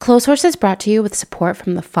Clotheshorse is brought to you with support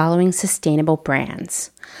from the following sustainable brands.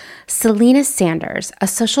 Selena Sanders, a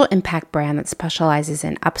social impact brand that specializes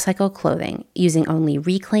in upcycled clothing using only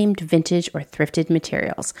reclaimed, vintage, or thrifted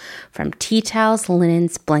materials from tea towels,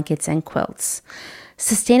 linens, blankets, and quilts.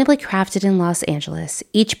 Sustainably crafted in Los Angeles,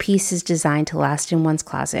 each piece is designed to last in one's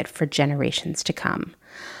closet for generations to come.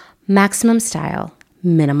 Maximum style,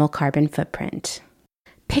 minimal carbon footprint.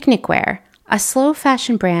 Picnic Wear, a slow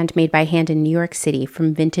fashion brand made by hand in New York City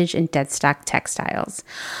from vintage and deadstock textiles.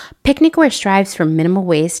 Picnic Wear strives for minimal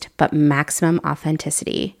waste but maximum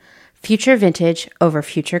authenticity. Future vintage over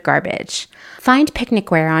future garbage. Find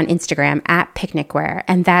Picnic Wear on Instagram at Picnic Wear,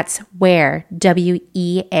 and that's Wear,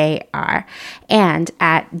 W-E-A-R, and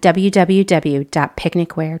at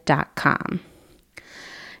www.picnicwear.com.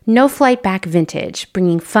 No Flight Back Vintage,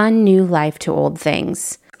 bringing fun new life to old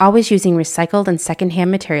things. Always using recycled and secondhand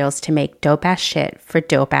materials to make dope-ass shit for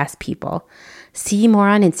dope-ass people. See more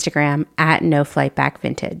on Instagram at No Flight Back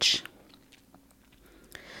Vintage.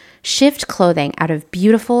 Shift Clothing out of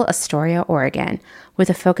beautiful Astoria, Oregon, with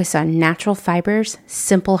a focus on natural fibers,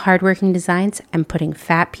 simple hardworking designs, and putting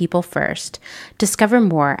fat people first. Discover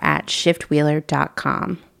more at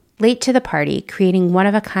shiftwheeler.com. Late to the Party, creating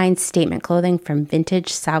one-of-a-kind statement clothing from vintage,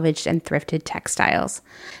 salvaged, and thrifted textiles.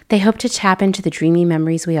 They hope to tap into the dreamy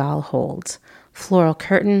memories we all hold. Floral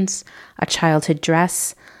curtains, a childhood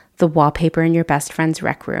dress, the wallpaper in your best friend's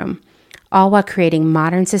rec room, all while creating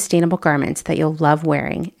modern, sustainable garments that you'll love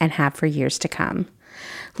wearing and have for years to come.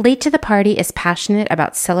 Late to the Party is passionate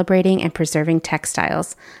about celebrating and preserving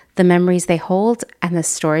textiles, the memories they hold, and the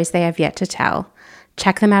stories they have yet to tell.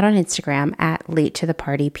 Check them out on Instagram at Late to the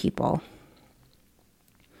Party People.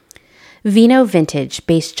 Vino Vintage,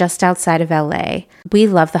 based just outside of LA. We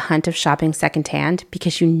love the hunt of shopping secondhand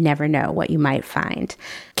because you never know what you might find.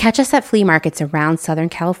 Catch us at flea markets around Southern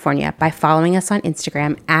California by following us on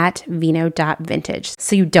Instagram at vino.vintage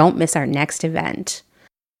so you don't miss our next event.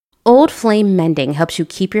 Old Flame Mending helps you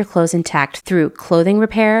keep your clothes intact through clothing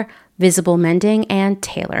repair, visible mending, and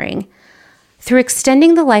tailoring. Through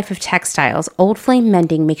extending the life of textiles, Old Flame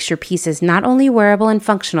Mending makes your pieces not only wearable and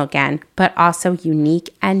functional again, but also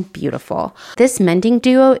unique and beautiful. This mending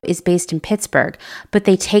duo is based in Pittsburgh, but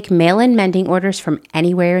they take mail-in mending orders from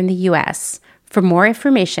anywhere in the U.S. For more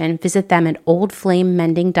information, visit them at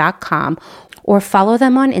oldflamemending.com or follow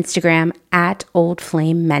them on Instagram at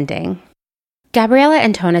oldflamemending. Gabriella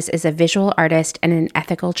Antonis is a visual artist and an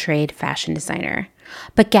ethical trade fashion designer.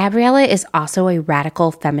 But Gabriella is also a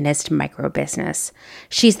radical feminist micro-business.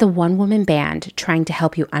 She's the one-woman band trying to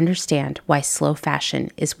help you understand why slow fashion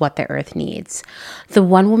is what the earth needs. The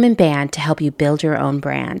one-woman band to help you build your own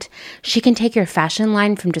brand. She can take your fashion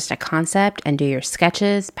line from just a concept and do your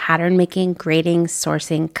sketches, pattern making, grading,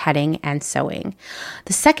 sourcing, cutting, and sewing.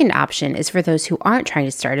 The second option is for those who aren't trying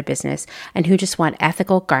to start a business and who just want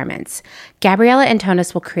ethical garments. Gabriella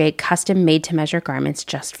Antonis will create custom made-to-measure garments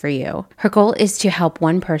just for you. Her goal is to help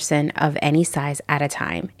one person of any size at a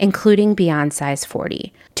time, including beyond size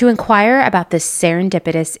 40. To inquire about this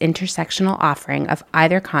serendipitous intersectional offering of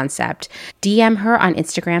either concept, DM her on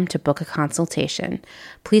Instagram to book a consultation.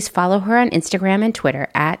 Please follow her on Instagram and Twitter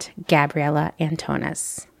at Gabriella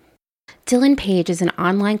Antonis. Dylan Page is an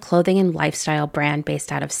online clothing and lifestyle brand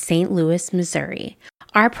based out of St. Louis, Missouri.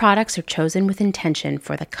 Our products are chosen with intention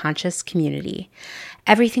for the conscious community.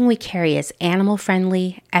 Everything we carry is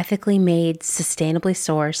animal-friendly, ethically made, sustainably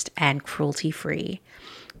sourced, and cruelty-free.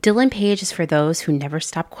 Dylan Page is for those who never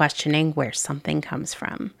stop questioning where something comes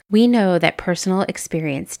from. We know that personal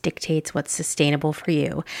experience dictates what's sustainable for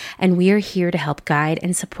you, and we are here to help guide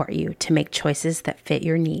and support you to make choices that fit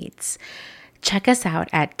your needs. Check us out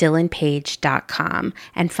at dylanpage.com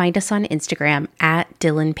and find us on Instagram at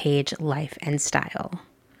dylanpagelifeandstyle.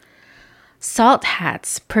 Salt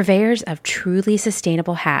Hats, purveyors of truly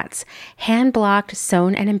sustainable hats, hand-blocked,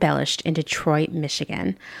 sewn, and embellished in Detroit,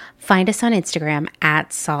 Michigan. Find us on Instagram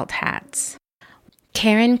at Salt Hats.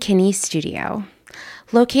 Karen Kinney Studio.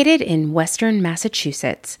 Located in Western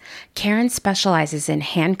Massachusetts, Karen specializes in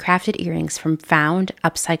handcrafted earrings from found,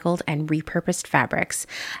 upcycled, and repurposed fabrics,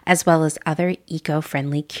 as well as other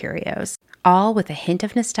eco-friendly curios, all with a hint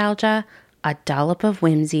of nostalgia, a dollop of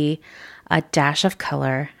whimsy, a dash of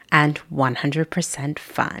color, and 100%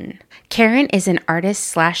 fun. Karen is an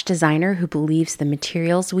artist/designer who believes the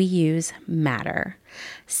materials we use matter.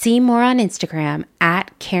 See more on Instagram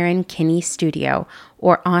at Karen Kinney Studio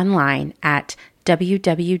or online at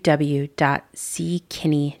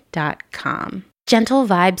www.ckinney.com. Gentle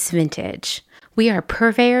Vibes Vintage. We are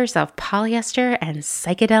purveyors of polyester and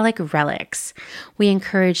psychedelic relics. We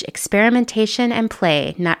encourage experimentation and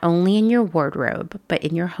play not only in your wardrobe, but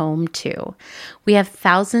in your home too. We have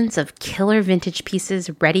thousands of killer vintage pieces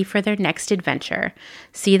ready for their next adventure.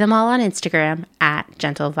 See them all on Instagram at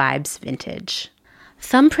Gentle Vibes Vintage.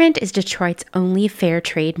 Thumbprint is Detroit's only fair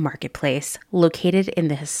trade marketplace located in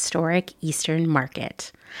the historic Eastern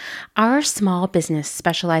Market. Our small business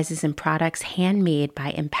specializes in products handmade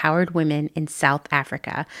by empowered women in South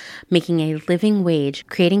Africa, making a living wage,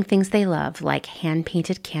 creating things they love like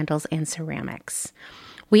hand-painted candles and ceramics.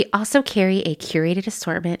 We also carry a curated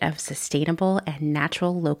assortment of sustainable and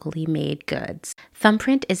natural locally made goods.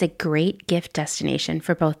 Thumbprint is a great gift destination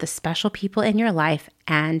for both the special people in your life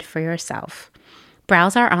and for yourself.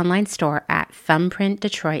 Browse our online store at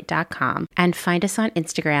thumbprintdetroit.com and find us on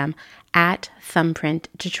Instagram at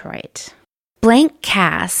thumbprintdetroit. Blank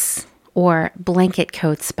Cass, or Blanket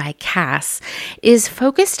Coats by Cass, is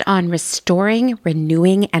focused on restoring,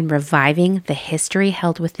 renewing, and reviving the history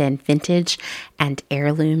held within vintage and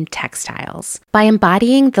heirloom textiles. By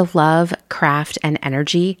embodying the love, craft, and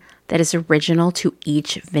energy that is original to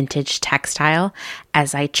each vintage textile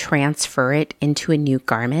as I transfer it into a new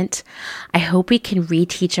garment, I hope we can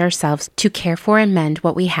reteach ourselves to care for and mend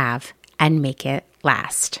what we have and make it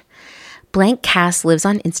last. Blank Cass lives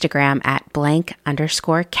on Instagram at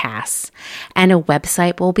blank_Cass, and a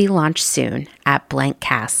website will be launched soon at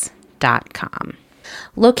blankcass.com.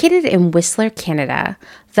 Located in Whistler, Canada,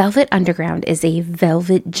 Velvet Underground is a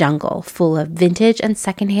velvet jungle full of vintage and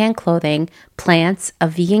secondhand clothing, plants, a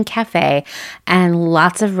vegan cafe, and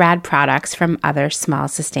lots of rad products from other small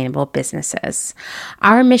sustainable businesses.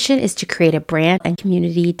 Our mission is to create a brand and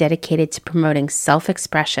community dedicated to promoting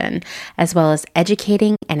self-expression, as well as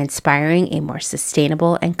educating and inspiring a more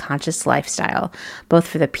sustainable and conscious lifestyle, both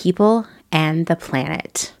for the people and the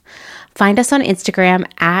planet. Find us on Instagram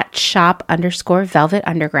at shop_Velvet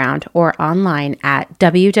Underground or online at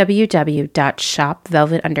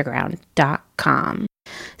www.shopvelvetunderground.com.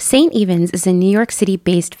 St. Evens is a New York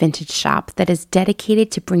City-based vintage shop that is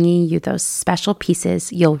dedicated to bringing you those special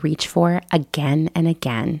pieces you'll reach for again and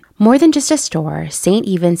again. More than just a store, St.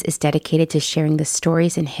 Evens is dedicated to sharing the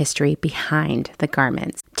stories and history behind the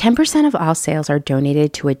garments. 10% of all sales are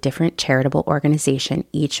donated to a different charitable organization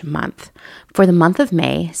each month. For the month of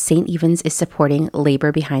May, St. Evens is supporting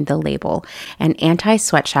Labor Behind the Label, an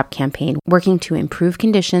anti-sweatshop campaign working to improve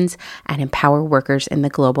conditions and empower workers in the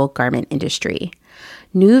global garment industry.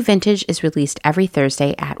 New vintage is released every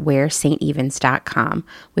Thursday at wearstevens.com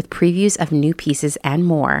with previews of new pieces and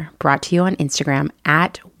more brought to you on Instagram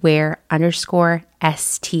at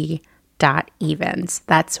wear_st.evens.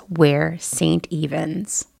 That's Wear St.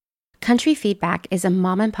 Evens. Country Feedback is a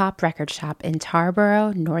mom and pop record shop in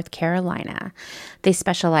Tarboro, North Carolina. They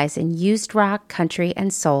specialize in used rock, country,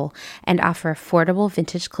 and soul and offer affordable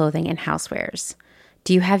vintage clothing and housewares.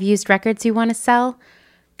 Do you have used records you want to sell?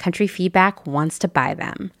 Country Feedback wants to buy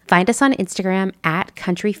them. Find us on Instagram at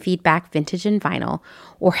Country Feedback Vintage and Vinyl,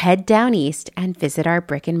 or head down east and visit our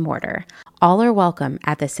brick and mortar. All are welcome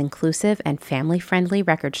at this inclusive and family-friendly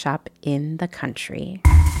record shop in the country.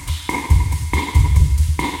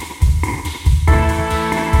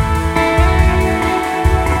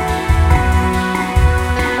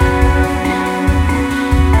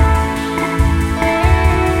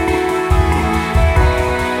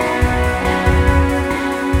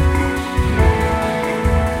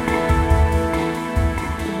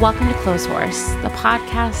 Welcome to Clothes Horse, the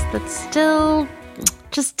podcast that still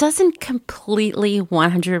just doesn't completely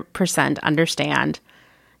 100% understand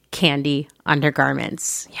candy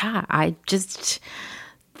undergarments. Yeah, I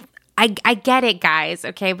get it, guys,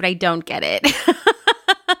 okay, but I don't get it.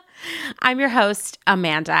 I'm your host,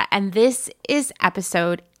 Amanda, and this is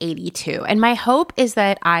episode 82. And my hope is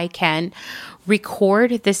that I can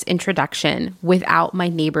record this introduction without my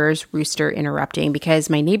neighbor's rooster interrupting, because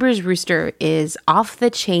my neighbor's rooster is off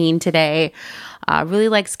the chain today, really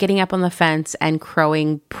likes getting up on the fence and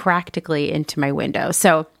crowing practically into my window.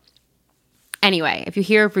 So anyway, if you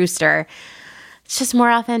hear a rooster, it's just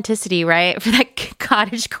more authenticity, right? For that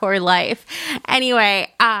cottagecore life.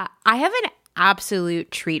 Anyway, I have an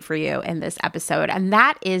absolute treat for you in this episode, and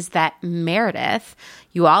that is that Meredith,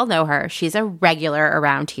 you all know her, she's a regular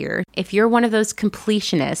around here. If you're one of those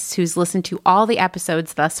completionists who's listened to all the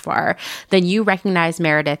episodes thus far, then you recognize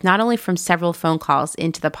Meredith not only from several phone calls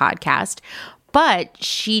into the podcast, but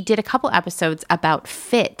she did a couple episodes about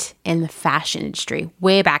fit in the fashion industry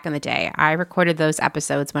way back in the day. I recorded those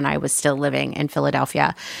episodes when I was still living in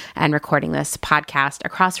Philadelphia and recording this podcast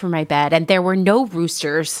across from my bed, and there were no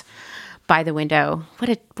roosters by the window.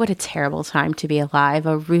 What a terrible time to be alive,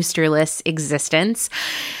 a roosterless existence.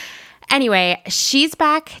 Anyway, she's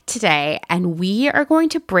back today, and we are going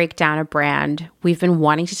to break down a brand we've been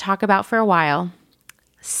wanting to talk about for a while,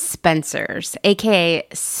 Spencer's, aka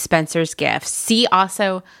Spencer's Gifts. See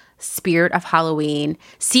also Spirit of Halloween.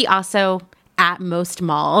 See also at most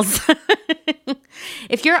malls.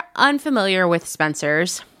 If you're unfamiliar with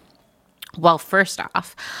Spencer's, well, first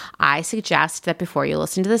off, I suggest that before you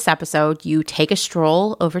listen to this episode, you take a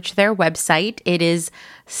stroll over to their website. It is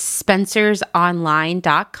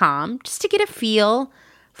spencersonline.com, just to get a feel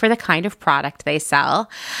for the kind of product they sell.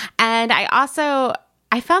 And I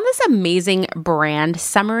found this amazing brand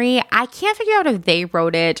summary. I can't figure out if they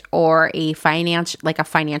wrote it or a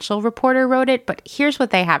financial reporter wrote it, but here's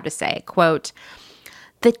what they have to say. Quote,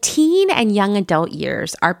 "The teen and young adult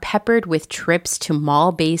years are peppered with trips to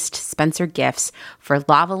mall-based Spencer Gifts for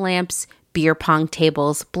lava lamps, beer pong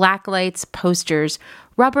tables, black lights, posters,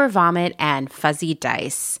 rubber vomit, and fuzzy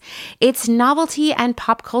dice. Its novelty and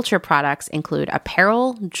pop culture products include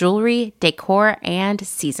apparel, jewelry, decor, and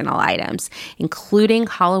seasonal items, including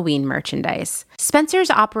Halloween merchandise.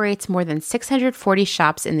 Spencer's operates more than 640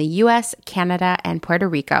 shops in the US, Canada, and Puerto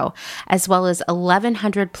Rico, as well as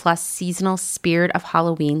 1,100 plus seasonal Spirit of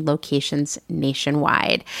Halloween locations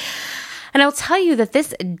nationwide." And I'll tell you that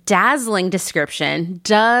this dazzling description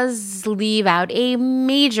does leave out a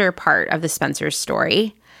major part of the Spencer's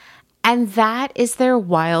story, and that is their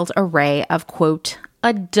wild array of, quote,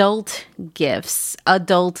 adult gifts,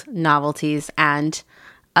 adult novelties, and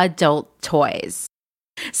adult toys.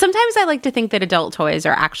 Sometimes I like to think that adult toys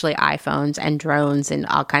are actually iPhones and drones and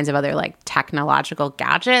all kinds of other technological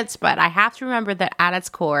gadgets, but I have to remember that at its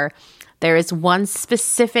core, there is one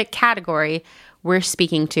specific category we're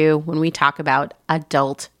speaking to when we talk about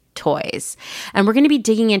adult toys. And we're going to be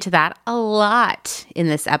digging into that a lot in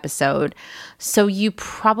this episode, so you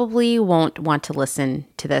probably won't want to listen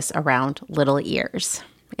to this around little ears.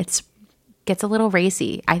 It gets a little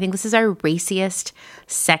racy. I think this is our raciest,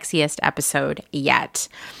 sexiest episode yet.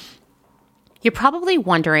 You're probably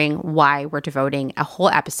wondering why we're devoting a whole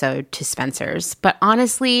episode to Spencer's, but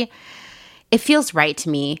honestly, it feels right to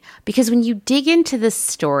me because when you dig into this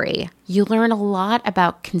story, you learn a lot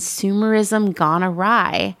about consumerism gone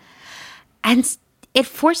awry. And it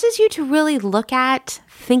forces you to really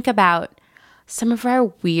think about some of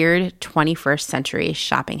our weird 21st century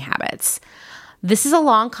shopping habits. This is a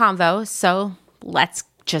long convo, so let's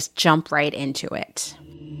just jump right into it.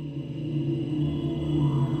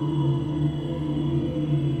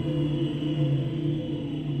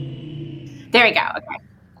 There we go. Okay.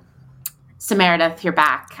 So Meredith, you're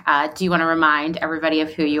back. Do you want to remind everybody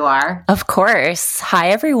of who you are? Of course. Hi,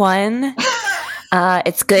 everyone.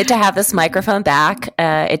 It's good to have this microphone back.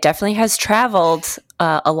 It definitely has traveled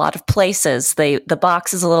a lot of places. The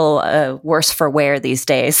box is a little worse for wear these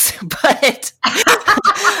days, but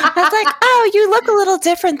I was like, oh, you look a little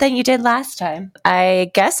different than you did last time. I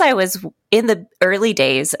guess I was in the early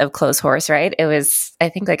days of Clotheshorse, right? It was, I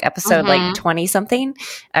think, episode 20 something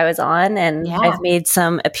I was on, and I've made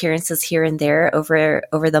some appearances here and there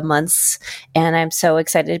over the months, and I'm so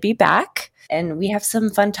excited to be back. And we have some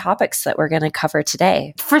fun topics that we're going to cover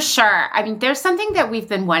today. For sure. I mean, there's something that we've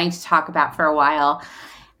been wanting to talk about for a while,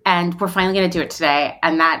 and we're finally going to do it today,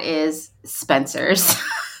 and that is Spencer's.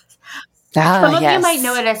 Some of you might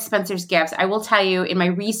know it as Spencer's Gifts. I will tell you, in my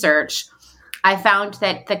research, I found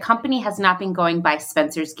that the company has not been going by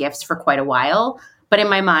Spencer's Gifts for quite a while, but in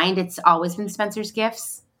my mind, it's always been Spencer's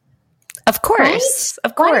Gifts. Of course, right?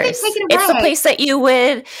 Of course. Why did they take it away? It's the place that you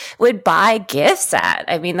would buy gifts at.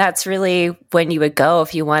 I mean, that's really when you would go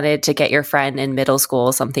if you wanted to get your friend in middle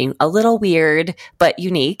school something a little weird but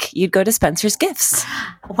unique. You'd go to Spencer's Gifts.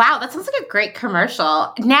 Wow, that sounds like a great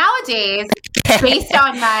commercial. Nowadays, based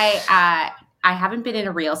on my I haven't been in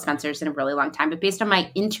a real Spencer's in a really long time, but based on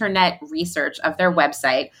my internet research of their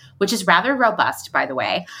website, which is rather robust, by the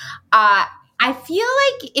way, I feel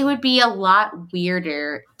like it would be a lot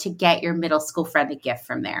weirder to get your middle school friend a gift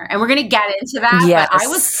from there. And we're going to get into that.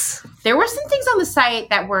 Yes. But there were some things on the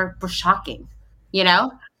site that were shocking, you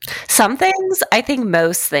know? Some things, I think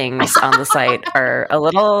most things on the site are a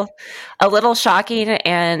little shocking.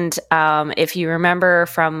 And if you remember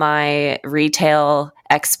from my retail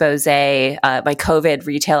expose, my COVID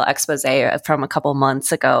retail expose from a couple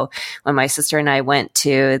months ago, when my sister and I went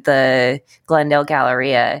to the Glendale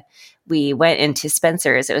Galleria, we went into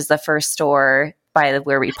Spencer's. It was the first store by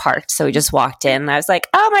where we parked. So we just walked in and I was like,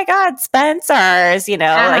 oh my God, Spencer's,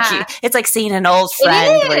 like it's like seeing an old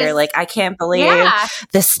friend where you're like, I can't believe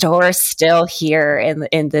the store's still here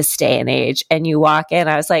in this day and age. And you walk in,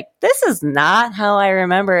 I was like, this is not how I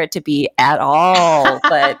remember it to be at all.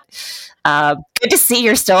 But good to see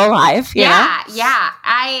you're still alive. Yeah.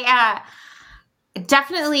 I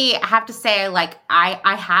definitely have to say, like,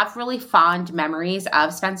 I have really fond memories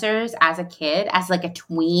of Spencer's as a kid, as like a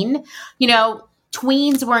tween.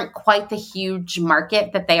 Tweens weren't quite the huge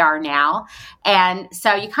market that they are now. And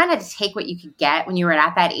so you kind of take what you could get when you were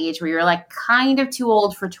at that age where you're like kind of too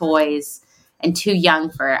old for toys and too young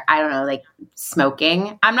for, I don't know, like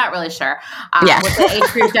smoking. I'm not really sure what the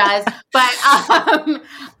age group does. But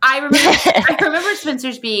I remember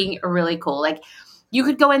Spencer's being really cool. Like, you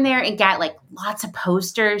could go in there and get like lots of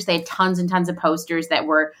posters. They had tons and tons of posters that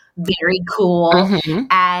were very cool. Mm-hmm.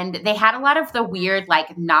 And they had a lot of the weird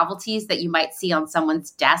like novelties that you might see on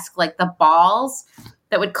someone's desk, like the balls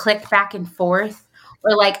that would click back and forth.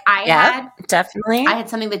 Or like I had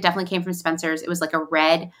something that definitely came from Spencer's. It was like a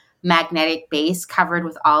red magnetic base covered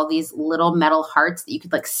with all these little metal hearts that you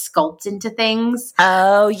could like sculpt into things.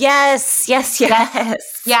 Oh, yes. Yes.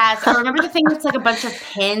 I remember the thing that's like a bunch of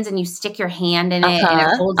pins and you stick your hand in it and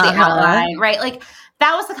it holds the outline, right? Like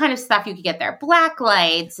that was the kind of stuff you could get there. Black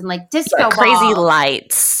lights and like disco balls. Crazy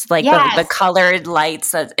lights, like the colored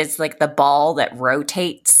lights. It's like the ball that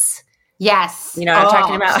rotates. Yes. You know what I'm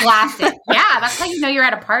talking about? Classic. Yeah, that's how you know you're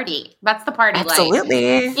at a party. That's the party light.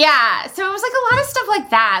 Absolutely. Yeah. So it was like a lot of stuff like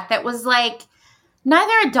that was like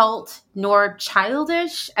neither adult nor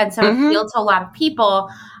childish. And so it appealed to a lot of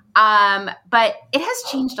people. But it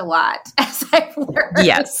has changed a lot as I've learned.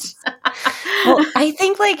 Yes. Well, I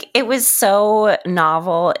think like it was so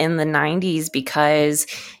novel in the 90s because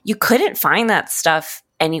you couldn't find that stuff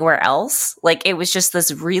anywhere else. Like it was just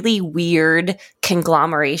this really weird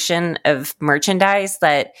conglomeration of merchandise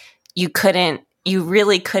that you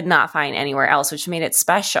really could not find anywhere else, which made it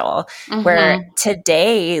special. Mm-hmm. Where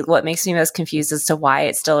today, what makes me most confused as to why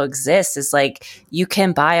it still exists is like you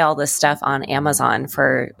can buy all this stuff on Amazon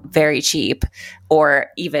for very cheap, or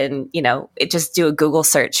even, just do a Google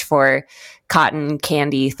search for cotton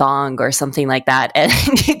candy thong or something like that, and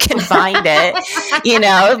you can find it,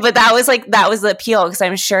 but that was the appeal, because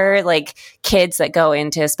I'm sure like kids that go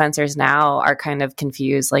into Spencer's now are kind of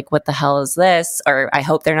confused, like what the hell is this? Or I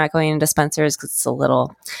hope they're not going into Spencer's because it's a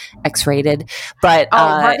little X-rated, but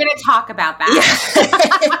we're going to talk about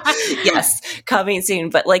that. Yes, coming soon.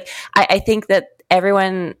 But like I think that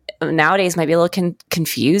everyone nowadays might be a little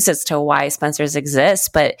confused as to why Spencer's exists,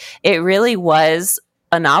 but it really was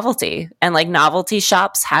a novelty, and like novelty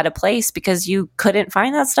shops had a place because you couldn't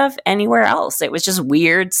find that stuff anywhere else. It was just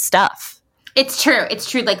weird stuff. It's true.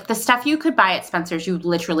 Like the stuff you could buy at Spencer's, you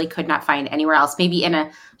literally could not find anywhere else, maybe in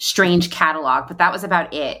a strange catalog, but that was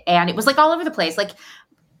about it. And it was like all over the place, like,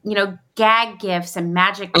 gag gifts and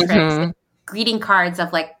magic tricks and greeting cards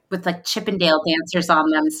of like, with like Chippendale dancers on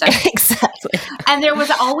them and stuff. Exactly. And there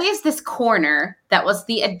was always this corner that was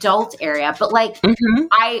the adult area. But like,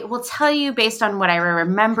 I will tell you, based on what I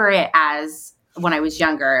remember it as when I was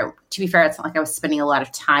younger, to be fair, it's not like I was spending a lot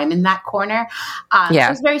of time in that corner. It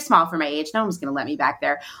was very small for my age. No one was going to let me back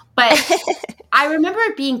there. But I remember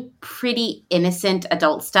it being pretty innocent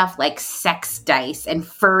adult stuff like sex dice and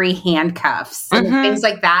furry handcuffs and things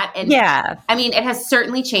like that. And I mean, it has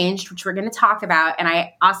certainly changed, which we're going to talk about. And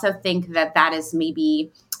I also think that is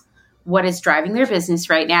maybe what is driving their business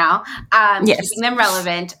right now, keeping them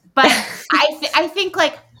relevant. But I think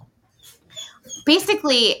like,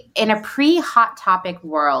 basically, in a pre-Hot Topic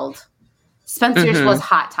world, Spencer's was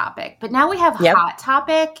Hot Topic. But now we have Hot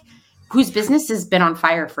Topic, whose business has been on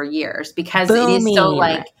fire for years because it is so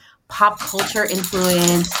like pop culture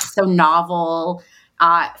influenced, so novel,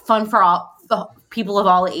 fun for all the people of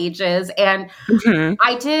all ages. And we're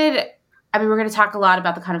going to talk a lot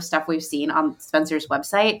about the kind of stuff we've seen on Spencer's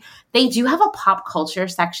website. They do have a pop culture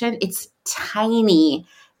section. It's tiny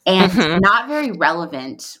and not very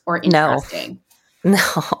relevant or interesting. No,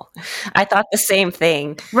 I thought the same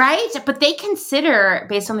thing. Right? But they consider,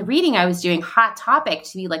 based on the reading I was doing, Hot Topic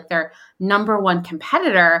to be like their number one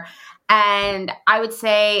competitor. And I would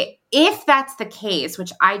say if that's the case,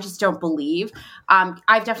 which I just don't believe,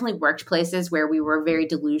 I've definitely worked places where we were very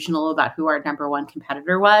delusional about who our number one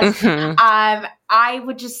competitor was. I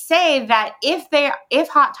would just say that if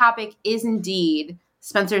Hot Topic is indeed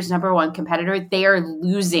Spencer's number one competitor, they are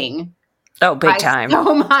losing. Oh, big time.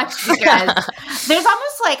 So much, because there's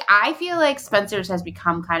almost like, I feel like Spencer's has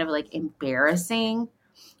become kind of like embarrassing.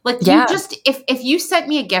 Like you just, if you sent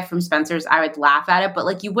me a gift from Spencer's, I would laugh at it, but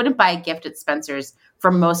like you wouldn't buy a gift at Spencer's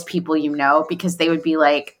for most people, because they would be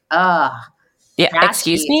like, ugh. Yeah,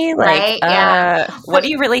 trashy, excuse me? right? What do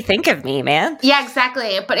you really think of me, man? Yeah,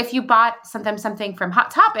 exactly. But if you bought something from Hot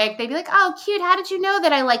Topic, they'd be like, oh, cute. How did you know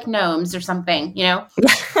that I like gnomes or something,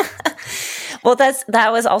 Well,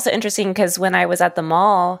 that was also interesting because when I was at the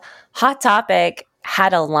mall, Hot Topic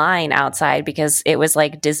had a line outside because it was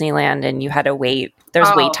like Disneyland and you had to wait. There's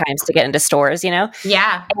wait times to get into stores,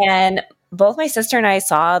 Yeah. And both my sister and I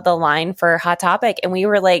saw the line for Hot Topic and we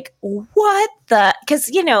were like, what the? Because,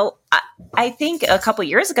 I think a couple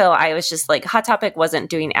years ago, I was just like, Hot Topic wasn't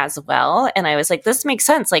doing as well. And I was like, this makes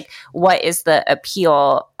sense. Like, what is the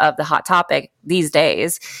appeal of the Hot Topic these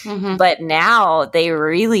days? Mm-hmm. But now they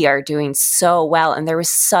really are doing so well. And there was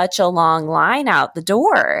such a long line out the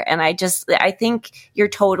door. And I think you're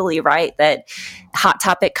totally right that Hot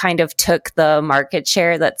Topic kind of took the market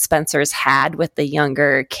share that Spencer's had with the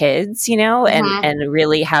younger kids, and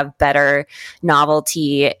really have better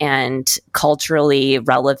novelty and culturally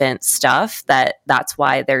relevant stuff. That's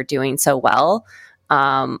why they're doing so well.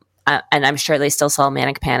 And I'm sure they still sell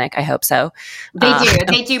Manic Panic. I hope so. They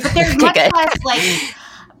do. But there's much less like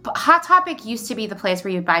Hot Topic used to be the place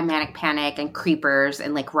where you'd buy Manic Panic and Creepers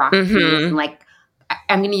and like rock food and like,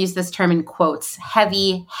 I'm going to use this term in quotes,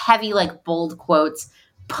 heavy, like bold quotes,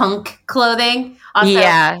 punk clothing.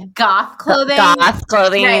 Also, goth clothing. Goth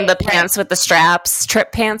clothing, right, the pants with the straps,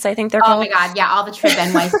 trip pants, I think they're called. Oh my God. Yeah. All the Trip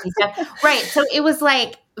NYC stuff. Right. So it was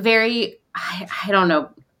like very, I don't know.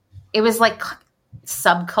 It was like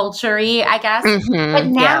subculture-y, I guess. But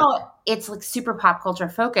now it's like super pop culture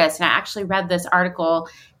focused. And I actually read this article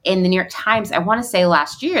in the New York Times, I want to say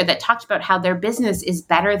last year, that talked about how their business is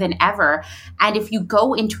better than ever. And if you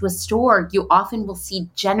go into a store, you often will see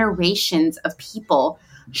generations of people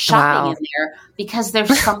shopping in there because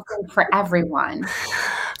there's something for everyone.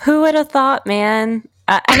 Who would have thought, man?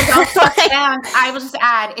 And it's all stuff, and I will just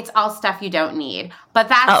add, it's all stuff you don't need. But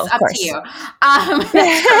that's up to you.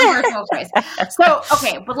 That's your personal choice. So,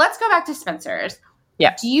 okay, but let's go back to Spencer's.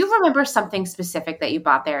 Yeah. Do you remember something specific that you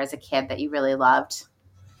bought there as a kid that you really loved?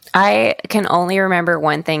 I can only remember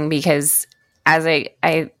one thing because as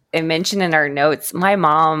I mentioned in our notes, my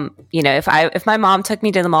mom, if my mom took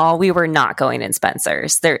me to the mall, we were not going in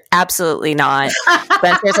Spencer's. They're absolutely not.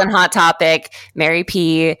 Spencer's and Hot Topic. Mary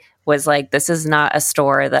P was like, this is not a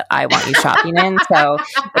store that I want you shopping in. So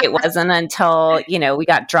it wasn't until, we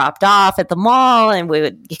got dropped off at the mall and we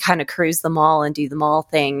would kind of cruise the mall and do the mall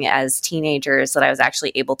thing as teenagers that I was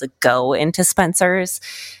actually able to go into Spencer's.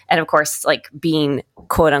 And of course, like being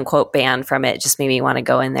quote unquote banned from it just made me want to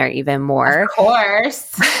go in there even more. Of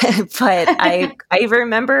course. But I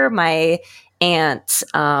remember my aunt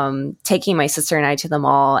taking my sister and I to the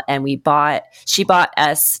mall, and she bought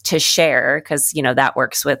us to share, because that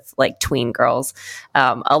works with like tween girls,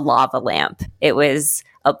 a lava lamp. It was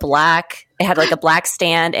it had like a black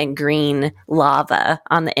stand and green lava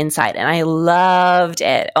on the inside, and I loved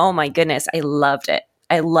it. Oh my goodness, I loved it.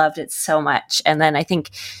 I loved it so much. And then I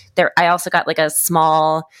think I also got like a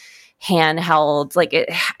small handheld, like it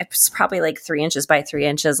was probably like 3 inches by 3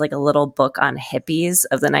 inches, like a little book on hippies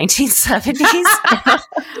of the 1970s.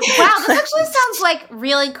 Wow, this actually sounds like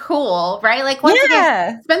really cool, right? Like once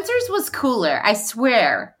again, Spencer's was cooler. I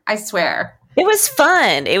swear. It was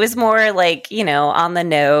fun. It was more like, on the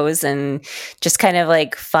nose and just kind of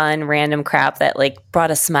like fun, random crap that like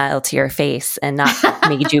brought a smile to your face and not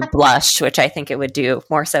made you blush, which I think it would do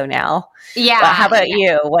more so now. Yeah. Well, how about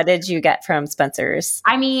you? What did you get from Spencer's?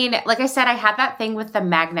 I mean, like I said, I had that thing with the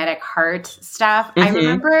magnetic heart stuff. I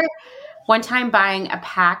remember one time buying a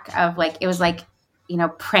pack of it was like,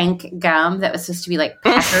 prank gum that was supposed to be like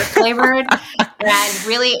pepper flavored. And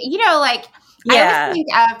really, I always think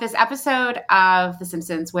of this episode of The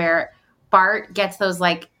Simpsons where Bart gets those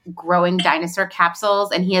like growing dinosaur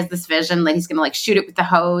capsules and he has this vision that he's going to like shoot it with the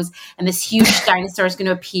hose and this huge dinosaur is going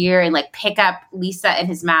to appear and like pick up Lisa in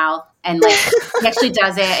his mouth. And like he actually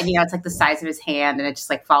does it, and it's like the size of his hand, and it just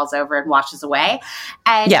like falls over and washes away.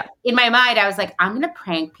 And in my mind, I was like, I'm gonna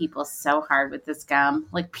prank people so hard with this gum.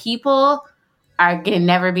 Like people are gonna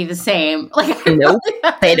never be the same. Like nope,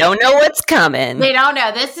 they don't know what's coming. They don't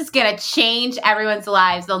know. This is gonna change everyone's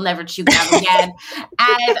lives. They'll never chew gum again.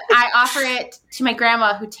 And I offer it to my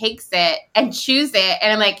grandma, who takes it and chews it,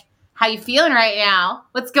 and I'm like, "How you feeling right now?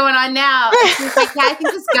 What's going on now?" And she's like, "Yeah, I think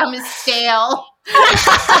this gum is stale."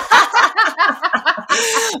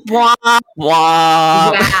 Wah,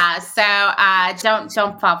 wah. Yeah, so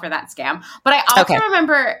don't fall for that scam. But I also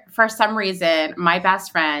remember, for some reason, my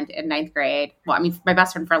best friend in 9th grade, my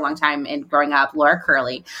best friend for a long time in growing up, Laura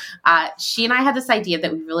Curley, she and I had this idea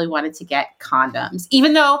that we really wanted to get condoms,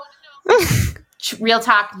 even though real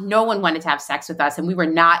talk, no one wanted to have sex with us, and we were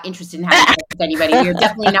not interested in having sex with anybody. We were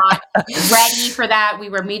definitely not ready for that. We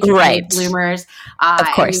were mutual bloomers. Of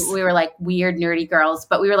course. We were like weird, nerdy girls,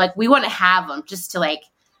 but we were like, we want to have them just to like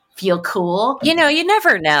feel cool. You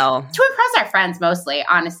never know. To impress our friends mostly,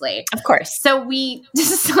 honestly. Of course. So we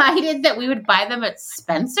decided that we would buy them at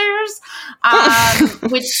Spencer's,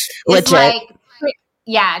 which is like,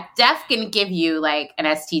 yeah, Def can give you like an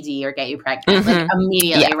STD or get you pregnant like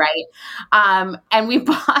immediately, right? And we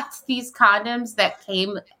bought these condoms that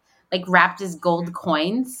came like wrapped as gold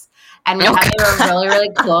coins, and we thought they were really,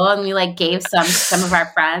 really cool, and we like gave some of our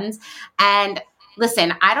friends. And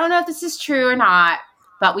listen, I don't know if this is true or not,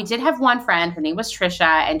 but we did have one friend. Her name was Trisha,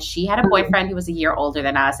 and she had a boyfriend who was a year older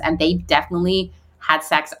than us, and they definitely had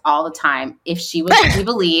sex all the time, if she was to be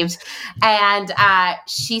believed. And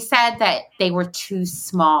she said that they were too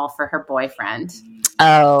small for her boyfriend.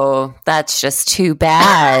 Oh, that's just too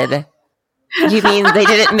bad. You mean they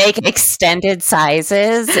didn't make extended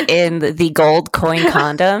sizes in the gold coin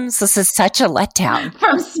condoms? This is such a letdown.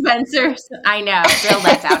 From Spencer's. I know, real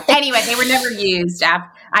letdown. Anyway, they were never used.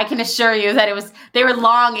 I can assure you that they were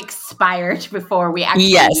long expired before we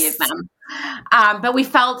actually used them. But we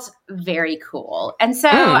felt very cool. And so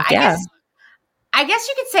I guess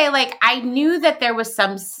you could say like, I knew that there was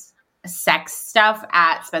some sex stuff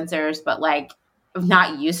at Spencer's, but like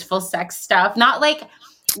not useful sex stuff, not like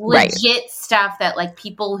legit stuff that like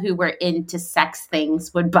people who were into sex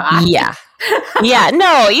things would buy.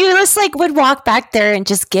 No, you just like would walk back there and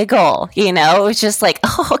just giggle, it was just like,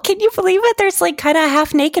 oh, can you believe it, there's like kind of a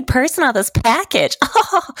half naked person on this package.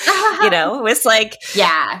 It was like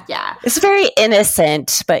it's very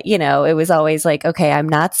innocent, but it was always like, okay, I'm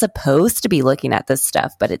not supposed to be looking at this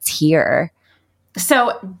stuff, but it's here.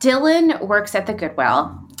 So Dylan works at the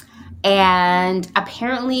Goodwill. And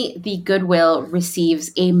apparently the Goodwill receives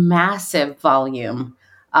a massive volume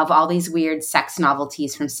of all these weird sex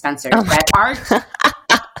novelties from Spencer's that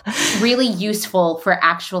aren't really useful for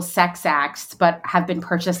actual sex acts, but have been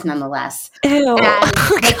purchased nonetheless. Ew.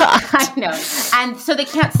 I know. And so they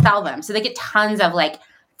can't sell them. So they get tons of like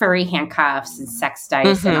furry handcuffs and sex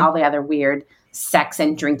dice and all the other weird sex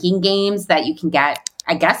and drinking games that you can get,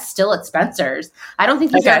 I guess, still at Spencer's. I don't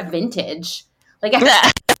think these are vintage. Like, although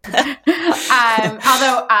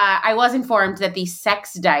I was informed that the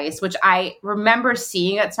sex dice, which I remember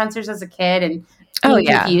seeing at Spencer's as a kid and being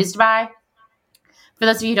confused by. For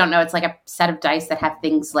those of you who don't know, it's like a set of dice that have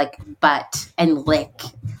things like butt and lick.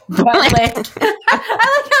 I like how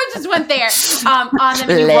I just went there on them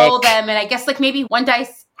and you roll them. And I guess like maybe one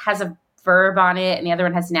dice has a verb on it and the other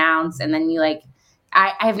one has nouns. And then you like,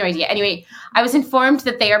 I have no idea. Anyway, I was informed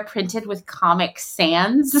that they are printed with Comic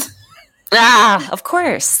Sans. Of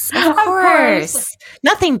course.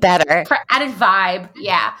 Nothing better. For added vibe,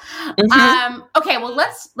 yeah. Okay, well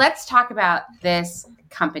let's talk about this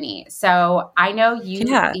company. So I know you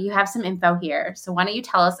have some info here. So why don't you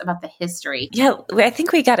tell us about the history? Yeah, I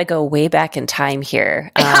think we got to go way back in time here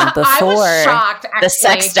before I was shocked, actually. The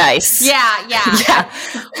sex dice. Yeah.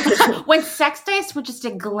 When sex dice were just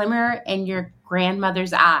a glimmer in your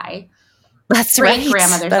grandmother's eye. That's right.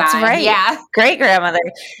 Great-grandmother's eye. Right. Yeah. Great-grandmother.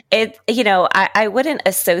 I wouldn't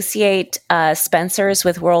associate Spencer's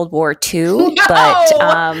with World War II, but,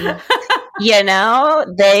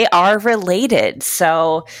 they are related.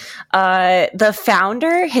 So the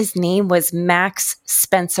founder, his name was Max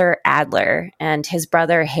Spencer Adler, and his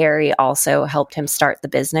brother Harry also helped him start the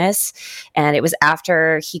business. And it was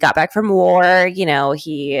after he got back from war,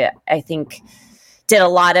 he, I think, did a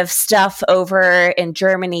lot of stuff over in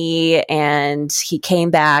Germany, and he came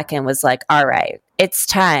back and was like, all right, it's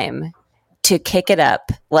time to kick it up.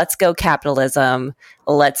 Let's go capitalism.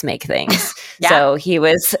 Let's make things. So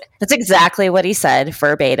that's exactly what he said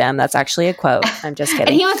verbatim. That's actually a quote. I'm just kidding.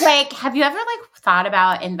 And he was like, have you ever like thought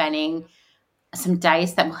about inventing some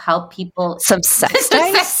dice that will help people? Some sex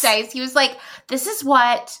dice? Sex dice. He was like, this is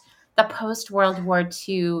what the post-World War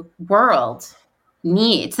II world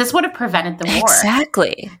needs. This would have prevented the war.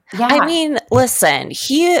 Exactly. Yeah. I mean, listen,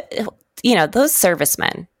 those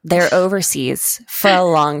servicemen, they're overseas for a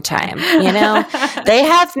long time, they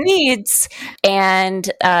have needs.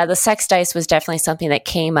 And the sex dice was definitely something that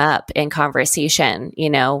came up in conversation,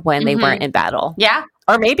 when they weren't in battle. Yeah.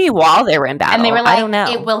 Or maybe while they were in battle. And they were like, I don't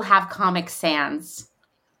know. It will have Comic Sans.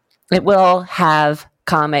 It will have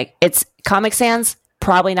It's Comic Sans.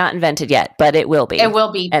 Probably not invented yet, but it will be. It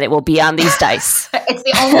will be. And it will be on these dice. It's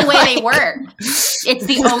the only way they work. It's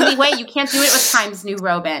the only way. You can't do it with Times New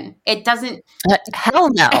Roman. It doesn't. Hell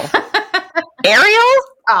no. Ariel?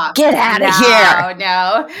 Get out of here.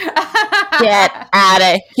 No. Get out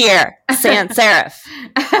of here. Sans serif.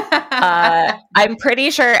 I'm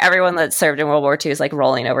pretty sure everyone that served in World War II is like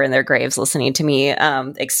rolling over in their graves listening to me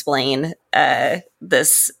explain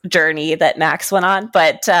this journey that Max went on.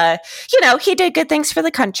 But, he did good things for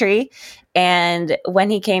the country. And when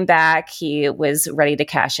he came back, he was ready to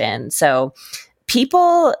cash in. So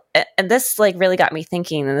people, and this like really got me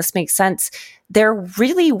thinking, and this makes sense, there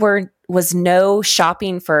really was no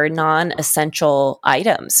shopping for non-essential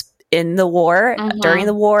items in the war, during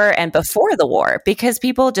the war, and before the war, because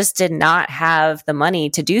people just did not have the money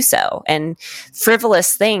to do so. And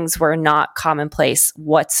frivolous things were not commonplace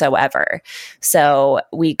whatsoever. So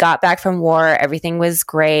we got back from war. Everything was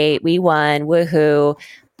great. We won. Woohoo.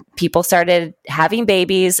 People started having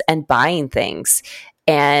babies and buying things.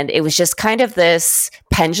 And it was just kind of this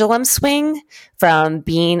pendulum swing from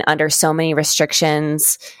being under so many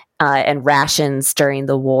restrictions and rations during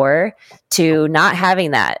the war to not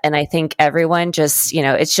having that. And I think everyone just,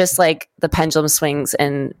 it's just like the pendulum swings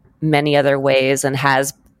in many other ways and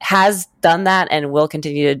has done that and will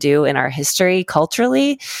continue to do in our history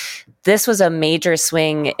culturally. This was a major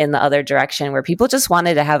swing in the other direction where people just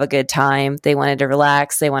wanted to have a good time. They wanted to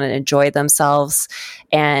relax. They wanted to enjoy themselves.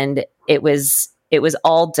 And it was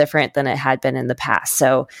all different than it had been in the past.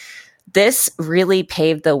 So this really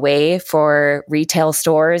paved the way for retail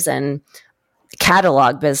stores and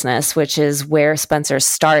catalog business, which is where Spencer's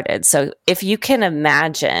started. So if you can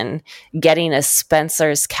imagine getting a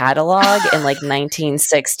Spencer's catalog in like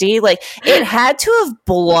 1960, like it had to have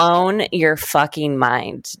blown your fucking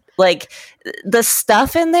mind. Like the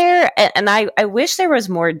stuff in there, and I wish there was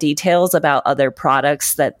more details about other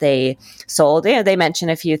products that they sold. They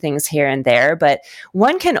mention a few things here and there, but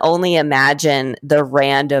one can only imagine the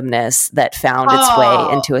randomness that found its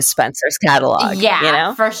way into a Spencer's catalog.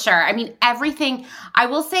 Yeah, for sure. I mean, everything. I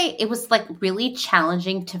will say it was like really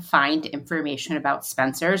challenging to find information about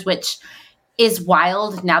Spencer's, which is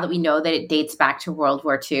wild now that we know that it dates back to World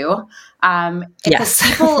War II. Yes.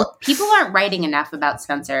 people aren't writing enough about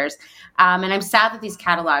Spencer's. And I'm sad that these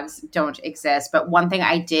catalogs don't exist. But one thing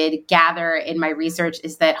I did gather in my research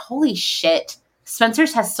is that, holy shit,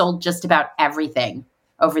 Spencer's has sold just about everything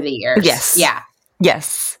over the years. Yes. Yeah.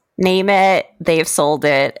 Yes. Name it, they've sold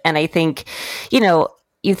it. And I think,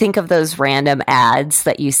 you think of those random ads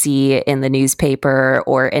that you see in the newspaper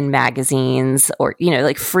or in magazines or,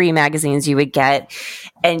 like free magazines you would get,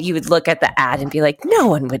 and you would look at the ad and be like, no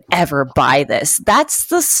one would ever buy this. That's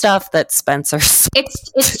the stuff that Spencer sold.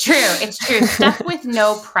 It's true. It's true. Stuff with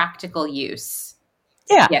no practical use.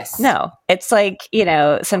 Yeah. Yes. No, it's like,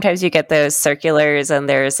 sometimes you get those circulars and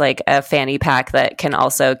there's like a fanny pack that can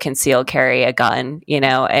also conceal carry a gun,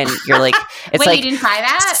 and you're like, it's wait, like, you didn't buy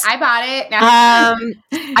that? I bought it.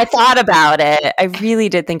 No. I thought about it. I really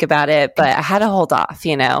did think about it, but I had to hold off,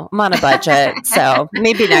 I'm on a budget. So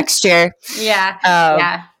maybe next year. Yeah.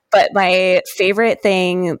 Yeah. But my favorite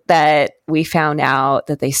thing that we found out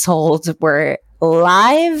that they sold were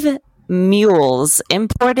live mules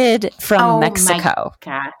imported from Mexico.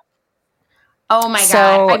 Oh my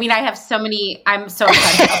God. I mean, I have so many. I'm so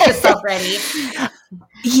excited about this already.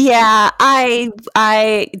 Yeah,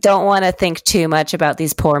 I don't want to think too much about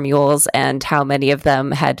these poor mules and how many of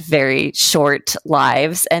them had very short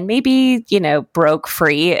lives and maybe, broke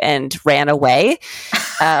free and ran away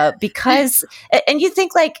because, and you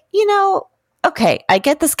think like, okay, I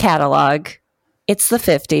get this catalog. It's the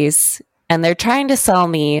 50s. And they're trying to sell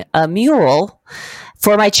me a mule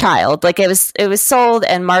for my child. Like it was sold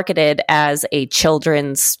and marketed as a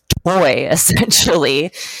children's toy,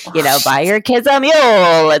 essentially. Buy your kids a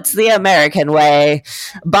mule. It's the American way.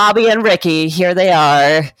 Bobby and Ricky, here they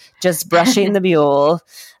are, just brushing the mule.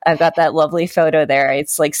 I've got that lovely photo there.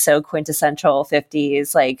 It's like so quintessential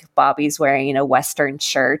 50s. Like Bobby's wearing a Western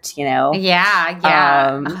shirt, Yeah.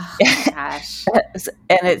 Oh, gosh.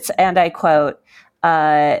 and I quote,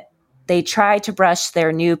 they try to brush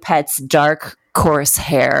their new pet's dark, coarse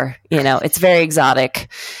hair. It's very exotic.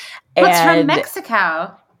 What's from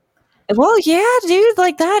Mexico? Well, yeah, dude,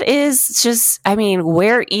 like that is just,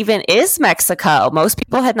 where even is Mexico? Most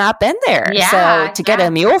people had not been there. Yeah, so to get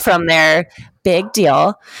a mule from there, big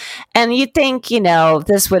deal. And you'd think,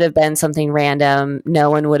 this would have been something random. No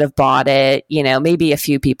one would have bought it. Maybe a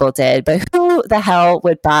few people did, but who the hell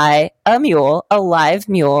would buy a mule, a live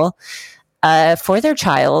mule, for their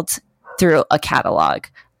child through a catalog?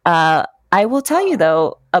 I will tell you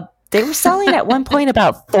though, they were selling at one point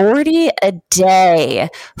about 40 a day,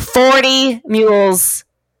 40 mules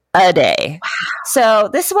a day. Wow. So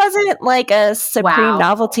this wasn't like a supreme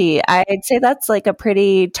novelty. I'd say that's like a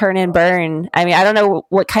pretty turn and burn. I don't know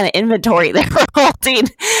what kind of inventory they were holding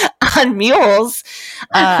on mules.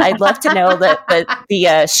 I'd love to know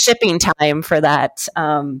the shipping time for that.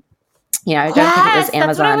 I don't think it was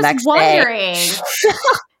Amazon next day.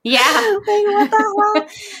 Yeah. Like, what the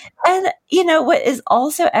hell? And what is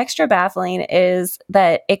also extra baffling is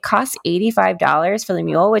that it costs $85 for the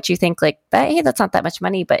mule, which you think like that, hey, that's not that much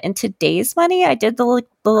money. But in today's money, I did the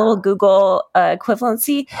little Google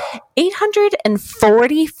equivalency,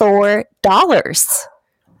 $844.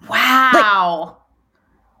 Wow.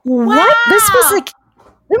 What?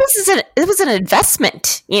 It was an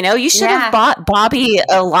investment. You should have bought Bobby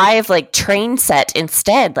a live train set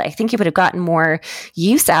instead. I think you would have gotten more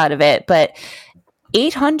use out of it. But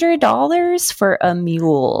 $800 for a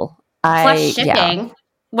mule plus shipping,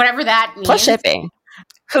 whatever that means. Plus shipping.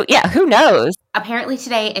 Who knows? Apparently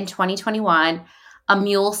today in 2021, a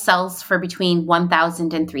mule sells for between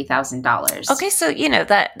 $1,000 and $3,000. Okay, so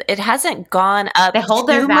that it hasn't gone up. They hold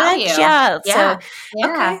their value. Yeah. So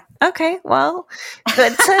okay. Well,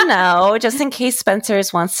 good to know. Just in case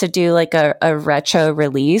Spencer's wants to do a retro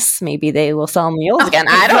release, maybe they will sell mules again.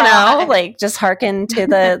 I don't know. Just hearken to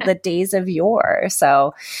the days of yore.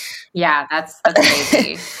 So yeah, that's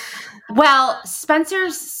crazy. Well,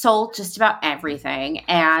 Spencer's sold just about everything,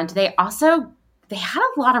 and they had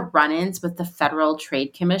a lot of run-ins with the Federal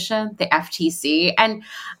Trade Commission, the FTC. And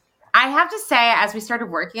I have to say, as we started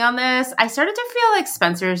working on this, I started to feel like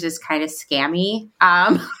Spencer's is kind of scammy.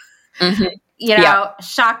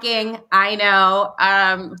 Shocking, I know.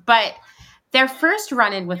 But their first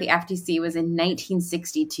run-in with the FTC was in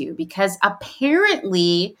 1962 because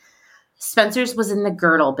apparently Spencer's was in the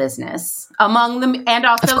girdle business among them, and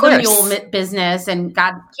also the mule business, and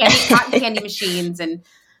cotton candy machines and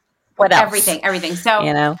what else? Everything.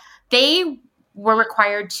 So they were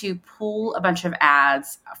required to pull a bunch of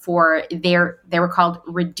ads for they were called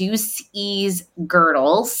Reduce Ease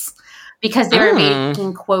girdles because they were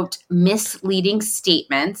making, quote, misleading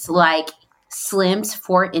statements like slims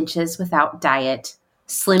 4 inches without diet,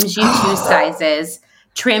 slims you 2 sizes,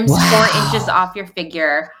 trims 4 inches off your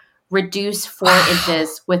figure, reduce 4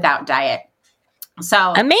 inches without diet.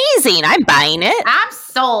 So amazing. I'm buying it. I'm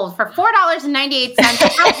sold for $4.98.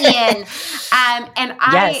 Count me in. And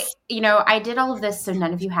I did all of this so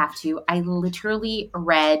none of you have to. I literally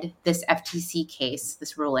read this FTC case,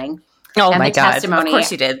 this ruling. Oh my God. Testimony. Of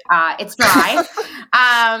course you did. It's dry.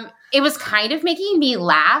 It was kind of making me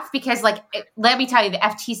laugh because, let me tell you, the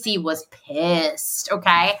FTC was pissed,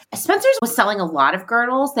 okay? Spencer's was selling a lot of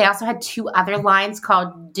girdles. They also had 2 other lines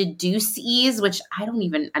called Deduce Ease, which I don't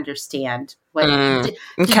even understand what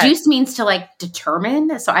deduce means to,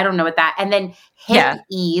 determine. So I don't know what that. And then Hip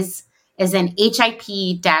Ease is an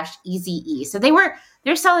HIP-EZE. So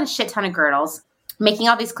they're selling a shit ton of girdles, making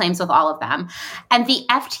all these claims with all of them. And the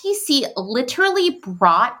FTC literally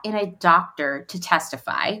brought in a doctor to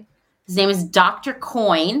testify. His name is Dr.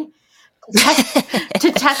 Coyne,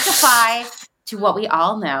 to testify to what we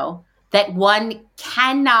all know, that one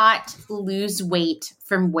cannot lose weight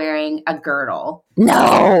from wearing a girdle.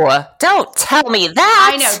 No, don't tell me that.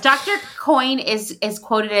 I know. Dr. Coyne is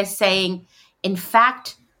quoted as saying, in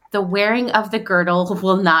fact, the wearing of the girdle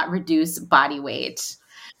will not reduce body weight.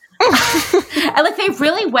 And they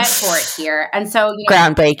really went for it here. And so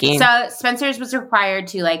groundbreaking. So Spencer's was required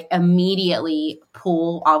to immediately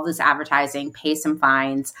pull all this advertising, pay some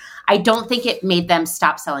fines. I don't think it made them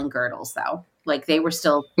stop selling girdles though. They were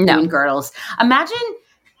still doing girdles. Imagine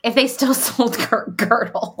if they still sold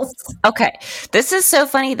girdles. Okay. This is so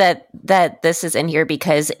funny that this is in here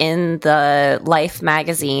because in the Life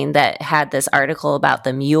magazine that had this article about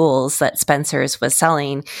the mules that Spencer's was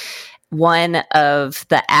selling, one of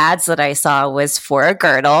the ads that I saw was for a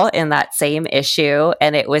girdle in that same issue,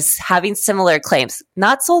 and it was having similar claims.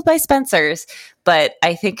 Not sold by Spencer's, but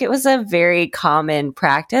I think it was a very common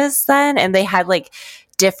practice then. And they had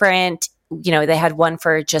different, they had one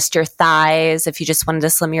for just your thighs, if you just wanted to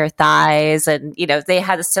slim your thighs. And, they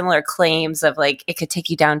had similar claims of it could take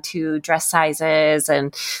you down 2 dress sizes.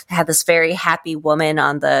 And they had this very happy woman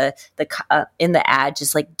on the in the ad,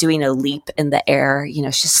 just doing a leap in the air.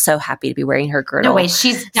 She's just so happy to be wearing her girdle. No way.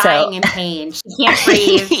 She's dying in pain. She can't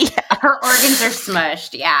breathe. Her organs are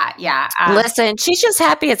smushed. Yeah. Listen, she's just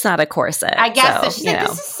happy it's not a corset. I guess so. She's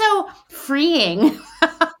this is so freeing.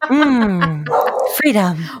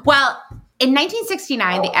 Freedom. Well, in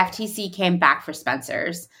 1969, the FTC came back for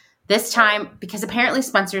Spencer's. This time, because apparently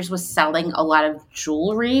Spencer's was selling a lot of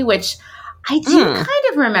jewelry, which I do kind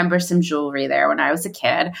of remember some jewelry there when I was a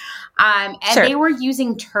kid. And they were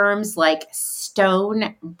using terms like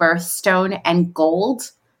stone, birthstone, and gold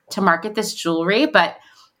to market this jewelry. But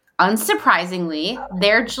Unsurprisingly,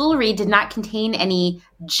 their jewelry did not contain any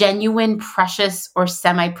genuine precious or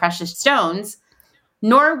semi-precious stones,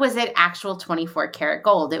 nor was it actual 24 karat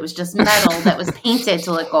gold. It was just metal that was painted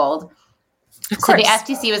to look gold. So the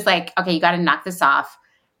FTC was like, okay, you got to knock this off.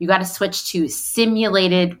 You got to switch to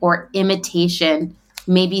simulated or imitation,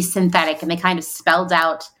 maybe synthetic. And they kind of spelled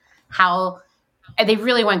out how, and they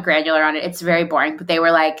really went granular on it. It's very boring, but they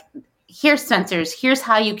were like, here's sensors. Here's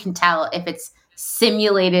how you can tell if it's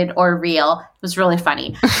simulated or real. It was really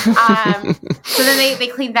funny. So then they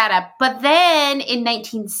cleaned that up. But then in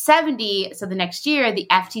 1970, so the next year, the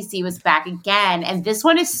FTC was back again. And this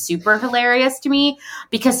one is super hilarious to me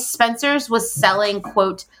because Spencer's was selling,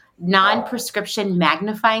 quote, non-prescription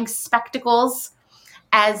magnifying spectacles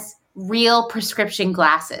as real prescription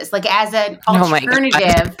glasses, like as an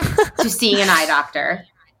alternative to seeing an eye doctor.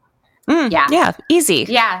 Yeah, easy.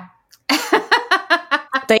 Yeah.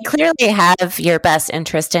 They clearly have your best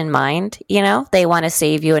interest in mind. You know, they want to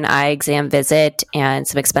save you an eye exam visit and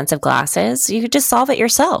some expensive glasses. You could just solve it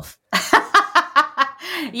yourself.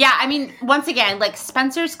 Yeah, I mean, once again, like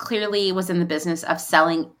Spencer's clearly was in the business of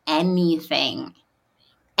selling anything.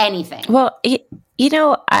 Well, you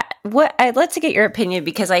know, I'd like to get your opinion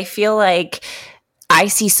because I feel like I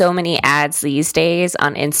see so many ads these days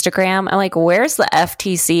on Instagram. I'm like, where's the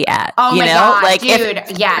FTC at? Oh my God, like,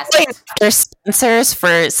 dude, yes. There's sponsors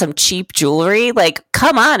for some cheap jewelry. Like,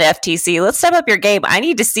 come on, FTC, let's step up your game. I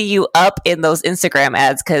need to see you up in those Instagram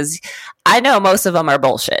ads because I know most of them are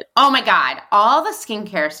bullshit. Oh my God. All the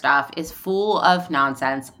skincare stuff is full of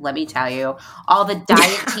nonsense, let me tell you. All the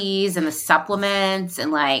diet teas and the supplements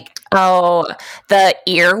and like... Oh, the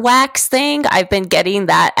earwax thing. I've been getting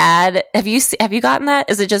that ad. Have you gotten that?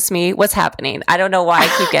 Is it just me? What's happening? I don't know why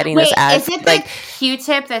I keep getting this ad. Is it like, the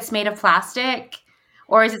Q-tip that's made of plastic?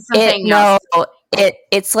 Or is it something else? No,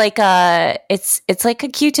 it's like a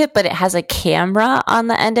Q-tip, but it has a camera on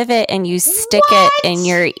the end of it and you stick it in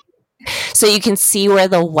your... So you can see where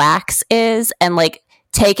the wax is and like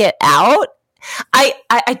take it out. I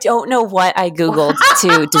don't know what I Googled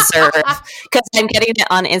to deserve because I'm getting it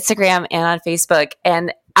on Instagram and on Facebook.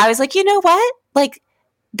 And I was like, you know what? Like,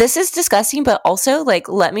 this is disgusting, but also like,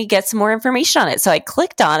 let me get some more information on it. So I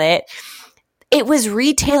clicked on it. It was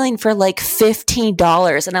retailing for like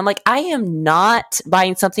 $15. And I'm like, I am not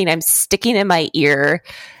buying something I'm sticking in my ear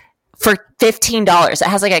for $15. It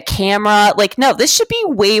has like a camera. Like, no, this should be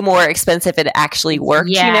way more expensive if it actually worked.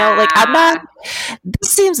 Yeah. You know, like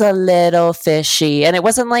this seems a little fishy. And it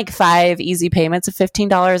wasn't like 5 easy payments of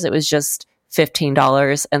 $15. It was just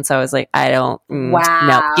 $15. And so I was like, no,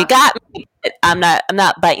 you got me. I'm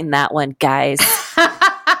not biting that one, guys.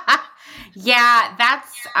 Yeah,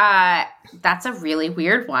 that's a really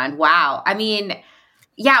weird one. Wow. I mean,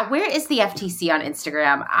 yeah, where is the FTC on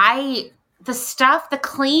Instagram? The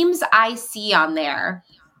claims I see on there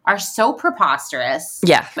are so preposterous.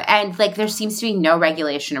 Yeah. And like there seems to be no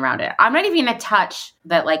regulation around it. I'm not even going to touch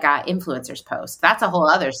that like influencers post. That's a whole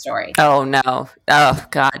other story. Oh no. Oh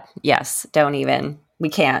God. Yes. Don't even. We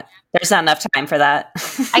can't. There's not enough time for that.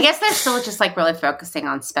 I guess they're still just like really focusing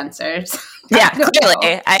on Spencer's. Yeah,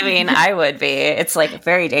 clearly. I mean, I would be. It's like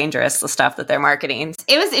very dangerous, the stuff that they're marketing.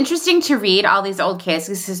 It was interesting to read all these old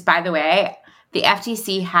cases. Because, by the way, the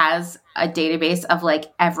FTC has a database of like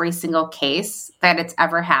every single case that it's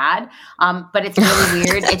ever had. But it's really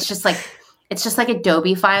weird. It's just like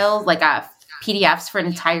Adobe files, like PDFs for an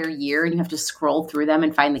entire year, and you have to scroll through them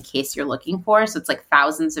and find the case you're looking for. So it's like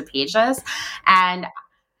thousands of pages. And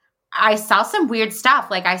I saw some weird stuff.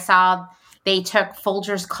 Like I saw they took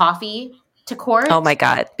Folgers coffee to court. Oh my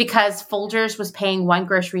God. Because Folgers was paying one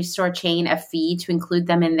grocery store chain a fee to include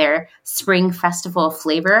them in their spring festival of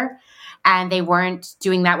flavor. And they weren't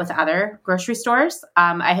doing that with other grocery stores.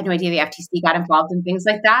 I had no idea the FTC got involved in things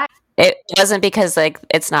like that. It wasn't because like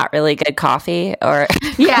it's not really good coffee or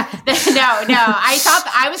Yeah. No.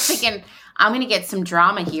 I was thinking I'm going to get some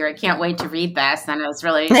drama here. I can't wait to read this. And I was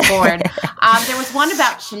really bored. There was one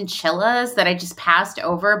about chinchillas that I just passed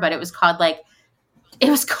over, but it was called like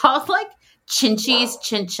Chinchies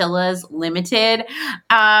Chinchillas Limited.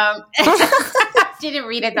 Didn't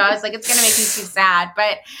read it though. I was like, it's going to make me too sad.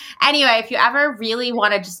 But anyway, if you ever really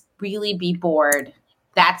want to just really be bored,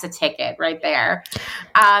 that's a ticket right there.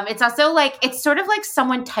 It's also like, it's sort of like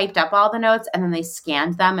someone typed up all the notes and then they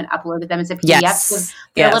scanned them and uploaded them as a PDF. Yes.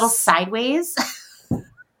 They're a little sideways.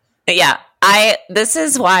 Yeah. This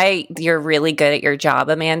is why you're really good at your job,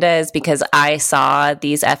 Amanda, is because I saw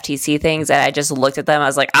these FTC things and I just looked at them. I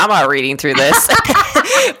was like, I'm not reading through this.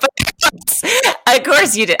 But of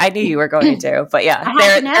course you did. I knew you were going to, but yeah,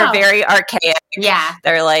 they're very archaic. Yeah.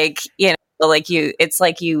 They're like, It's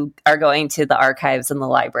like you are going to the archives in the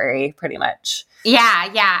library, pretty much. Yeah.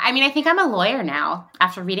 I mean, I think I'm a lawyer now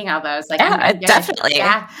after reading all those. Like, yeah, I'm definitely.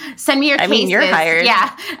 Yeah, send me your cases. I mean, you're hired.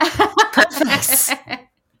 Yeah, perfect.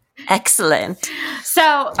 Excellent. So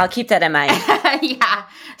I'll keep that in mind. Yeah.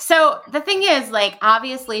 So the thing is, like,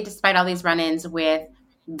 obviously, despite all these run-ins with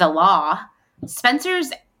the law,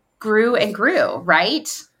 Spencer's grew and grew, right?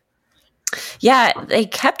 Yeah, they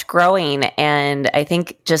kept growing. And I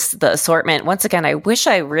think just the assortment, once again, I wish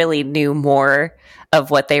I really knew more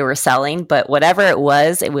of what they were selling, but whatever it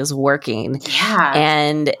was working. Yeah.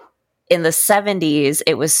 And in the 70s,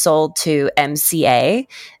 it was sold to MCA,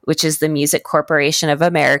 which is the Music Corporation of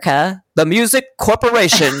America. The Music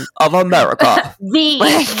Corporation of America.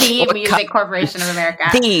 the Music Corporation of America.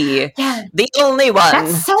 The only one.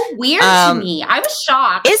 That's so weird to me. I was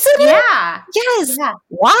shocked. Isn't it? Yeah. Yes. Yeah.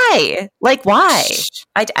 Why? Like, why?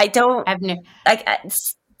 I don't.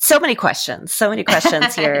 So many questions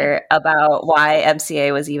here about why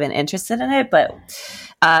MCA was even interested in it, but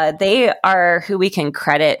they are who we can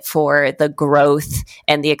credit for the growth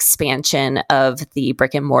and the expansion of the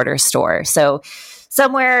brick and mortar store. So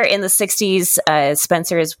somewhere in the 60s,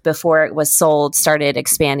 Spencer's, before it was sold, started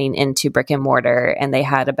expanding into brick and mortar, and they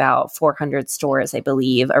had about 400 stores, I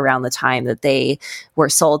believe, around the time that they were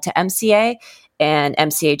sold to MCA, and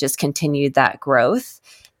MCA just continued that growth.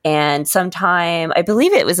 And sometime, I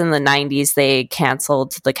believe it was in the 90s, they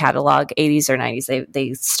canceled the catalog. 80s or 90s,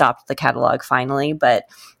 they stopped the catalog finally, but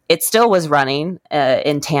it still was running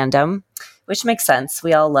in tandem, which makes sense.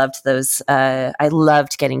 We all loved those. I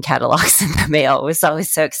loved getting catalogs in the mail. It was always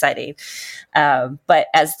so exciting. But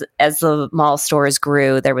as the mall stores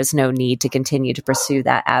grew, there was no need to continue to pursue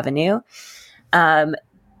that avenue.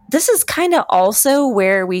 This is kind of also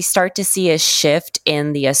where we start to see a shift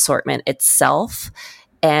in the assortment itself,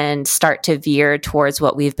 and start to veer towards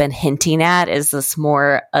what we've been hinting at is this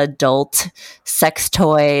more adult sex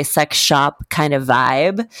toy, sex shop kind of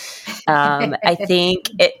vibe. I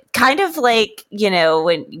think it kind of like,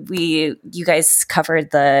 when you guys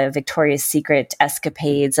covered the Victoria's Secret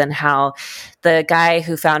escapades and how the guy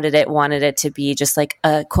who founded it wanted it to be just like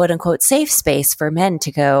a quote unquote safe space for men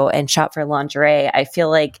to go and shop for lingerie. I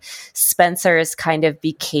feel like Spencer's kind of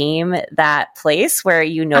became that place where,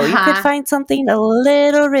 you could find something a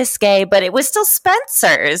little risque, but it was still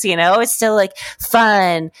Spencer's, it's still like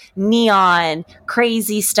fun, neon,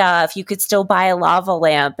 crazy stuff. You could still buy a lava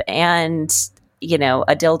lamp and,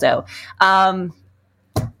 a dildo.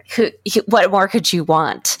 What more could you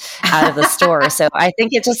want out of the store? So I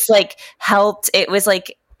think it just like helped. It was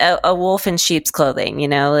like a wolf in sheep's clothing,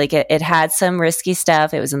 like it had some risky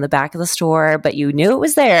stuff. It was in the back of the store, but you knew it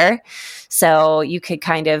was there. So you could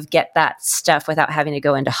kind of get that stuff without having to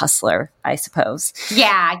go into Hustler, I suppose.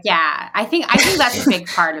 Yeah. I think that's a big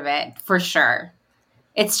part of it for sure.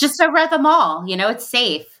 It's just over at the mall, it's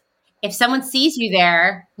safe. If someone sees you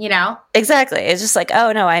there, Exactly. It's just like,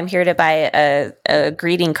 oh no, I'm here to buy a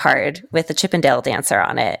greeting card with a Chippendale dancer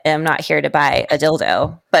on it. I'm not here to buy a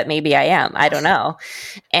dildo, but maybe I am. I don't know.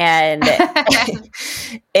 And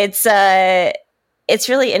it's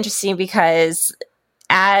really interesting because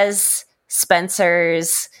as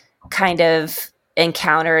Spencer's kind of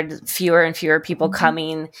encountered fewer and fewer people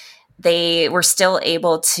coming, they were still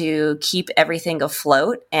able to keep everything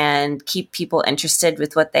afloat and keep people interested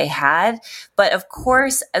with what they had. But of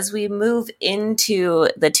course, as we move into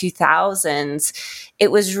the 2000s, it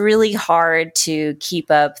was really hard to keep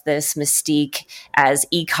up this mystique as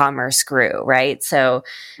e-commerce grew, right? So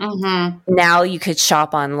now you could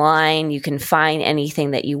shop online, you can find anything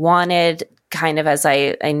that you wanted. Kind of as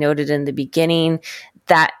I noted in the beginning,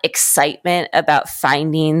 that excitement about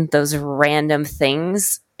finding those random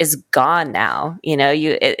things is gone now.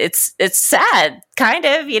 It's sad, kind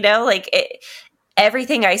of,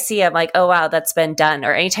 everything I see, I'm like, oh wow, that's been done.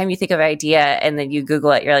 Or anytime you think of an idea and then you Google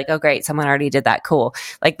it, you're like, oh great, someone already did that. Cool.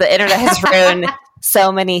 Like the internet has ruined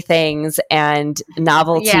so many things, and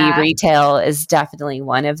novelty retail is definitely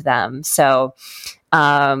one of them. So,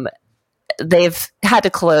 they've had to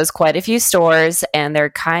close quite a few stores, and they're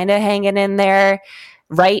kind of hanging in there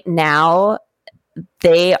right now.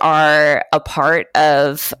 They are a part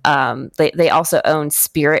of, they also own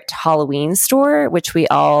Spirit Halloween Store, which we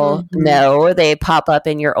all know. They pop up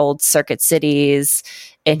in your old Circuit Cities,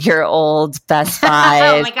 in your old Best Buy,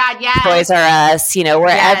 oh my God, yes. Toys R Us,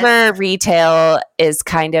 wherever retail is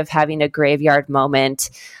kind of having a graveyard moment.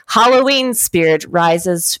 Halloween Spirit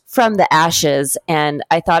rises from the ashes. And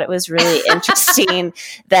I thought it was really interesting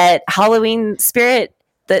that Halloween Spirit,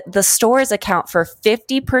 the stores account for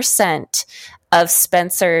 50% of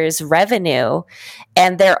Spencer's revenue,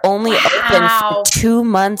 and they're only open for 2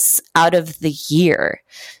 months out of the year.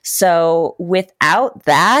 So without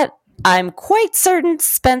that, I'm quite certain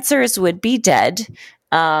Spencer's would be dead.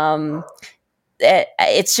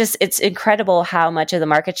 It's incredible how much of the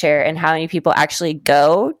market share and how many people actually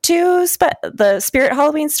go to the Spirit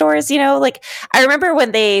Halloween stores. Like I remember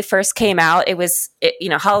when they first came out,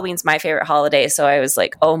 Halloween's my favorite holiday. So I was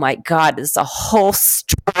like, oh my God, this is a whole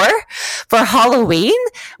store for Halloween.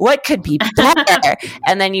 What could be better?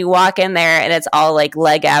 And then you walk in there and it's all like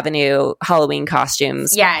Leg Avenue Halloween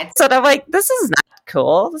costumes. Yeah. So I'm like, this is not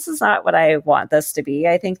cool. This is not what I want this to be.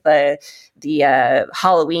 I think the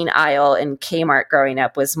Halloween aisle in Kmart growing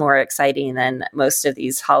up was more exciting than most of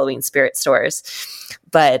these Halloween Spirit stores.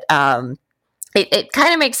 But it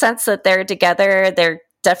kind of makes sense that they're together. They're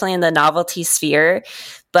definitely in the novelty sphere,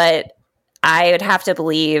 but I would have to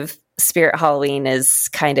believe Spirit Halloween is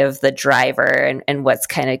kind of the driver and what's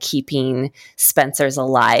kind of keeping Spencer's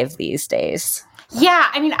alive these days. Yeah,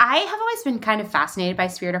 I mean, I have always been kind of fascinated by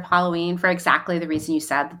Spirit of Halloween for exactly the reason you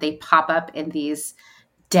said, that they pop up in these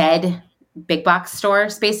dead big box store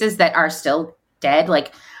spaces that are still dead.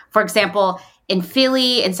 Like, for example, in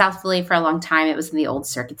South Philly for a long time, it was in the old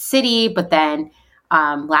Circuit City, but then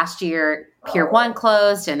last year, Pier 1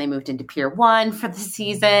 closed and they moved into Pier 1 for the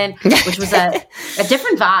season, which was a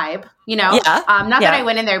different vibe, Yeah. That I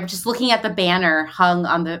went in there, but just looking at the banner hung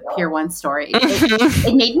on the Pier 1 store,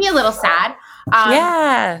 it made me a little sad.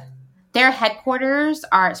 Their headquarters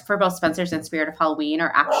are for both Spencer's and Spirit of Halloween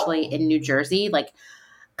are actually in New Jersey, like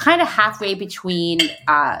kind of halfway between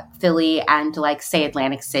Philly and like say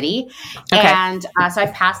Atlantic City. Okay. And so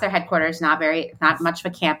I've passed their headquarters, not much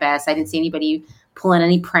of a campus. I didn't see anybody pulling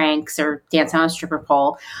any pranks or dancing on a stripper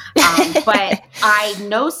pole. But I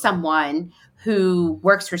know someone who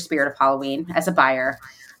works for Spirit of Halloween as a buyer,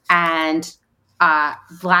 and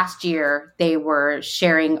last year they were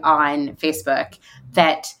sharing on Facebook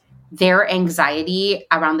that their anxiety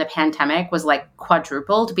around the pandemic was like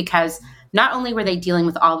quadrupled, because not only were they dealing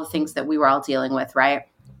with all the things that we were all dealing with, right?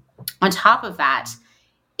 On top of that,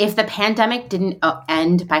 if the pandemic didn't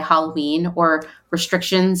end by Halloween or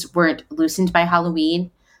restrictions weren't loosened by Halloween,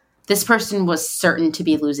 this person was certain to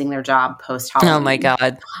be losing their job post-Halloween. Oh my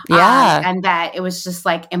God. Yeah. And that it was just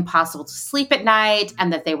like impossible to sleep at night,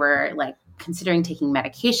 and that they were like considering taking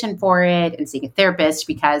medication for it and seeing a therapist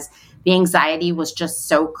because the anxiety was just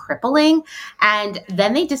so crippling. And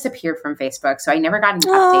then they disappeared from Facebook. So I never got an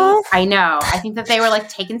update. I know. I think that they were like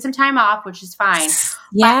taking some time off, which is fine.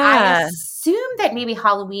 Yeah. But I assume that maybe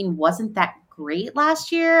Halloween wasn't that great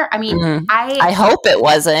last year. I mean, I hope it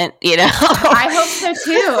wasn't, I hope so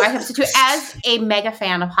too. As a mega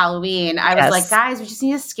fan of Halloween, I was like, guys, we just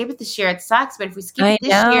need to skip it this year. It sucks, but if we skip it this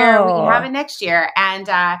year, we can have it next year. And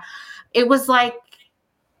it was like,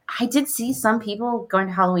 I did see some people going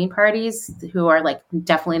to Halloween parties who are like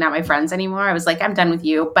definitely not my friends anymore. I was like, I'm done with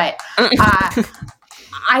you. But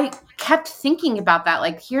I kept thinking about that.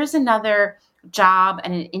 Like, here's another job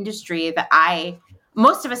and an industry that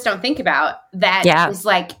most of us don't think about, that is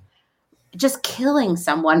like just killing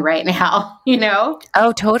someone right now,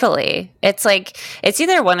 Oh, totally. It's like, it's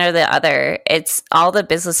either one or the other. It's all the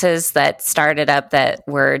businesses that started up that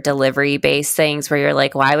were delivery based things where you're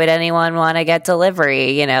like, why would anyone want to get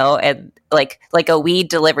delivery, and like a weed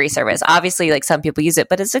delivery service. Obviously, like some people use it,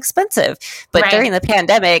 but it's expensive. But during the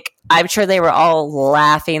pandemic, I'm sure they were all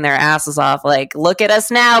laughing their asses off. Like, look at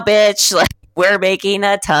us now, bitch. Like, we're making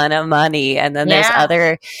a ton of money. And then there's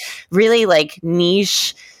other really like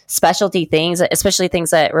niche specialty things, especially things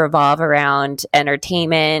that revolve around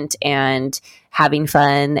entertainment and having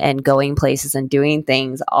fun and going places and doing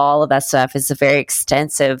things. All of that stuff is a very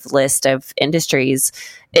extensive list of industries.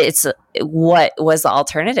 It's what was the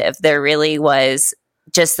alternative? There really was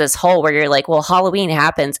just this hole where you're like, well, Halloween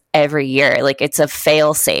happens every year. Like, it's a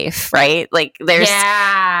fail safe, right? Like there's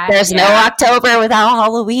no October without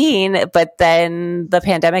Halloween, but then the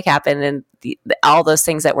pandemic happened and all those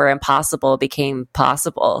things that were impossible became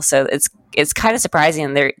possible. So it's kind of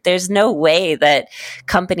surprising. There's no way that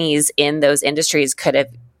companies in those industries could have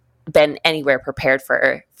been anywhere prepared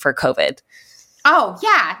for COVID. Oh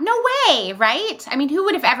yeah, no way, right? I mean, who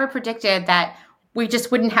would have ever predicted that we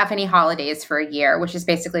just wouldn't have any holidays for a year, which is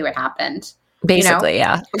basically what happened. Basically,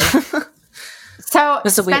 yeah. So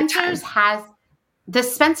Spencer's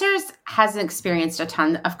has experienced a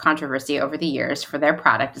ton of controversy over the years for their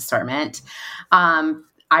product assortment.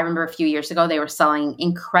 I remember a few years ago, they were selling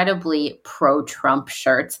incredibly pro-Trump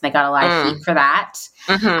shirts. They got a lot of heat for that.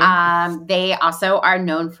 Mm-hmm. They also are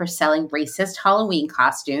known for selling racist Halloween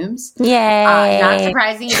costumes. Yay. Not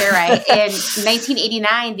surprising either, right? In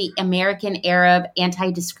 1989, the American Arab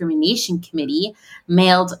Anti-Discrimination Committee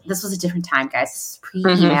mailed, this was a different time, guys, this is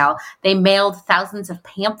pre-email, they mailed thousands of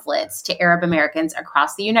pamphlets to Arab Americans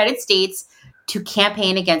across the United States to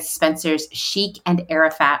campaign against Spencer's Chic and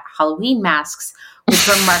Arafat Halloween masks, which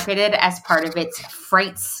were marketed as part of its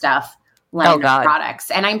Fright Stuff line of products.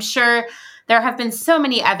 And I'm sure there have been so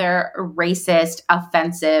many other racist,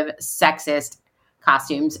 offensive, sexist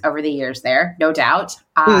costumes over the years there, no doubt.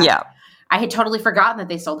 Yeah. I had totally forgotten that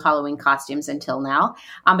they sold Halloween costumes until now,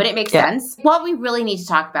 but it makes sense. What we really need to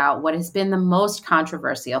talk about, what has been the most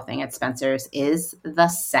controversial thing at Spencer's, is the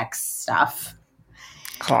sex stuff.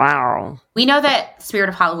 Wow. We know that Spirit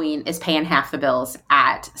of Halloween is paying half the bills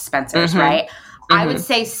at Spencer's, right? I would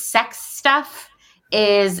say sex stuff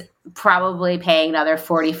is probably paying another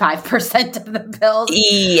 45% of the bills.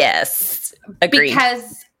 Yes. Agreed.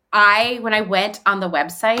 Because when I went on the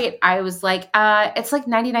website, I was like, it's like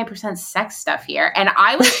 99% sex stuff here. And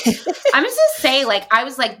I'm just going to say, I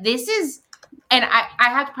was like, this is, and I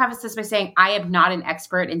have to preface this by saying I am not an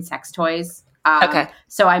expert in sex toys.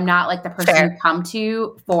 So I'm not like the person you come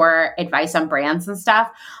to for advice on brands and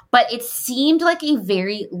stuff, but it seemed like a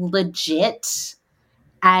very legit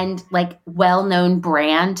and well-known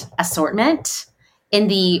brand assortment in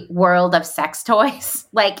the world of sex toys.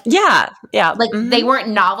 They weren't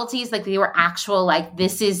novelties, they were actual,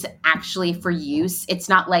 this is actually for use. It's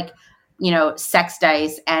not sex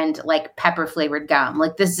dice and pepper flavored gum.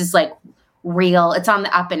 This is real. It's on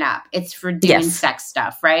the up and up. It's for doing sex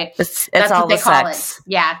stuff, right? It's all what they call sex.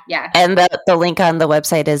 It. Yeah, yeah. And the link on the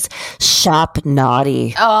website is Shop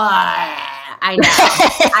Naughty. Oh, I know.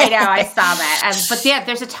 I saw that. But yeah,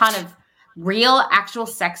 there's a ton of real, actual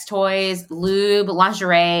sex toys, lube,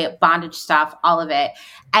 lingerie, bondage stuff, all of it.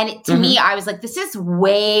 And to me, I was like, this is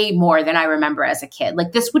way more than I remember as a kid.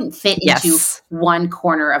 This wouldn't fit into one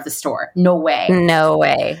corner of the store. No way. No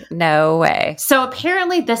way. No way. So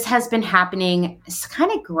apparently this has been happening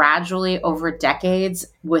kind of gradually over decades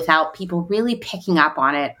without people really picking up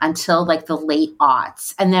on it until the late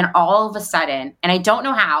aughts. And then all of a sudden, and I don't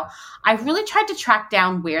know how, I really tried to track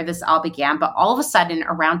down where this all began, but all of a sudden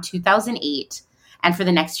around 2008 and for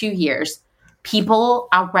the next few years, people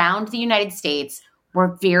around the United States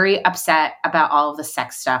were very upset about all of the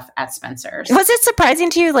sex stuff at Spencer's. Was it surprising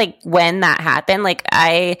to you, when that happened?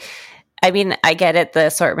 I mean, I get it, the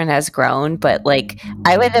assortment has grown, but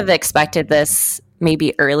I would have expected this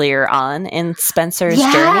maybe earlier on in Spencer's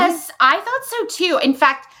journey. Yes, I thought so too. In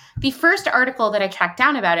fact, the first article that I tracked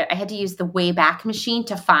down about it, I had to use the Wayback Machine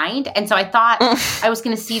to find. And so I thought I was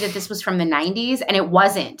going to see that this was from the 90s, and it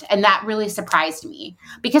wasn't. And that really surprised me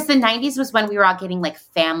because the 90s was when we were all getting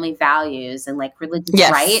family values and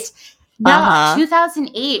religious, right? No,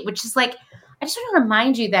 2008, which is I just want to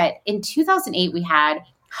remind you that in 2008, we had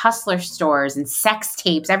hustler stores and sex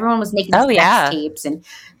tapes. Everyone was making sex tapes and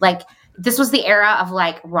this was the era of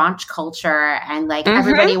raunch culture and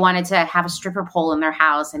everybody wanted to have a stripper pole in their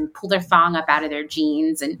house and pull their thong up out of their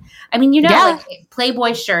jeans. And I mean,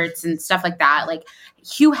 Playboy shirts and stuff like that.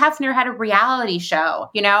 Hugh Hefner had a reality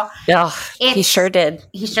show, Yeah, he sure did.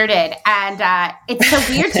 He sure did. And it's so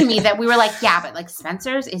weird to me that we were but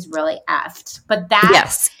Spencer's is really effed. But that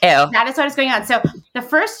is what is going on. So the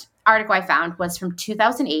first article I found was from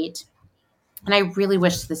 2008. And I really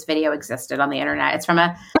wish this video existed on the internet. It's from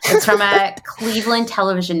a Cleveland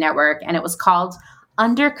television network, and it was called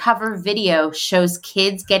Undercover Video Shows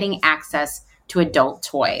Kids Getting Access to Adult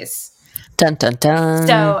Toys. Dun, dun, dun.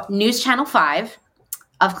 So News Channel 5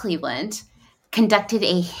 of Cleveland conducted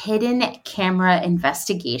a hidden camera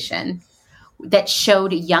investigation that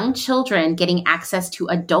showed young children getting access to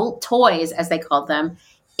adult toys, as they called them,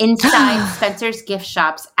 inside Spencer's gift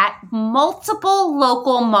shops at multiple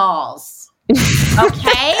local malls.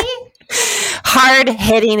 Okay?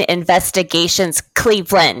 Hard-hitting investigations,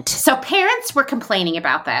 Cleveland. So parents were complaining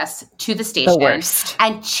about this to the station. The worst.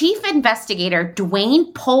 And Chief Investigator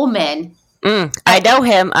Dwayne Pullman. I know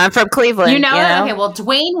him. I'm from Cleveland. You know? Okay, well,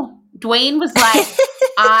 Dwayne was like,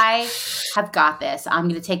 I have got this. I'm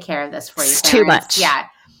going to take care of this for you. It's too much. Yeah.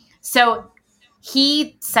 So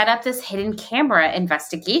he set up this hidden camera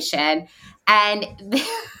investigation, and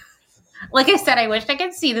like I said, I wish I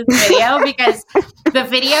could see this video because the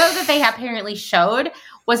video that they apparently showed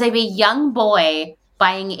was of a young boy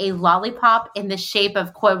buying a lollipop in the shape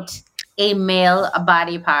of, quote, a male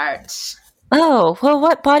body part. Oh, well,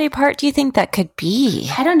 what body part do you think that could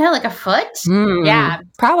be? I don't know, like a foot? Yeah.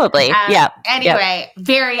 Probably. Yeah. Anyway,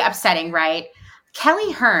 very upsetting, right?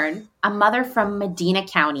 Kelly Hearn, a mother from Medina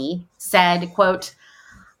County, said, quote,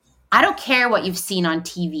 "I don't care what you've seen on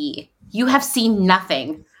TV. You have seen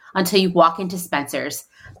nothing until you walk into Spencer's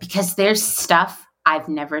because there's stuff I've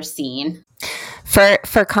never seen."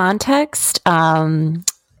 For context,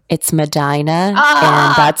 it's Medina,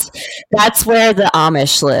 and that's where the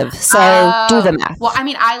Amish live. So do the math. Well, I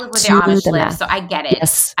mean, I live where the Amish live, so I get it.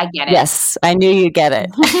 Yes. I get it. Yes, I knew you'd get it.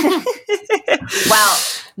 Well,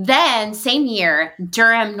 then same year,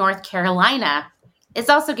 Durham, North Carolina is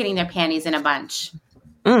also getting their panties in a bunch.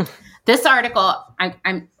 This article,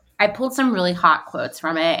 I pulled some really hot quotes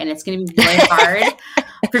from it, and it's going to be really hard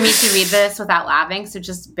for me to read this without laughing, so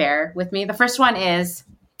just bear with me. The first one is,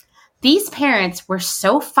 "These parents were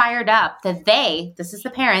so fired up that this is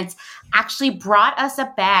the parents, actually brought us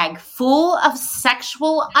a bag full of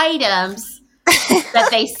sexual items that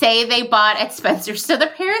they say they bought at Spencer's." So the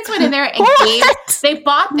parents went in there and they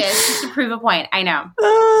bought this just to prove a point. I know.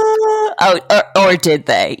 Or did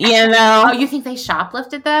they? You know? Oh, you think they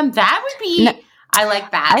shoplifted them? That would be... No. I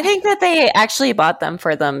like that. I think that they actually bought them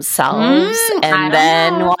for themselves and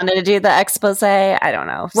then wanted to do the expose. I don't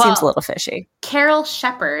know. Seems a little fishy. Carol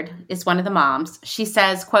Shepard is one of the moms. She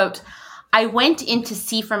says, quote, "I went in to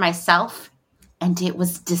see for myself, and it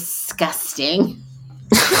was disgusting."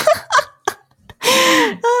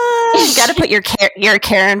 You got to put your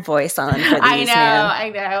Karen voice on for these,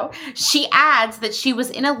 I know. She adds that she was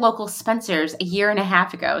in a local Spencer's a year and a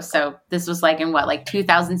half ago. So this was like in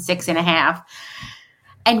 2006 and a half.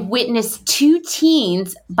 And witnessed 2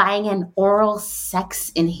 teens buying an oral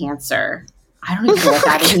sex enhancer. I don't even know what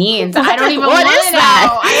that means. I don't even want to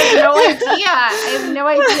know. I have no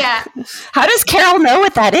idea. How does Carol know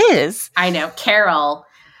what that is? I know. Carol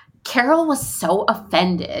was so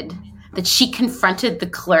offended that she confronted the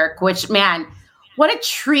clerk, which, man, what a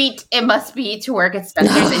treat it must be to work at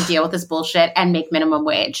Spencer's and deal with this bullshit and make minimum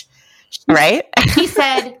wage. Right? He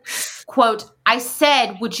said, quote, "I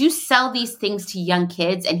said, would you sell these things to young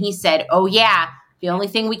kids?" And he said, "Oh, yeah. The only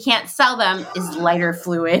thing we can't sell them is lighter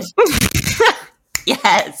fluid."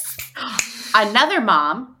 Yes. Another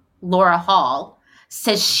mom, Laura Hall,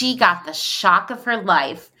 says she got the shock of her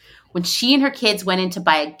life when she and her kids went in to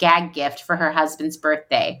buy a gag gift for her husband's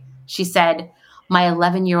birthday. She said, "My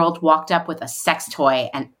 11-year-old walked up with a sex toy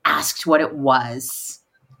and asked what it was."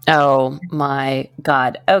 Oh my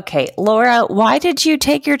God. Okay, Laura, why did you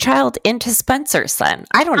take your child into Spencer's then?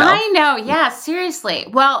 I don't know. I know. Yeah, seriously.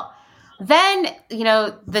 Well, then,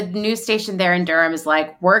 the news station there in Durham is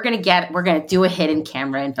like, we're going to do a hidden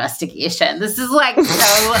camera investigation. This is like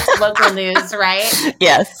so local news, right?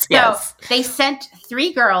 Yes. So they sent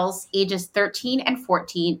 3 girls ages 13 and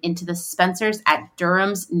 14 into the Spencer's at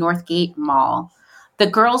Durham's Northgate Mall. The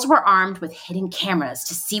girls were armed with hidden cameras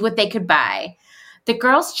to see what they could buy. The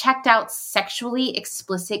girls checked out sexually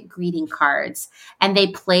explicit greeting cards, and they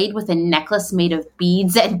played with a necklace made of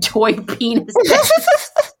beads and toy penises.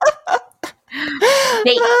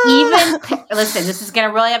 They even, listen, this is going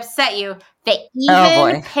to really upset you. They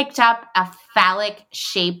even picked up a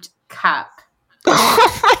phallic-shaped cup.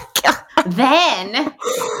 Oh my God. Then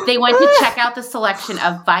they went to check out the selection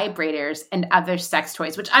of vibrators and other sex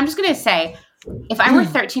toys, which I'm just going to say, if I were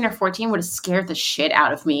 13 or 14, would have scared the shit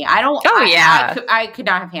out of me. I could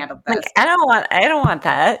not have handled this. I don't want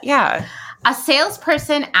that. Yeah. A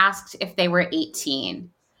salesperson asked if they were 18.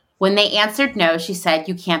 When they answered no, she said,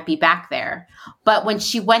 "You can't be back there." But when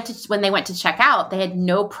they went to check out, they had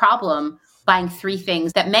no problem buying 3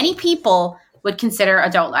 things that many people would consider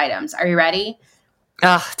adult items. Are you ready?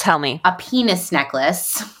 Tell me. A penis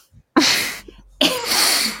necklace.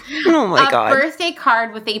 Oh my God. A birthday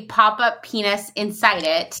card with a pop-up penis inside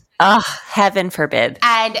it. Heaven forbid.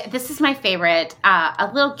 And this is my favorite.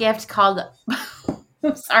 A little gift called...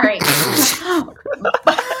 I'm sorry. I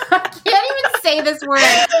can't even say this word.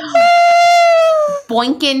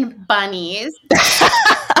 Boinkin Bunnies.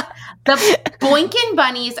 The Boinkin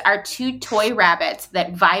Bunnies are 2 toy rabbits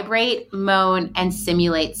that vibrate, moan, and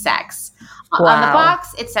simulate sex. Wow. On the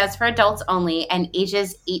box, it says for adults only and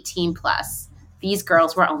ages 18 plus. These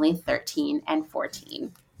girls were only 13 and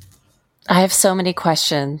 14. I have so many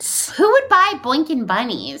questions. Who would buy Boinkin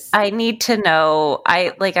Bunnies? I need to know.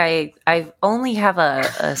 I only have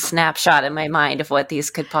a snapshot in my mind of what these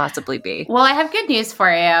could possibly be. Well, I have good news for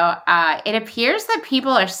you. It appears that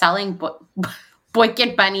people are selling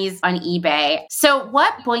Boinkin Bunnies on eBay. So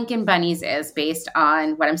what Boinkin Bunnies is, based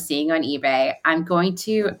on what I'm seeing on eBay, I'm going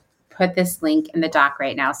to put this link in the doc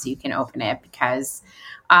right now so you can open it, because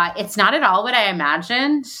it's not at all what I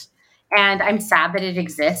imagined. And I'm sad that it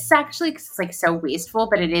exists, actually, because it's like so wasteful,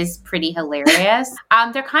 but it is pretty hilarious.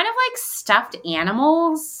 They're kind of like stuffed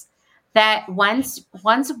animals that one's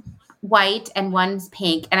white and one's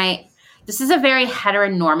pink. And this is a very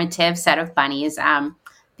heteronormative set of bunnies.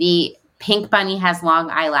 The pink bunny has long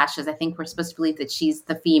eyelashes. I think we're supposed to believe that she's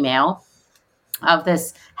the female of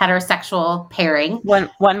this heterosexual pairing.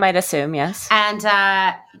 One might assume, yes. And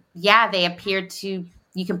they appear to,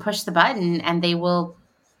 you can push the button and they will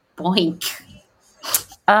boink.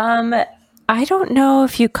 I don't know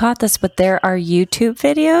if you caught this, but there are YouTube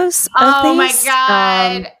videos of these. My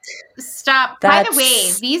God. Stop. By the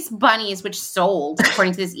way, these bunnies, which sold,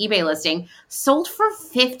 according to this eBay listing, sold for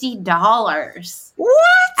 $50. What?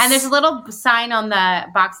 And there's a little sign on the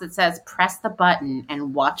box that says, press the button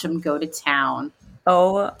and watch them go to town.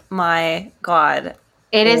 Oh my God.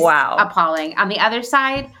 It is appalling. On the other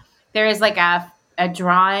side, there is like a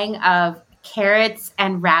drawing of carrots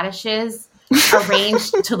and radishes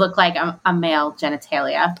arranged to look like a male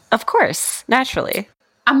genitalia. Of course, naturally.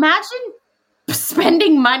 Imagine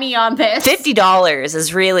spending money on this. $50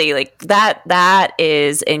 is really like that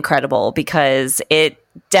is incredible, because it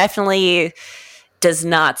definitely does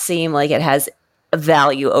not seem like it has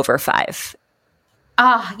value over $5.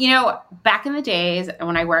 Back in the days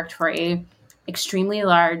when I worked for a extremely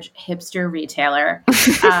large hipster retailer,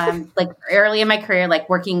 like early in my career, like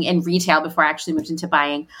working in retail before I actually moved into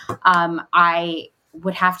buying, I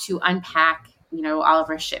would have to unpack, all of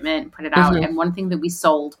our shipment, put it out. Mm-hmm. And one thing that we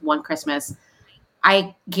sold one Christmas,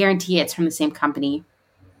 I guarantee it's from the same company.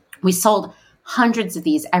 We sold hundreds of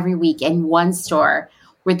these every week in one store,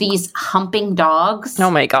 were these humping dogs.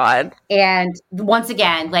 Oh my God. And once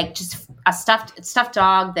again, like just a stuffed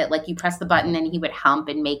dog that like you press the button and he would hump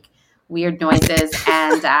and make weird noises.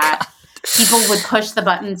 And people would push the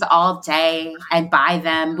buttons all day and buy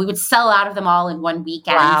them. We would sell out of them all in one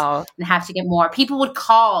weekend and have to get more. People would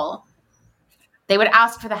call. They would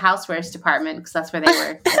ask for the housewares department because that's where they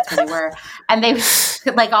were. And they would,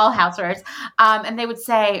 like all housewares. And they would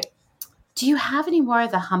say, do you have any more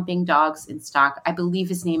of the humping dogs in stock? I believe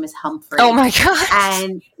his name is Humphrey. Oh my God.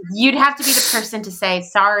 And you'd have to be the person to say,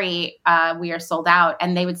 sorry, we are sold out.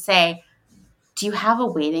 And they would say, do you have a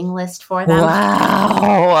waiting list for them?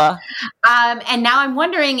 Wow. And now I'm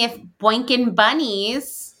wondering if Boinkin'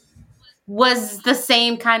 Bunnies was the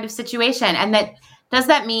same kind of situation. And does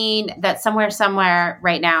that mean that somewhere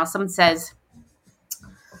right now, someone says,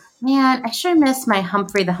 man, I sure miss my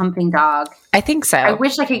Humphrey the Humping Dog. I think so. I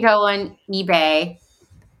wish I could go on eBay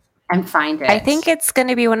and find it. I think it's going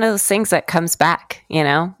to be one of those things that comes back,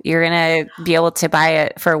 You're going to be able to buy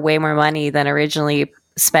it for way more money than originally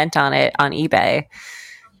spent on it on eBay.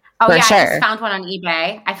 Oh, yeah, sure. I just found one on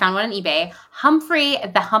eBay. Humphrey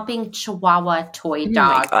the Humping Chihuahua Toy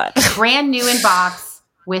Dog. Oh my God. Brand new in box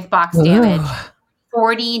with box damage.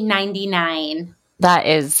 $40.99. That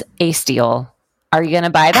is a steal. Are you going to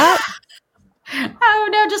buy that? Oh,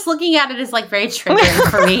 no. Just looking at it is like very triggering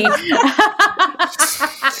for me.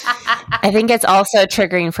 I think it's also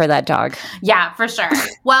triggering for that dog. Yeah, for sure.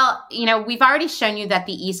 Well, we've already shown you that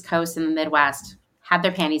the East Coast and the Midwest had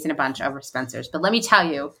their panties in a bunch over Spencer's. But let me tell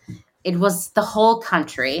you, it was the whole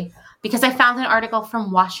country, because I found an article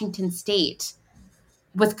from Washington State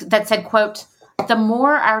that said, quote, the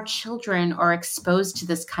more our children are exposed to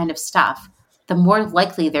this kind of stuff, the more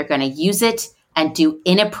likely they're going to use it and do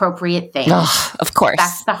inappropriate things. Ugh, of course.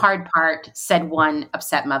 That's the hard part, said one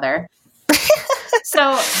upset mother.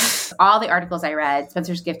 So all the articles I read,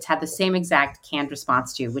 Spencer's Gifts had the same exact canned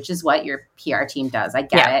response to, which is what your PR team does. I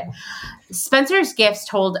get it. Spencer's Gifts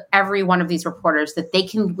told every one of these reporters that they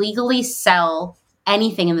can legally sell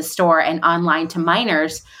anything in the store and online to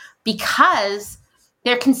minors because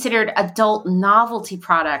they're considered adult novelty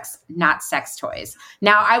products, not sex toys.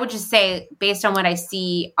 Now, I would just say, based on what I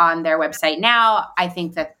see on their website now, I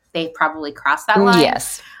think that they probably crossed that line.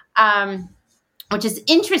 Yes. Which is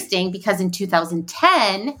interesting because in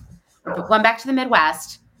 2010, going back to the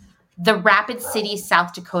Midwest, the Rapid City,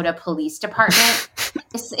 South Dakota Police Department.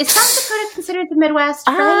 Is South Dakota considered the Midwest?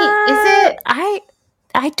 Right? Is it?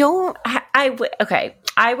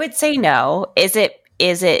 I would say no. Is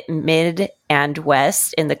it mid and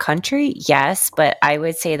west in the country? Yes, but I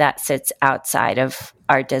would say that sits outside of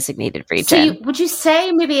our designated region. So would you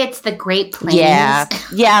say maybe it's the Great Plains? Yeah.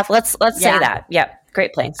 Let's say that. Yep.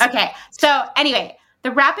 Great Plains. Okay. So anyway,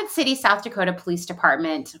 the Rapid City, South Dakota Police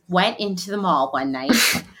Department went into the mall one night.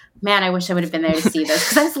 Man, I wish I would have been there to see this,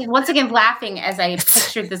 because I was once again laughing as I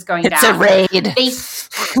pictured this going down. It's a raid.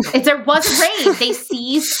 It was a raid. They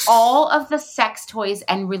seized all of the sex toys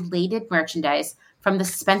and related merchandise from the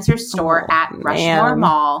Spencer's store at Rushmore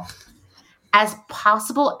Mall. as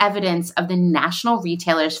possible evidence of the national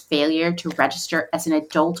retailer's failure to register as an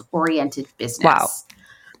adult-oriented business. Wow.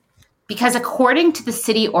 Because according to the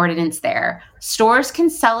city ordinance there, stores can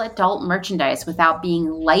sell adult merchandise without being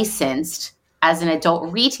licensed as an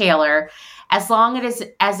adult retailer as long as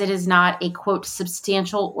it is not a, quote,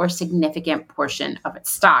 substantial or significant portion of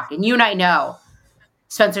its stock. And you and I know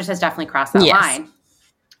Spencer's has definitely crossed that line.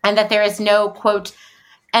 And that there is no, quote,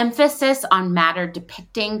 emphasis on matter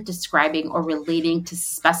depicting, describing, or relating to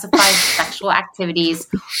specified sexual activities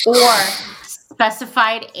or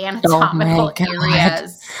specified anatomical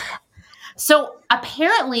areas. So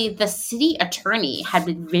apparently the city attorney had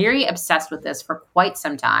been very obsessed with this for quite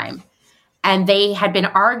some time. And they had been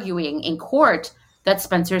arguing in court that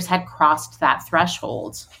Spencer's had crossed that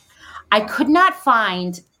threshold. I could not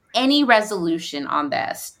find any resolution on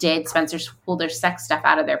this. Did Spencer's pull their sex stuff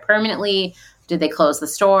out of there permanently? Did they close the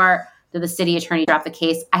store? Did the city attorney drop the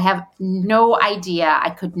case? I have no idea. I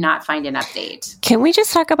could not find an update. Can we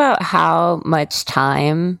just talk about how much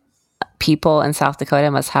time people in South Dakota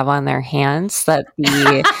must have on their hands that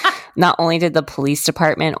not only did the police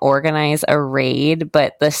department organize a raid,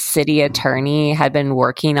 but the city attorney had been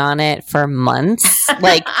working on it for months?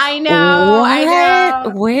 Like, I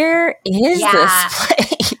know. Where is this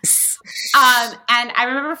place? And I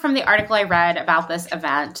remember from the article I read about this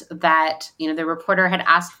event that, the reporter had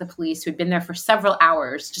asked the police, who'd been there for several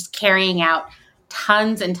hours, just carrying out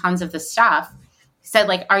tons and tons of the stuff, said,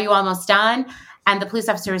 like, are you almost done? And the police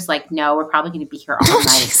officer was like, no, we're probably going to be here all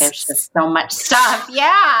night. There's just so much stuff.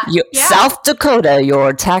 Yeah. South Dakota,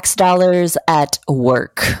 your tax dollars at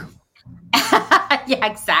work. Yeah,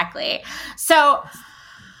 exactly. So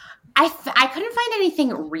I couldn't find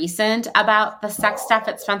anything recent about the sex stuff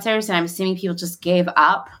at Spencer's, and I'm assuming people just gave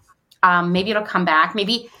up. Maybe it'll come back.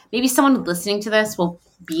 Maybe someone listening to this will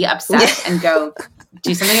be upset and go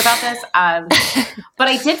do something about this. But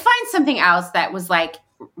I did find something else that was like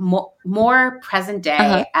more present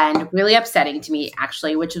day and really upsetting to me,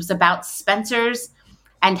 actually, which was about Spencer's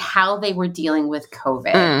and how they were dealing with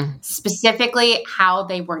COVID, specifically how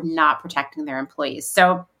they were not protecting their employees.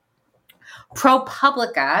 So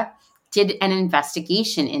ProPublica did an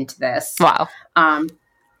investigation into this. Wow.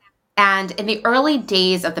 And in the early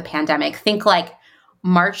days of the pandemic, think like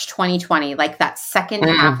March 2020, like that second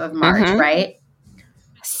half of March, right?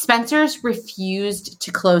 Spencer's refused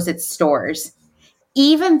to close its stores.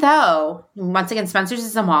 Even though, once again, Spencer's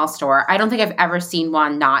is a mall store. I don't think I've ever seen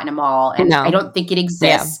one not in a mall, and I don't think it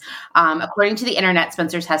exists. Yeah. According to the internet,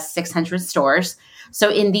 Spencer's has 600 stores. So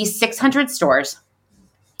in these 600 stores,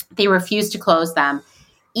 they refused to close them,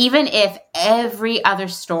 even if every other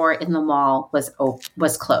store in the mall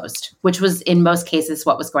was closed, which was in most cases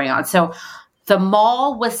what was going on. So the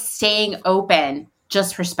mall was staying open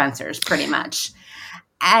just for Spencer's, pretty much.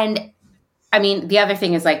 And I mean, the other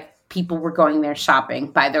thing is like, people were going there shopping,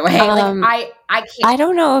 by the way. I can't. I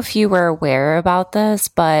don't know if you were aware about this,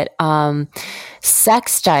 but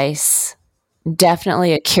sex dice,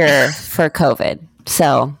 definitely a cure for COVID.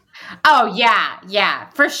 So. Oh, yeah,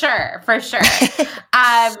 for sure.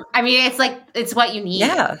 I mean, it's what you need.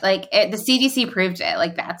 Yeah. Like the CDC proved it.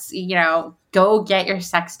 Like that's, go get your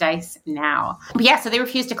sex dice now. But yeah, so they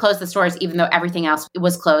refused to close the stores, even though everything else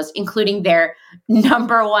was closed, including their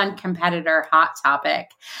number one competitor, Hot Topic.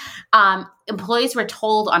 Employees were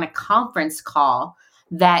told on a conference call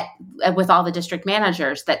that with all the district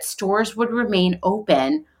managers that stores would remain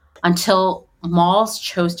open until malls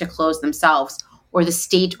chose to close themselves or the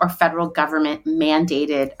state or federal government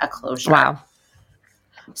mandated a closure. Wow.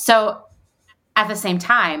 So at the same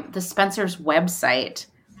time, the Spencer's website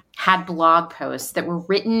had blog posts that were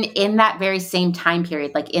written in that very same time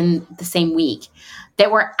period, like in the same week,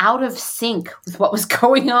 that were out of sync with what was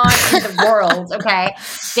going on in the world, okay?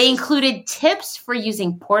 They included tips for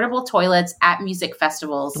using portable toilets at music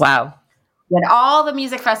festivals. Wow. When all the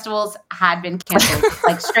music festivals had been canceled,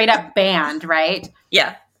 like straight up banned, right?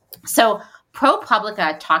 Yeah. So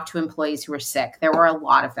ProPublica talked to employees who were sick. There were a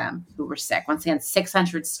lot of them who were sick. Once again,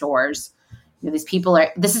 600 stores. These people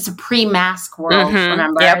this is a pre-mask world,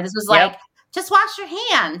 remember? Yep. This was like, just wash your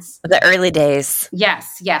hands. The early days.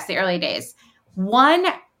 Yes, the early days.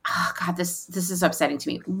 This is so upsetting to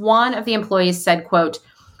me. One of the employees said, quote,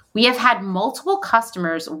 "We have had multiple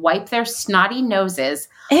customers wipe their snotty noses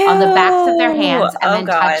on the backs of their hands and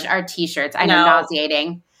then touch our t-shirts." I know,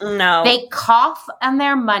 nauseating. No. They cough on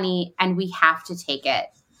their money and we have to take it.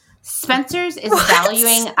 Spencer's is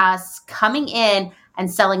valuing us coming in and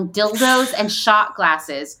selling dildos and shot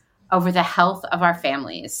glasses over the health of our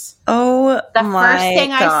families. Oh, the first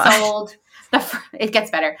thing I sold, it gets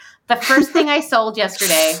better. The first thing I sold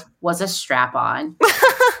yesterday was a strap-on.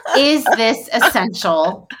 Is this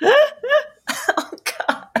essential? Oh,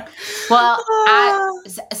 God. Well,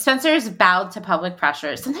 Spencer's bowed to public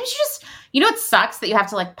pressure. Sometimes it sucks that you have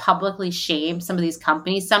to like publicly shame some of these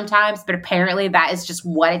companies sometimes, but apparently that is just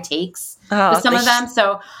what it takes for some of them.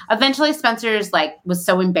 So eventually Spencer's like was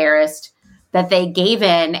so embarrassed that they gave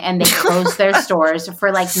in and they closed their stores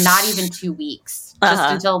for like not even 2 weeks,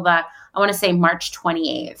 just until I want to say March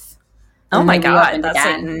 28th. Oh my God, that's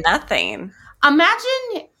like nothing.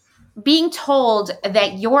 Imagine being told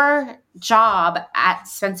that your job at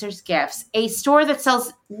Spencer's Gifts, a store that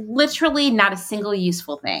sells literally not a single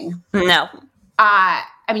useful thing. No. I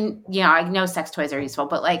mean, I know sex toys are useful,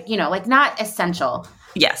 but like not essential.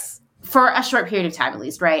 Yes. For a short period of time, at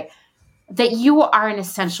least, right? That you are an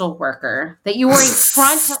essential worker, that you are a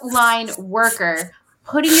frontline worker,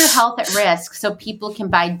 putting your health at risk so people can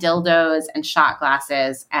buy dildos and shot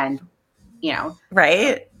glasses and,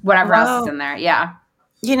 right? Whatever else is in there. Yeah.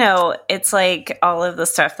 It's like all of the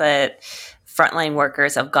stuff that frontline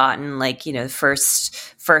workers have gotten, like,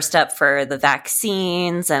 first up for the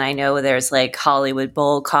vaccines. And I know there's like Hollywood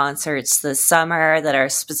Bowl concerts this summer that are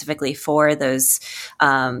specifically for those,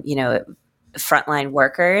 frontline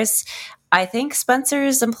workers. I think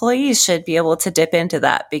Spencer's employees should be able to dip into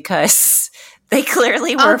that because they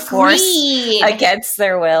clearly were forced against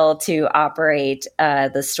their will to operate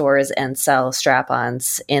the stores and sell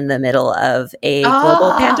strap-ons in the middle of a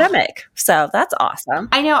global pandemic. So that's awesome.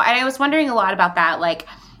 I know. And I was wondering a lot about that. Like,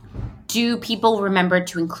 do people remember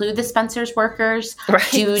to include the Spencer's workers? Right.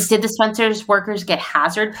 Did the Spencer's workers get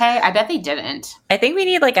hazard pay? I bet they didn't. I think we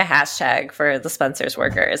need like a hashtag for the Spencer's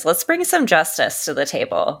workers. Let's bring some justice to the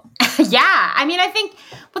table. Yeah. I mean, I think,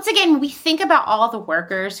 once again, we think about all the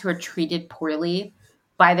workers who are treated poorly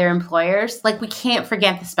by their employers. Like, we can't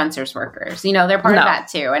forget the Spencer's workers. They're part of that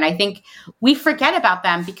too. And I think we forget about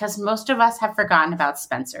them because most of us have forgotten about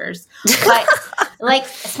Spencer's. But like,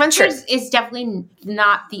 Spencer's is definitely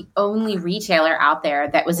not the only retailer out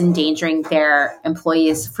there that was endangering their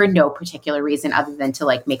employees for no particular reason other than to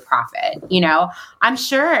like make profit. I'm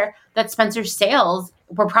sure that Spencer's sales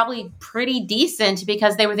were probably pretty decent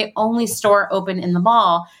because they were the only store open in the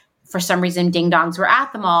mall. For some reason, Ding Dongs were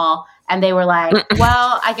at the mall. And they were like,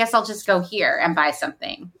 well, I guess I'll just go here and buy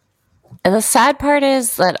something. And the sad part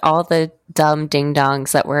is that all the dumb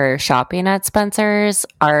ding-dongs that were shopping at Spencer's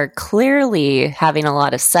are clearly having a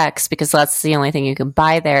lot of sex because that's the only thing you can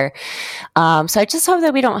buy there. So I just hope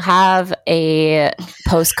that we don't have a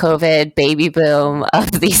post-COVID baby boom of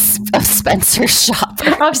Spencer's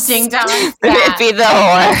shoppers. Of ding-dongs. It'd be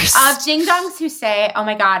the worst. Of ding-dongs who say, oh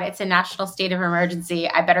my God, it's a national state of emergency.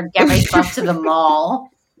 I better get myself to the mall.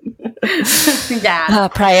 Yeah.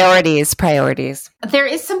 Priorities. There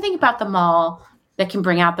is something about the mall that can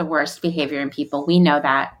bring out the worst behavior in people. We know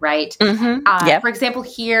that, right? Mm-hmm. Yep. For example,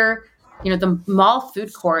 here, the mall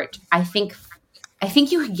food court, I think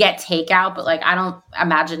you could get takeout, but like, I don't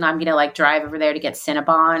imagine I'm going to like drive over there to get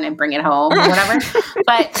Cinnabon and bring it home or whatever.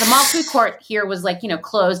 But the mall food court here was like,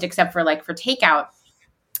 closed except for like for takeout.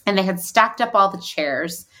 And they had stacked up all the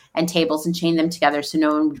chairs and tables and chained them together so no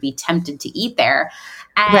one would be tempted to eat there.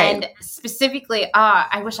 And specifically,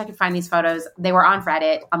 I wish I could find these photos. They were on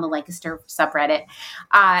Reddit, on the Lancaster subreddit.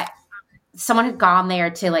 Someone had gone there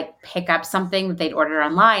to like pick up something that they'd ordered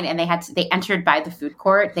online, and they entered by the food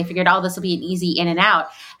court. They figured, this will be an easy in and out.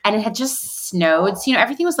 And it had just snowed. So,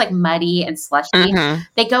 everything was like muddy and slushy. Mm-hmm.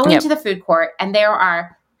 They go into the food court, and there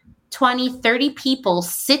are 20, 30 people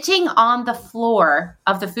sitting on the floor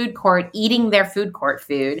of the food court eating their food court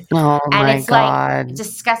food. Oh, and my it's God. Like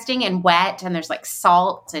disgusting and wet, and there's like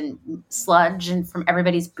salt and sludge and from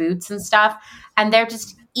everybody's boots and stuff. And they're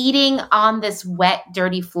just eating on this wet,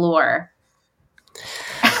 dirty floor.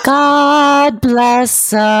 God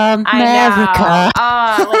bless America.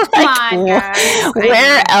 Oh, come on, guys.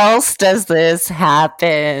 Where else does this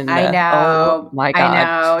happen? I know. Oh my God. I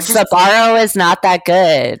know. Sbarro is not that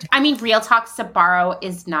good. I mean, real talk, Sbarro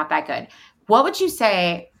is not that good. What would you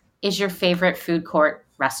say is your favorite food court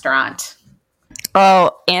restaurant?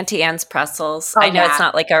 Oh, Auntie Anne's Pretzels. I know it's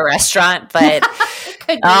not like a restaurant, but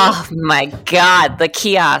oh my God, the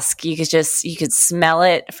kiosk. You could smell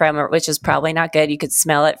it from, which is probably not good. You could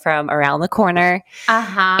smell it from around the corner.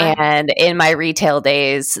 Uh-huh. And in my retail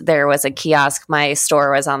days, there was a kiosk. My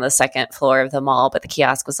store was on the second floor of the mall, but the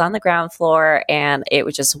kiosk was on the ground floor, and it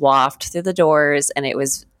would just waft through the doors, and it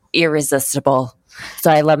was irresistible.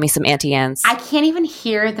 So I love me some Auntie Anne's. I can't even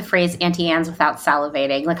hear the phrase Auntie Anne's without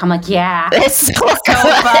salivating. Like, I'm like, yeah. It's so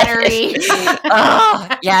buttery. Oh,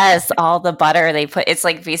 yes. All the butter they put, it's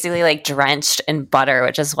like basically like drenched in butter,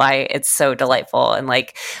 which is why it's so delightful. And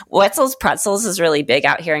like Wetzel's Pretzels is really big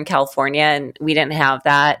out here in California, and we didn't have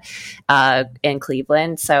that in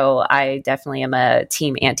Cleveland. So I definitely am a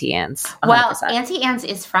team Auntie Anne's. 100%. Well, Auntie Anne's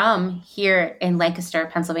is from here in Lancaster,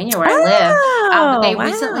 Pennsylvania, where I live. But they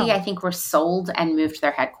recently, I think, were sold and moved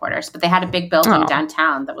their headquarters. But they had a big building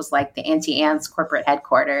downtown that was like the Auntie Anne's corporate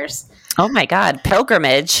headquarters. Oh my God,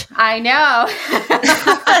 pilgrimage. I know.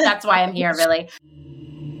 That's why I'm here, really.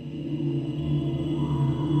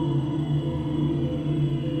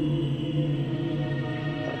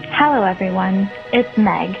 Hello, everyone. It's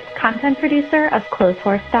Meg, content producer of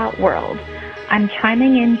Clotheshorse.world. I'm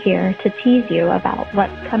chiming in here to tease you about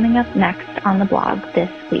what's coming up next on the blog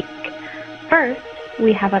this week. First,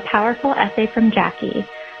 we have a powerful essay from Jackie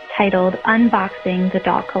titled Unboxing the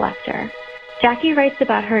Doll Collector. Jackie writes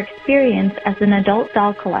about her experience as an adult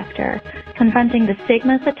doll collector, confronting the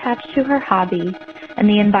stigmas attached to her hobby and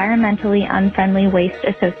the environmentally unfriendly waste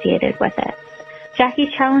associated with it.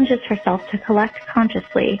 Jackie challenges herself to collect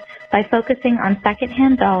consciously by focusing on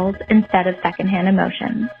secondhand dolls instead of secondhand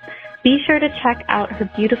emotions. Be sure to check out her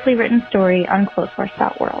beautifully written story on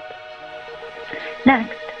Clotheshorse.world.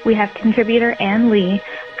 Next, we have contributor Ann Lee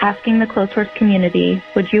asking the Clotheshorse community,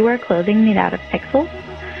 would you wear clothing made out of pixels?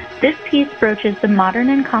 This piece broaches the modern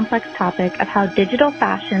and complex topic of how digital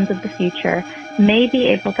fashions of the future may be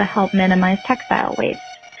able to help minimize textile waste.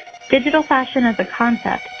 Digital fashion as a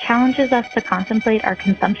concept challenges us to contemplate our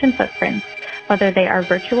consumption footprints, whether they are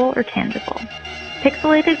virtual or tangible.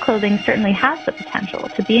 Pixelated clothing certainly has the potential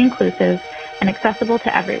to be inclusive and accessible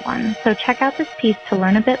to everyone, so check out this piece to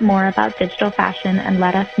learn a bit more about digital fashion and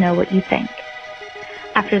let us know what you think.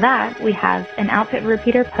 After that, we have an Outfit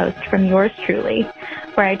Repeater post from yours truly,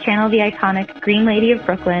 where I channel the iconic Green Lady of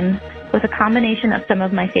Brooklyn with a combination of some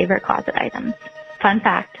of my favorite closet items. Fun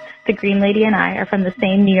fact, the Green Lady and I are from the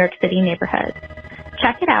same New York City neighborhood.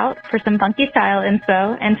 Check it out for some funky style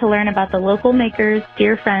info and to learn about the local makers,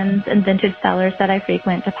 dear friends, and vintage sellers that I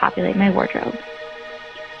frequent to populate my wardrobe.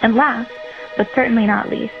 And last, but certainly not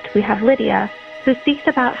least, we have Lydia, who speaks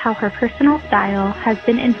about how her personal style has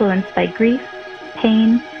been influenced by grief,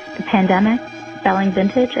 pain, the pandemic, selling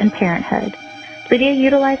vintage, and parenthood. Lydia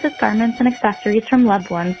utilizes garments and accessories from loved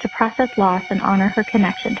ones to process loss and honor her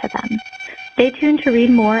connection to them. Stay tuned to read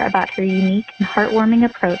more about her unique and heartwarming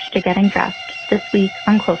approach to getting dressed this week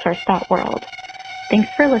on Clotheshorse.world. Thanks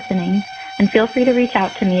for listening, and feel free to reach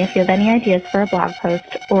out to me if you have any ideas for a blog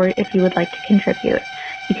post or if you would like to contribute.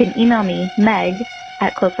 You can email me,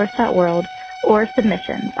 meg@Clotheshorse.world, or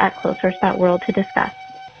submissions@Clotheshorse.world to discuss.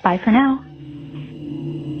 Bye for now.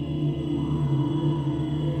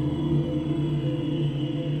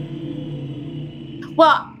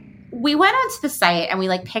 Well, we went onto the site and we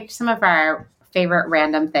picked some of our favorite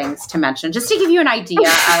random things to mention, just to give you an idea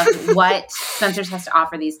of what Spencer's has to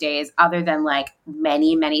offer these days, other than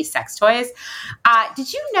many, many sex toys.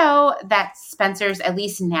 Did you know that Spencer's, at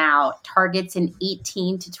least now, targets an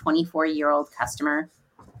 18 to 24-year-old customer?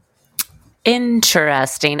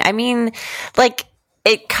 Interesting. I mean,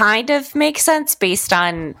 it kind of makes sense based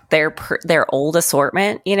on their old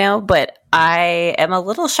assortment, but I am a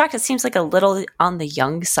little shocked. It seems like a little on the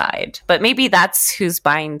young side, but maybe that's who's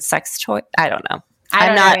buying sex toy. I don't know.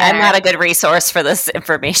 I'm not a good resource for this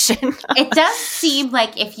information. It does seem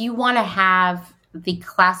like if you want to have the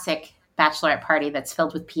classic bachelorette party that's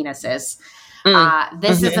filled with penises,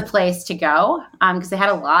 this is a place to go, because they had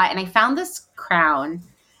a lot. And I found this crown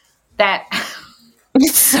that...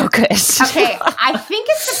 It's so good. Okay, I think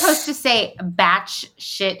it's supposed to say batch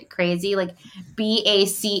shit crazy, BACH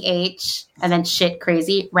and then shit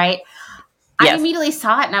crazy, right? Yes. I immediately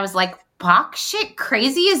saw it and I was like, Bach shit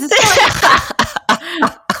crazy? Is this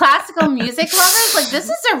classical music lovers? This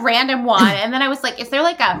is a random one. And then I was like, is there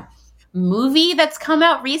a movie that's come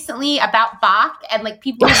out recently about Bach and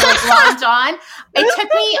people who glommed on? It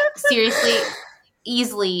took me seriously,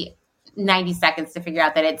 easily 90 seconds to figure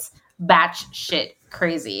out that it's batch shit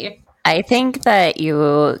crazy. I think that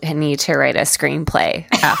you need to write a screenplay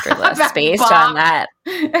after this based Bach. On that.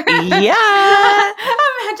 Yeah.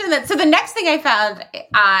 Imagine that. So the next thing I found,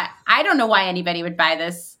 I don't know why anybody would buy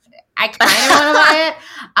this. I kind of want to buy it.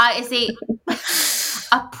 Is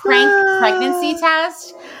a prank pregnancy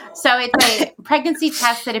test. So it's a pregnancy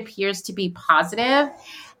test that appears to be positive.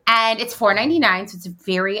 And it's $4.99, so it's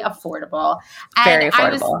very affordable. And very affordable. I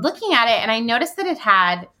was looking at it, and I noticed that it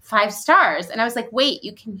had 5 stars. And I was like, wait,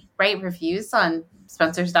 you can write reviews on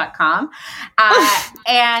Spencers.com.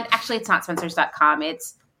 And actually, it's not Spencers.com.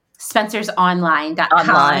 It's SpencersOnline.com.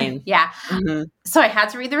 Online. Yeah. Mm-hmm. So I had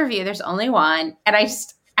to read the review. There's only one. And I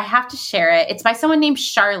have to share it. It's by someone named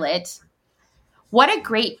Charlotte. What a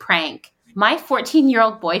great prank. My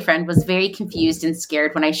 14-year-old boyfriend was very confused and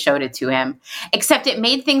scared when I showed it to him, except it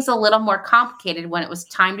made things a little more complicated when it was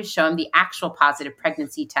time to show him the actual positive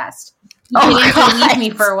pregnancy test. He didn't believe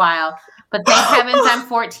me for a while, but thank heavens I'm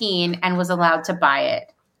 14 and was allowed to buy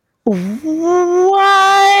it.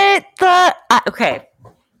 What the? Okay.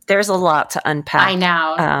 There's a lot to unpack. I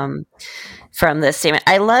know. From this statement.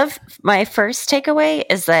 I love my first takeaway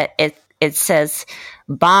is that it says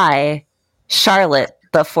by Charlotte,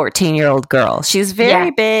 the 14-year-old girl. She's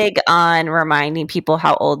very big on reminding people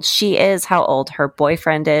how old she is, how old her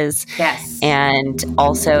boyfriend is. Yes. And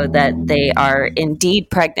also that they are indeed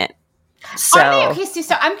pregnant. So,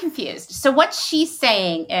 so I'm confused. So what she's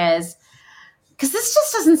saying is, because this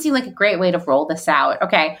just doesn't seem like a great way to roll this out.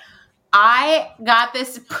 Okay. I got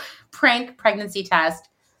this prank pregnancy test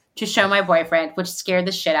to show my boyfriend, which scared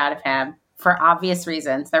the shit out of him for obvious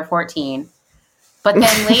reasons. They're 14. But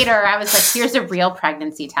then later I was like, here's a real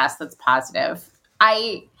pregnancy test that's positive.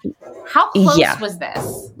 How close was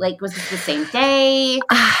this? Like, was it the same day?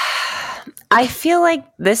 I feel like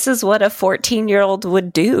this is what a 14-year-old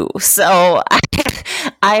would do. So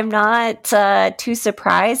I'm not too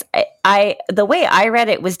surprised. The way I read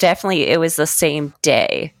it was definitely, it was the same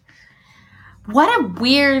day. What a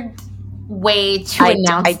weird way to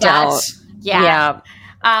announce that. Yeah.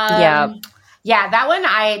 Yeah, that one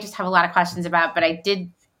I just have a lot of questions about, but I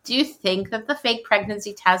do think that the fake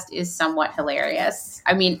pregnancy test is somewhat hilarious.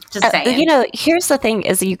 I mean, just saying. Here's the thing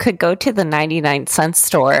is you could go to the 99-cent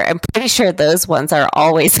store. I'm pretty sure those ones are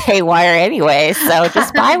always haywire anyway. So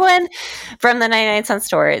just buy one from the 99-cent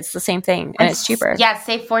store. It's the same thing and it's cheaper. Yeah,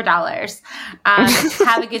 save $4.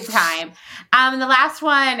 Have a good time. The last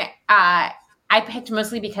one, I picked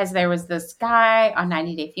mostly because there was this guy on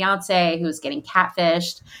 90 Day Fiancé who was getting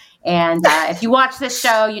catfished. And if you watch this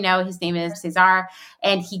show, you know his name is Cesar.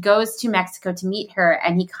 And he goes to Mexico to meet her.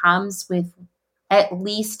 And he comes with at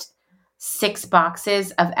least 6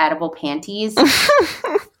 boxes of edible panties.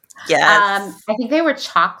 Yes. I think they were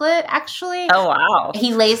chocolate, actually. Oh, wow.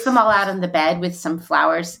 He lays them all out on the bed with some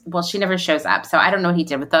flowers. Well, she never shows up. So I don't know what he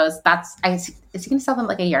did with those. Is he going to sell them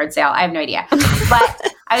like a yard sale? I have no idea.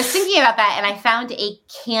 But I was thinking about that. And I found a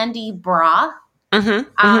candy bra.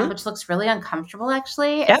 Which looks really uncomfortable,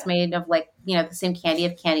 actually. Yep. It's made of the same candy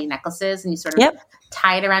of candy necklaces, and you sort of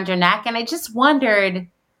tie it around your neck. And I just wondered,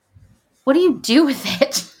 what do you do with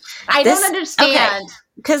it? I don't understand.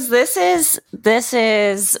 Because this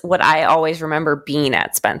is what I always remember being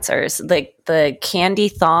at Spencer's, like the candy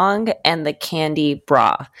thong and the candy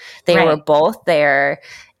bra. They were both there,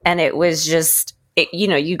 and it was just,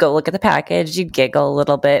 you go look at the package, you giggle a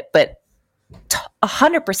little bit, but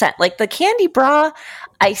 100%. Like the candy bra,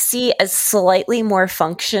 I see as slightly more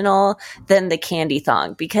functional than the candy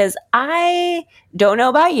thong, because I don't know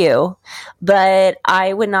about you, but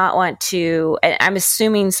I would not want to, and I'm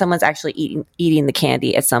assuming someone's actually eating the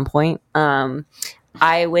candy at some point.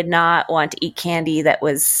 I would not want to eat candy that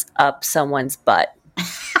was up someone's butt.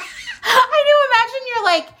 I do imagine you're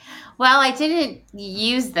like, well, I didn't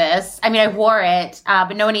use this. I mean, I wore it,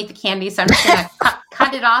 but no one ate the candy, so I'm just going to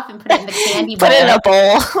cut it off and put it in the candy bowl. Put it in a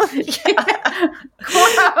bowl.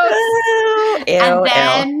 Gross. Ew,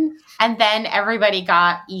 and then everybody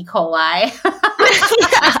got E. coli.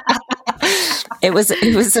 It was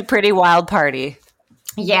a pretty wild party.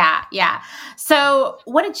 Yeah. So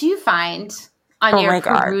what did you find on your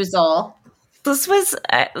perusal? This was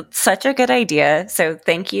such a good idea. So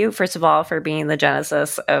thank you, first of all, for being the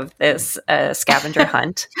genesis of this scavenger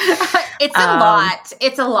hunt. It's a lot.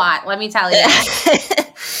 It's a lot, let me tell you.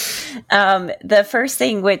 The first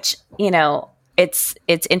thing, which, it's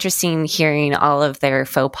interesting hearing all of their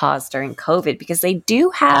faux pas during COVID, because they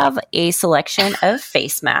do have a selection of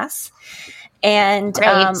face masks. And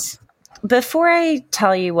before I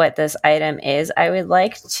tell you what this item is, I would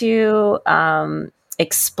like to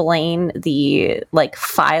explain the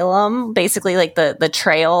phylum, basically the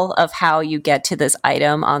trail of how you get to this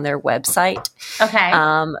item on their website. Okay.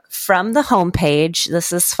 From the homepage,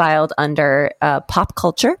 this is filed under pop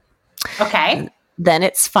culture. Okay. Then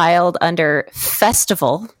it's filed under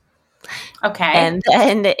festival. Okay. And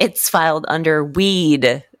then it's filed under weed.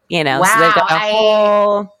 Wow, so they've got a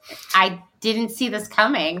whole. I didn't see this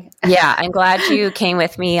coming. Yeah, I'm glad you came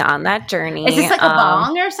with me on that journey. Is this like a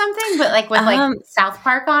bong or something, but with South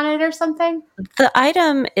Park on it or something? The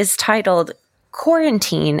item is titled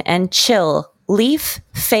Quarantine and Chill Leaf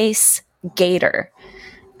Face Gaiter.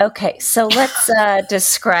 Okay, so let's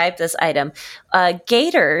describe this item.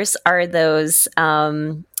 Gaiters are those,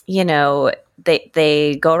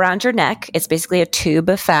 they go around your neck. It's basically a tube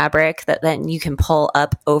of fabric that then you can pull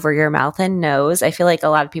up over your mouth and nose. I feel like a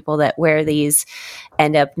lot of people that wear these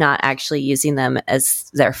end up not actually using them as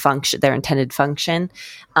their intended function.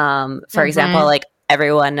 For example, like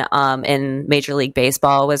everyone in Major League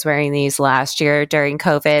Baseball was wearing these last year during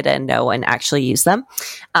COVID, and no one actually used them.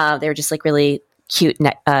 They were just like really cute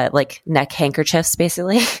neck handkerchiefs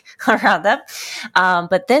basically around them.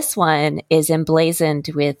 But this one is emblazoned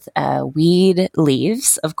with weed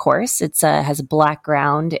leaves, of course. It has a black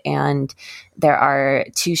ground, and there are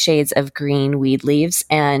 2 shades of green weed leaves,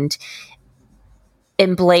 and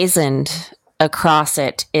emblazoned across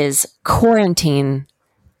it is quarantine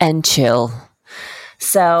and chill.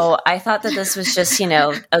 So I thought that this was just,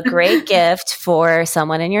 a great gift for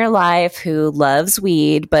someone in your life who loves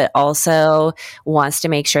weed, but also wants to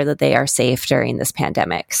make sure that they are safe during this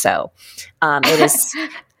pandemic. So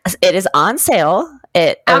it is on sale.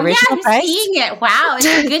 Original price. Seeing it. Wow, it's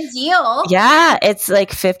a good deal. Yeah, it's like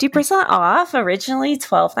 50% off. Originally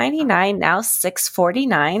 $12.99, now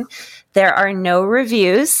 $6.49. There are no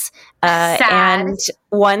reviews, and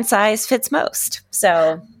one size fits most.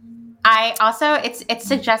 So. I also, it's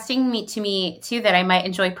suggesting to me too that I might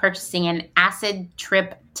enjoy purchasing an acid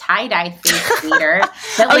trip tie-dye face beater.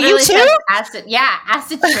 Oh, you too? Acid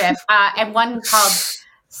trip, and one called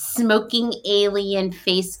smoking alien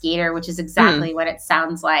face gaiter, which is exactly what it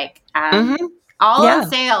sounds like. All on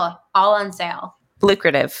sale.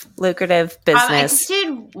 Lucrative business. I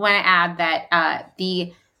did want to add that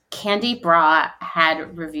the Candy Bra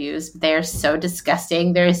had reviews. They're so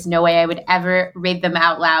disgusting. There's no way I would ever read them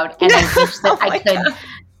out loud, and I wish that I could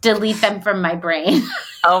delete them from my brain.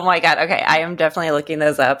 Oh my God. Okay. I am definitely looking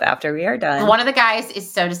those up after we are done. One of the guys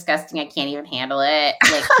is so disgusting, I can't even handle it.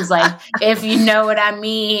 Like, he's like, if you know what I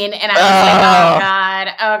mean. And I was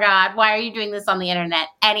like, oh God, why are you doing this on the internet?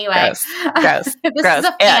 Anyway, gross. This is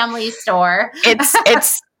a family store.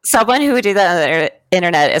 It's someone who would do that on the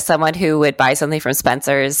internet is someone who would buy something from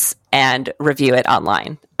Spencer's and review it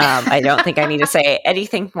online. I don't think I need to say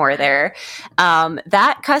anything more there.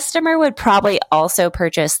 That customer would probably also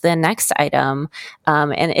purchase the next item.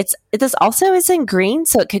 And this also is in green,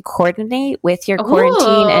 so it could coordinate with your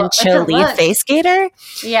quarantine and chill leaf face gaiter.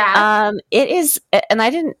 Yeah. It is, and I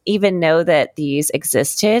didn't even know that these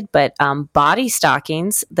existed, but body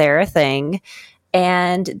stockings, they're a thing.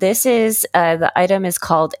 And this is, the item is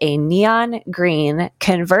called a neon green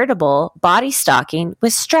convertible body stocking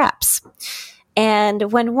with straps.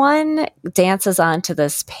 And when one dances onto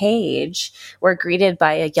this page, we're greeted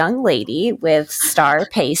by a young lady with star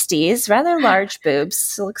pasties, rather large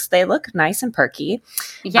boobs. They look nice and perky.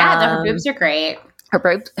 Yeah, her boobs are great.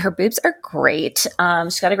 Her boobs are great.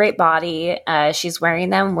 She's got a great body. She's wearing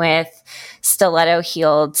them with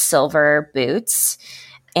stiletto-heeled silver boots.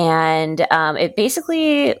 And it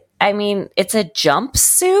basically, it's a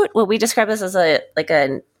jumpsuit. Well, we describe this as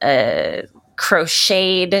a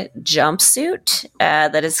crocheted jumpsuit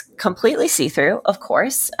that is completely see-through, of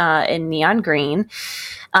course, in neon green.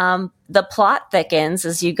 The plot thickens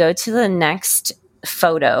as you go to the next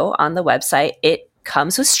photo on the website. It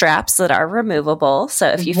comes with straps that are removable. So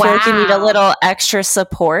if you feel like you need a little extra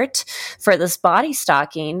support for this body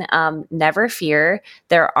stocking, never fear.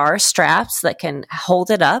 There are straps that can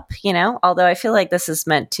hold it up, although I feel like this is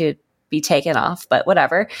meant to be taken off, but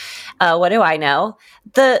whatever. What do I know?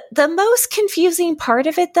 The most confusing part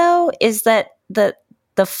of it, though, is that the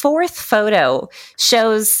fourth photo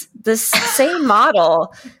shows this same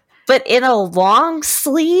model, but in a long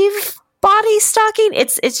sleeve body stocking.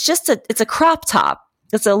 It's a crop top.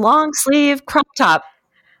 It's a long sleeve crop top.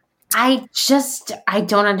 I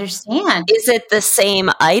don't understand. Is it the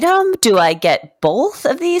same item? Do I get both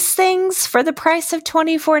of these things for the price of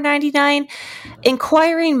 $24.99?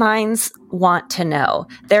 Inquiring minds want to know.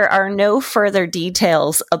 There are no further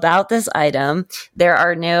details about this item. There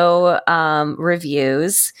are no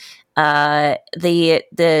reviews.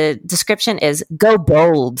 The description is go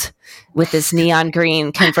bold with this neon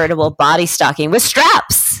green convertible body stocking with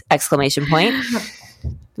straps! !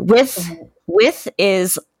 Width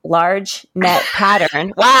is large net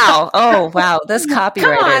pattern. Wow. Oh, wow. This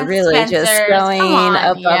copywriter really Spencer. Just going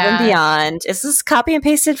above and beyond. Is this copy and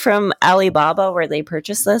pasted from Alibaba where they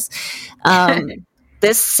purchased this?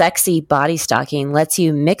 This sexy body stocking lets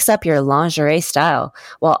you mix up your lingerie style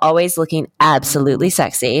while always looking absolutely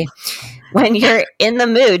sexy. When you're in the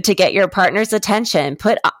mood to get your partner's attention,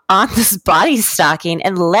 put on this body stocking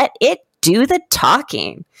and let it do the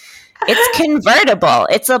talking. It's convertible.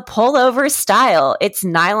 It's a pullover style. It's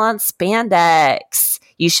nylon spandex.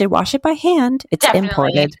 You should wash it by hand. It's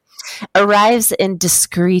imported. Arrives in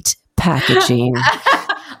discreet packaging.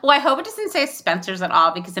 Well, I hope it doesn't say Spencer's at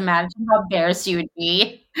all, because imagine how embarrassed you would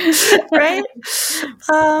be. Right?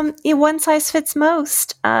 One size fits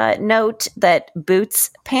most. Note that boots,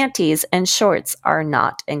 panties, and shorts are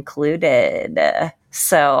not included.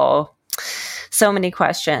 So many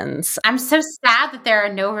questions. I'm so sad that there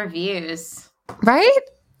are no reviews. Right?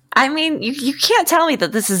 I mean, you can't tell me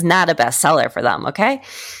that this is not a bestseller for them, okay?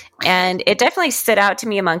 And it definitely stood out to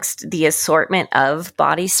me amongst the assortment of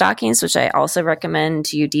body stockings, which I also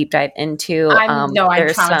recommend you deep dive into. I'm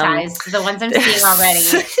traumatized. The ones I'm seeing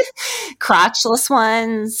already. Crotchless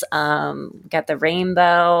ones. Got the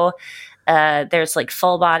rainbow. There's like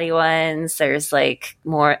full body ones. There's like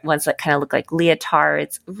more ones that kind of look like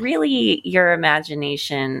leotards. Really, your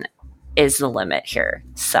imagination is the limit here.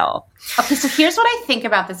 So, okay, so here's what I think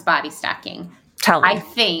about this body stocking. Tell me. I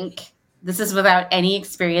think, this is without any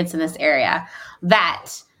experience in this area,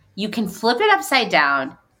 that you can flip it upside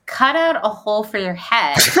down, cut out a hole for your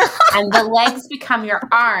head, and the legs become your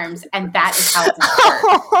arms, and that is how it's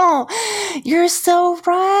works. Oh, you're so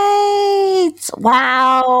right.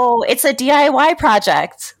 Wow. It's a DIY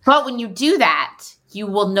project. But when you do that, you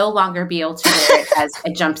will no longer be able to wear it as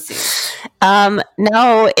a jumpsuit.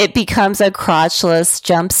 No, it becomes a crotchless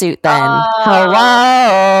jumpsuit then.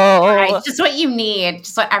 Hello. Right. Just what you need.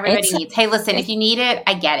 Just what everybody needs. Hey, listen, if you need it,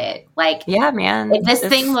 I get it. Like, yeah, man. This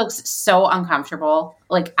thing looks so uncomfortable.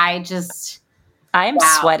 Like, I'm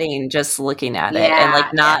sweating just looking at it, and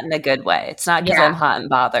like not in a good way. It's not because I'm hot and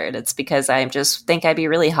bothered. It's because I just think I'd be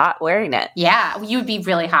really hot wearing it. Yeah, you would be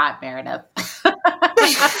really hot, Meredith.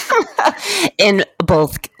 In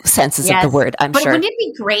both senses of the word, I'm sure. But wouldn't it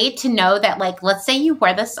be great to know that, like, let's say you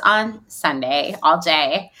wear this on Sunday all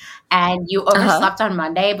day, and you overslept on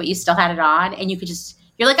Monday, but you still had it on, and you could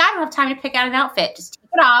you're like, I don't have time to pick out an outfit. Just take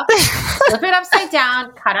it off, flip it upside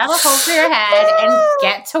down, cut out a hole for your head, and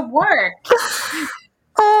get to work.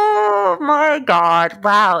 Oh my God.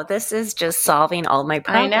 Wow. This is just solving all my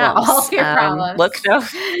problems. I know. All of your problems.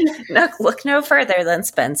 Look no further than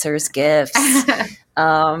Spencer's gifts.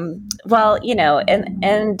 Well,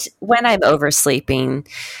 and when I'm oversleeping,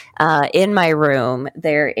 in my room,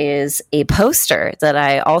 there is a poster that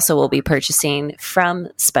I also will be purchasing from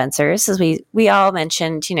Spencer's. As we all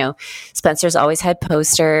mentioned, Spencer's always had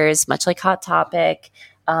posters, much like Hot Topic.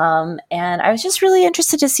 And I was just really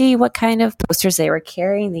interested to see what kind of posters they were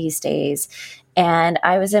carrying these days. And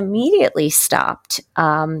I was immediately stopped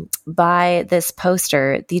by this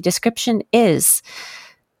poster. The description is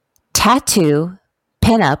tattoo,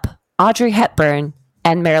 pinup, Audrey Hepburn,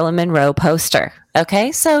 and Marilyn Monroe poster.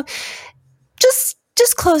 Okay, so just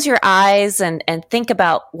close your eyes and think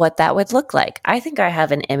about what that would look like. I think I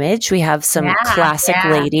have an image. We have some classic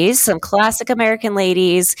ladies, some classic American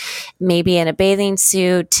ladies, maybe in a bathing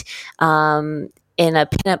suit, in a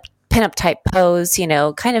pinup type pose,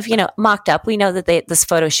 kind of, mocked up. We know that this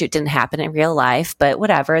photo shoot didn't happen in real life, but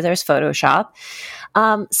whatever, there's Photoshop.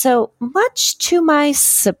 So much to my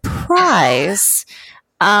surprise,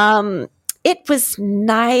 it was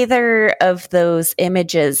neither of those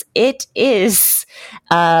images. It is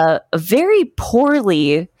very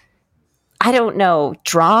poorly, I don't know,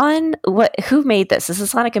 drawn. Who made this? This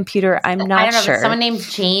is on a computer. I'm not sure. Someone named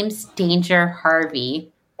James Danger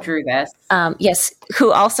Harvey drew this. Yes,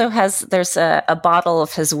 who also there's a bottle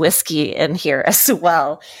of his whiskey in here as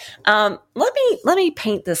well. Let me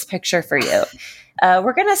paint this picture for you.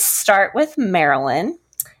 We're going to start with Marilyn.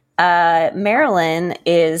 Marilyn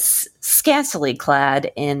is scantily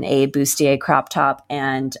clad in a bustier crop top,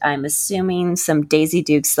 and I'm assuming some Daisy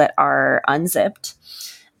Dukes that are unzipped.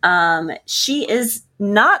 She is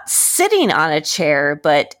not sitting on a chair,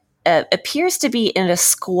 but appears to be in a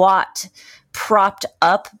squat, propped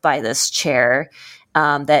up by this chair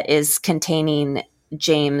that is containing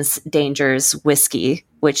James Danger's whiskey,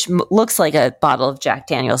 which looks like a bottle of Jack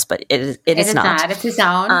Daniels, but it is not. It's his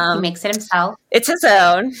own. He makes it himself. It's his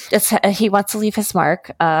own. He wants to leave his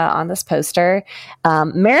mark on this poster.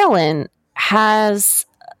 Marilyn has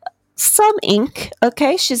some ink.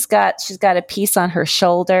 Okay, she's got a piece on her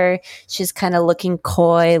shoulder. She's kind of looking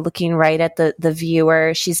coy, looking right at the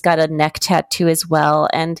viewer. She's got a neck tattoo as well,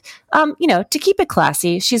 and to keep it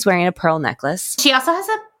classy, she's wearing a pearl necklace. She also has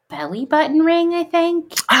a belly button ring, I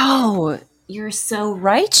think. Oh, you're so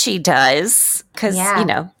right. She does, because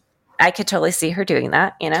I could totally see her doing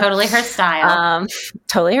that. Totally her style.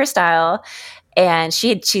 Totally her style, and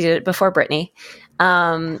she did it before Britney.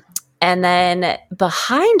 And then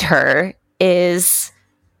behind her is,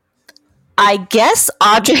 I guess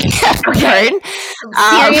Audrey Hepburn.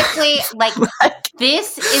 Seriously, like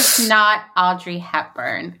this is not Audrey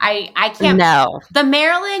Hepburn. I can't. No. The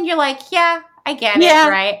Marilyn, you're like, yeah, I get it,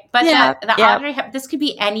 right? But the Audrey Hepburn, this could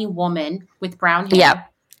be any woman with brown hair. Yeah,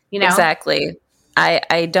 you know exactly.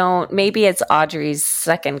 I don't. Maybe it's Audrey's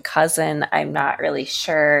second cousin. I'm not really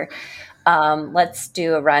sure. Let's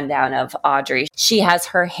do a rundown of Audrey. She has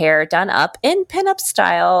her hair done up in pinup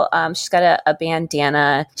style. She's got a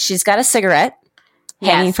bandana. She's got a cigarette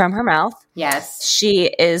hanging from her mouth. Yes.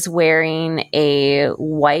 She is wearing a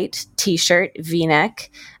white t-shirt,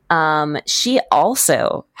 V-neck. She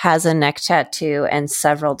also has a neck tattoo and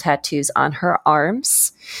several tattoos on her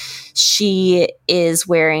arms. She is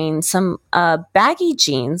wearing some baggy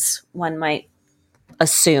jeans, one might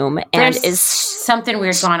assume, and There's is something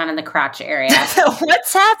weird going on in the crotch area.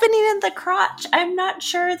 What's happening in the crotch? I'm not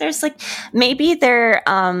sure. There's like maybe they're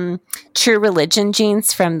True Religion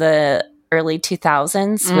jeans from the early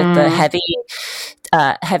 2000s with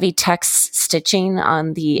the heavy text stitching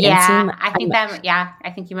on the inseam. I think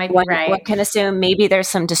you might be right. One can assume maybe there's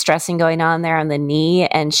some distressing going on there on the knee,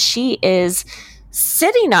 and she is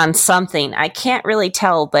sitting on something. I can't really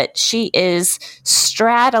tell, but she is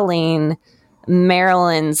straddling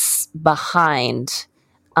Marilyn's behind.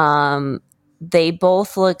 They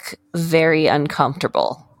both look very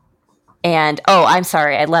uncomfortable. And, I'm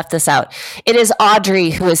sorry, I left this out. It is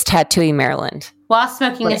Audrey who is tattooing Marilyn. While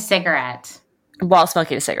smoking a cigarette.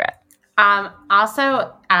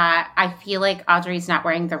 Also, I feel like Audrey's not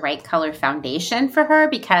wearing the right color foundation for her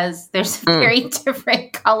because there's a very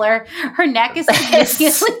different color. Her neck is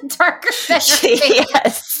significantly darker than her face.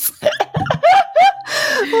 Yes.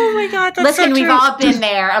 Oh my God. That's Listen, so we've true. all been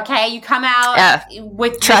there. Okay. You come out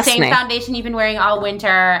with the same foundation you've been wearing all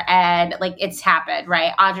winter and like it's happened,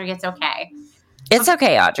 right? Audrey, it's okay. It's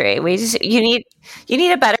okay, Audrey. You need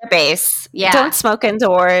a better base. Yeah. Don't smoke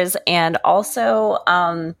indoors. And also,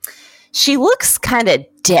 she looks kind of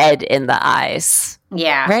dead in the eyes.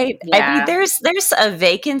 Yeah. Right? Yeah. I mean, there's a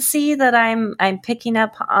vacancy that I'm picking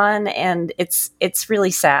up on, and it's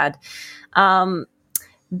really sad.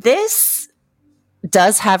 This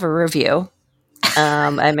does have a review.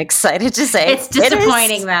 I'm excited to say it's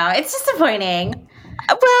disappointing though. It's disappointing.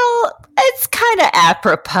 Well, it's kind of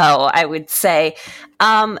apropos, I would say.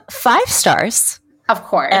 5 stars. Of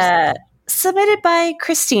course. Submitted by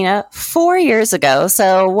Christina 4 years ago.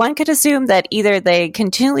 So one could assume that either they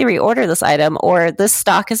continually reorder this item or this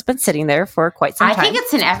stock has been sitting there for quite some time. I think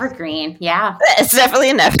it's an evergreen. Yeah. It's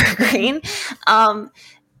definitely an evergreen.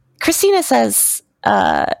 Christina says,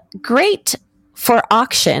 great for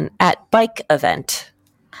auction at bike event.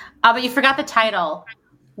 Oh, but you forgot the title.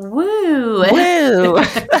 Woo. Woo.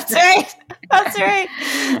 That's right. That's right.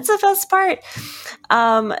 That's the best part.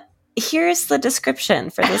 Here's the description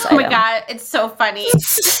for this item. Oh my God, it's so funny.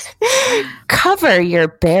 Cover your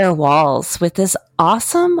bare walls with this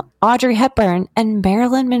awesome Audrey Hepburn and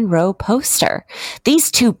Marilyn Monroe poster. These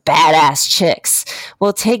two badass chicks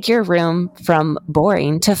will take your room from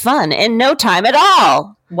boring to fun in no time at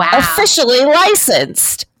all. Wow. Officially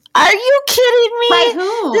licensed. Are you kidding me? By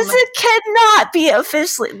whom? This cannot be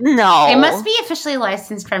officially. No. It must be officially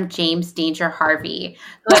licensed from James Danger Harvey.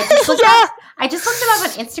 But I just looked him up on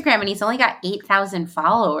Instagram and he's only got 8,000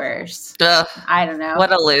 followers. Ugh, I don't know.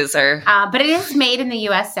 what a loser. But it is made in the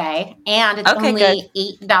USA and it's only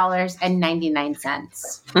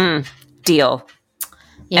 $8.99. Deal.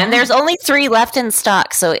 Yeah. And there's only 3 left in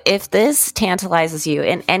stock. So if this tantalizes you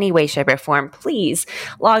in any way, shape, or form, please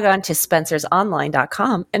log on to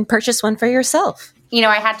spencersonline.com and purchase one for yourself. You know,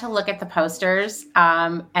 I had to look at the posters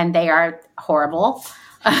and they are horrible.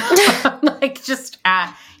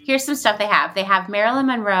 Here's some stuff they have. They have Marilyn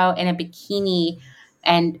Monroe in a bikini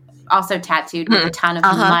and also tattooed with a ton of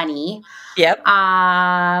money. Yep.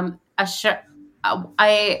 A poster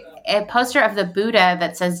of the Buddha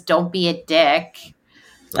that says, "Don't be a dick."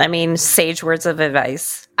 I mean, sage words of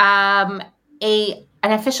advice. An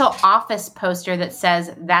official office poster that says,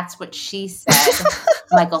 "That's what she said,"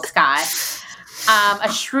 Michael Scott. A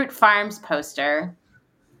Schrute Farms poster.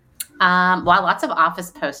 Wow, lots of office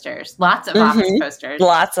posters. Office posters.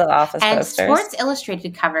 Lots of office and posters. Sports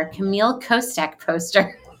Illustrated cover, Camille Kostek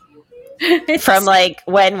poster. From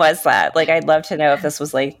when was that? I'd love to know if this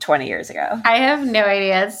was 20 years ago. I have no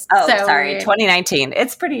idea. It's sorry, weird. 2019.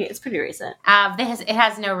 It's pretty recent. It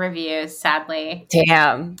has no reviews, sadly.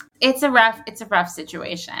 Damn. It's a rough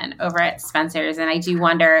situation over at Spencer's, and I do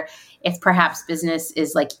wonder if perhaps business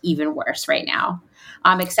is even worse right now.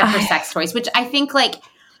 Except for sex toys, which I think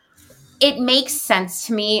it makes sense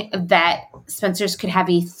to me that Spencer's could have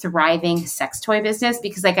a thriving sex toy business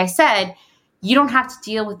because, like I said, you don't have to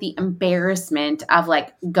deal with the embarrassment of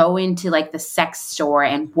like going to like the sex store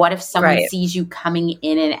and what if someone sees you coming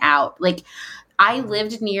in and out. Like I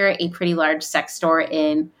lived near a pretty large sex store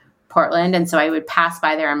in Portland. And so I would pass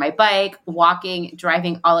by there on my bike, walking,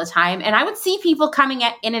 driving all the time. And I would see people coming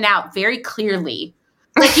in and out very clearly.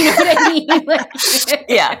 Like, you know what I mean? Like,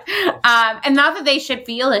 yeah. And not that they should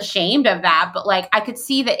feel ashamed of that, but like I could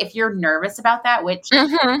see that if you're nervous about that, which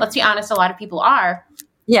let's be honest, a lot of people are,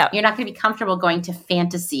 you're not going to be comfortable going to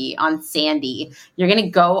Fantasy on Sandy. You're going to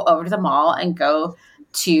go over to the mall and go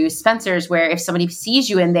to Spencer's, where if somebody sees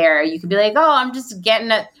you in there, you could be like, oh, I'm just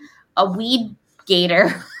getting a weed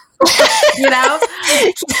gator. You know,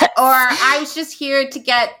 or I was just here to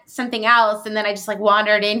get something else, and then I just like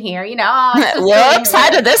wandered in here. You know, whoops!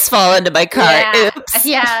 How did this fall into my cart? Yeah,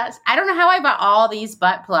 yeah. I don't know how I bought all these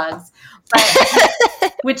butt plugs,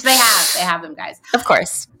 but which they have them, guys. Of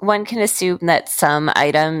course, one can assume that some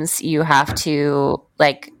items you have to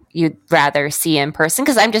like you'd rather see in person.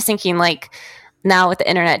 Because I'm just thinking like now with the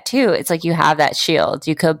internet too, it's like you have that shield.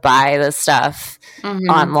 You could buy the stuff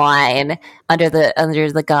online under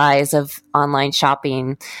the guise of online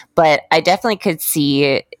shopping. But I definitely could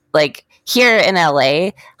see like here in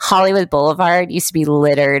LA, Hollywood Boulevard used to be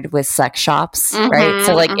littered with sex shops, right?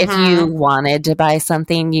 So like if you wanted to buy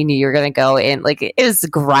something, you knew you were going to go in. Like it was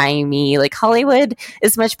grimy. Like Hollywood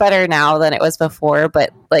is much better now than it was before,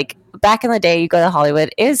 but like back in the day, you go to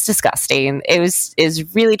Hollywood, it was disgusting. It was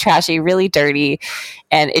really trashy, really dirty,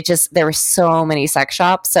 and there were so many sex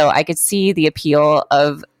shops. So I could see the appeal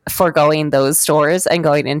of foregoing those stores and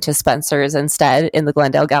going into Spencer's instead in the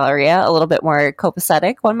Glendale Galleria, a little bit more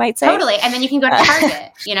copacetic, one might say. Totally, and then you can go to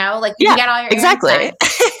Target. You know, like you can get all your exactly.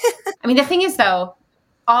 I mean, the thing is though,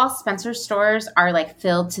 all Spencer stores are like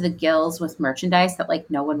filled to the gills with merchandise that like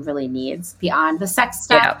no one really needs beyond the sex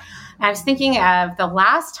stuff. Yeah. And I was thinking of the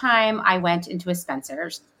last time I went into a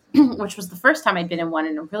Spencer's, which was the first time I'd been in one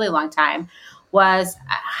in a really long time, was,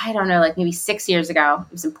 I don't know, like maybe 6 years ago.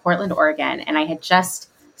 It was in Portland, Oregon. And I had just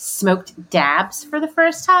smoked dabs for the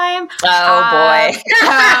first time. Oh, boy.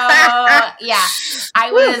 Yeah.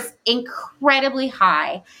 I was incredibly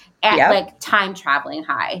high. At like time traveling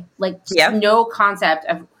high, like just no concept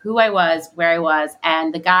of who I was, where I was.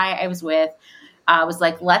 And the guy I was with was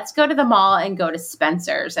like, let's go to the mall and go to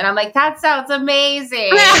Spencer's. And I'm like, that sounds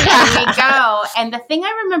amazing. And we go. And the thing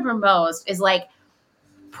I remember most is like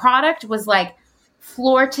product was like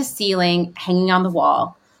floor to ceiling hanging on the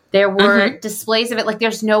wall. There were displays of it. Like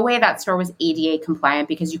there's no way that store was ADA compliant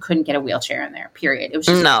because you couldn't get a wheelchair in there, period. It was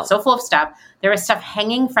just so full of stuff. There was stuff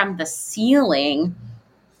hanging from the ceiling.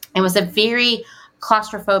 It was a very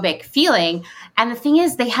claustrophobic feeling. And the thing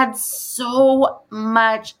is, they had so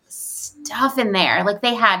much stuff in there. Like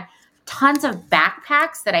they had tons of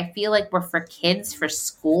backpacks that I feel like were for kids for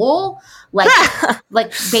school, like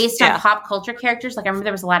like based on pop culture characters. Like I remember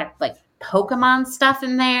there was a lot of like Pokemon stuff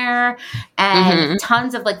in there, and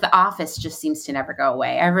tons of like The Office just seems to never go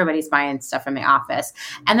away. Everybody's buying stuff from The Office.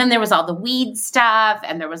 And then there was all the weed stuff,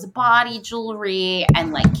 and there was body jewelry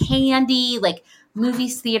and like candy, like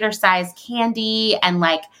movies theater size candy, and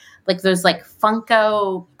like those like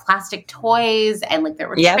Funko plastic toys, and like there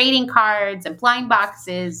were trading cards and blind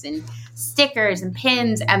boxes and stickers and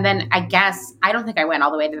pins. And then I guess I don't think I went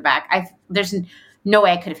all the way to the back. There's no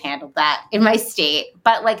way I could have handled that in my state.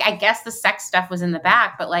 But like I guess the sex stuff was in the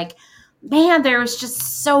back. But like, man, there was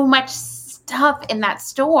just so much stuff in that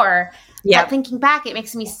store. Yeah. That thinking back, it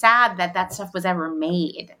makes me sad that stuff was ever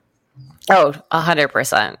made. Oh,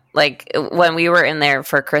 100%. Like when we were in there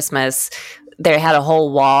for Christmas, they had a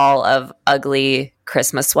whole wall of ugly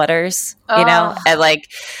Christmas sweaters, you know, and like,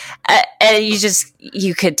 and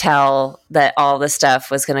you could tell that all the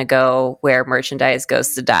stuff was going to go where merchandise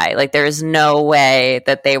goes to die. Like there's no way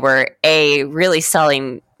that they were really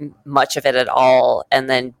selling much of it at all. And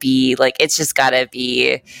then B, like, it's just got to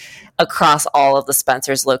be across all of the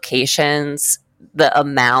Spencer's locations. The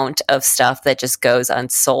amount of stuff that just goes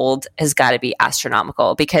unsold has got to be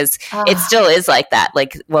astronomical, because it still is like that.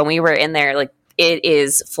 Like when we were in there, like it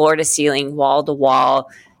is floor to ceiling, wall to wall,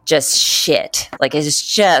 just shit. Like it's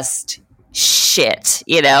just shit,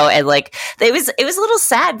 you know? And like it was a little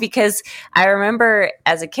sad, because I remember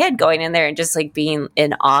as a kid going in there and just like being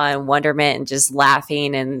in awe and wonderment and just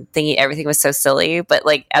laughing and thinking everything was so silly. But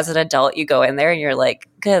like as an adult, you go in there and you're like,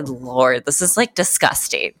 good Lord, this is like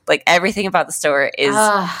disgusting. Like everything about the store is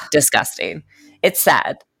disgusting. It's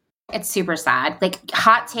sad. It's super sad. Like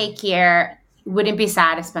hot take here, wouldn't be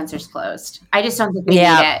sad if Spencer's closed. I just don't think we need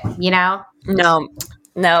it, you know?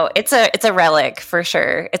 No, it's a relic for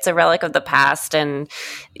sure. It's a relic of the past, and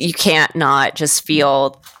you can't not just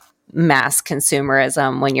feel mass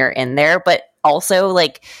consumerism when you're in there. But also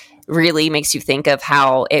like really makes you think of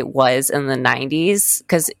how it was in the 90s,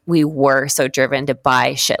 because we were so driven to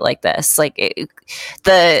buy shit like this. Like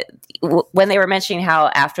when they were mentioning how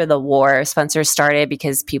after the war Spencer started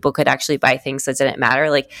because people could actually buy things that didn't matter,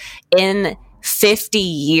 like in 50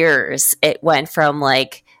 years it went from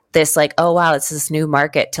like this like, oh wow, it's this new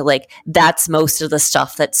market, to like that's most of the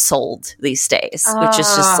stuff that's sold these days, which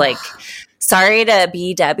is just like, sorry to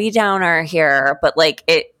be Debbie Downer here, but like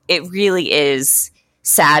it really is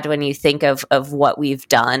sad when you think of what we've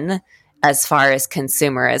done as far as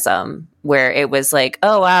consumerism, where it was like,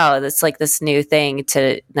 oh wow, that's like this new thing,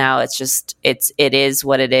 to now it's just it is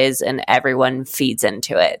what it is and everyone feeds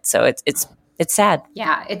into it. So it's sad.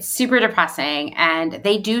 Yeah, it's super depressing. And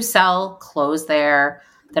they do sell clothes there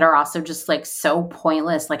that are also just like so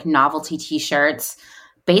pointless, like novelty t-shirts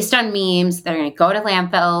based on memes. They're going to go to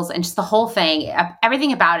landfills, and just the whole thing,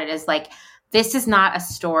 everything about it is like, this is not a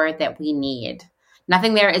store that we need.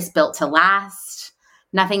 Nothing there is built to last.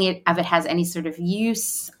 Nothing of it has any sort of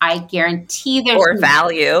use. I guarantee there's or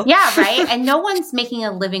value. Yeah, right. And no one's making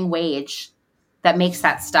a living wage that makes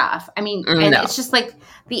that stuff. I mean, and it's just like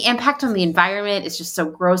the impact on the environment is just so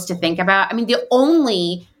gross to think about. I mean, the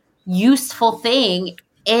only useful thing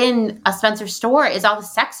in a Spencer store is all the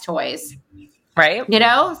sex toys. Right. You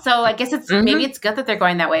know? So I guess it's maybe it's good that they're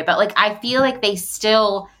going that way. But like, I feel like they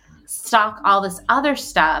still stock all this other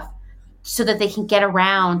stuff so that they can get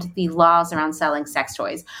around the laws around selling sex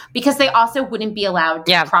toys, because they also wouldn't be allowed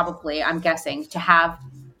probably, I'm guessing, to have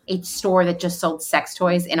a store that just sold sex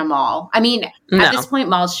toys in a mall. I mean, at this point,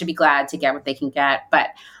 malls should be glad to get what they can get, but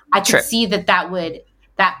I could see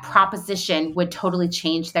that proposition would totally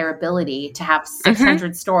change their ability to have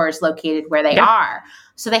 600 stores located where they are.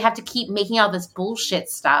 So they have to keep making all this bullshit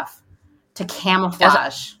stuff to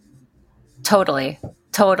camouflage. Totally.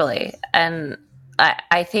 And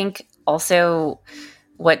I think also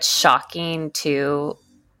what's shocking too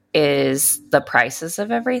is the prices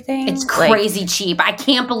of everything. It's crazy cheap. I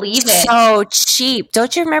can't believe it. So cheap.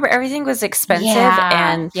 Don't you remember everything was expensive?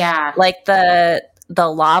 And like the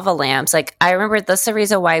lava lamps, like I remember that's the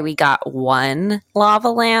reason why we got one lava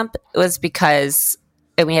lamp. It was because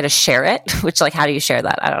and we had to share it, which like, how do you share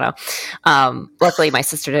that? I don't know. Luckily my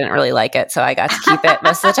sister didn't really like it, so I got to keep it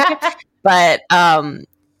most of the time. But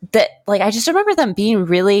that like, I just remember them being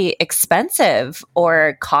really expensive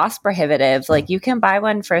or cost prohibitive. Like you can buy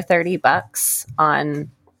one for $30 on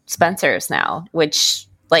Spencer's now, which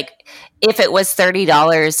like if it was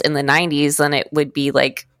 $30 in the 90s, then it would be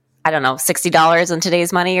like, I don't know, $60 in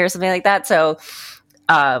today's money or something like that. So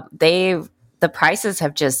the prices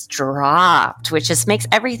have just dropped, which just makes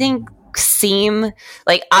everything seem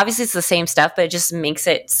like, obviously it's the same stuff, but it just makes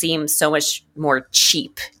it seem so much more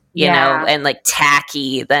cheap, you know, and like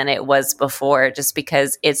tacky than it was before, just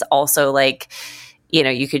because it's also like, you know,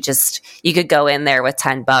 you could go in there with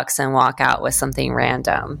 $10 and walk out with something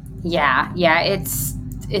random. Yeah.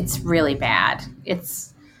 It's really bad.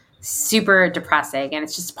 It's super depressing. And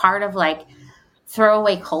it's just part of like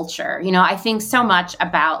throwaway culture. You know, I think so much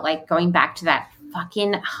about like going back to that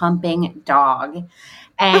fucking humping dog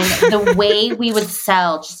and the way we would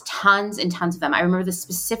sell just tons and tons of them. I remember this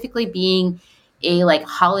specifically being a like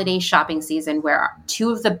holiday shopping season where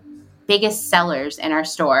two of the biggest sellers in our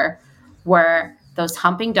store were those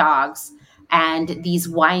humping dogs and these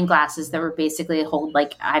wine glasses that were basically hold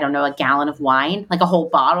like, I don't know, a gallon of wine, like a whole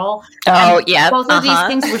bottle. Oh, and yeah. Both of these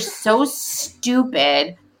things were so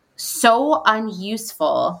stupid, so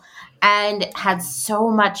unuseful, and had so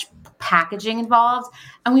much packaging involved.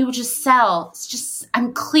 And we would just sell just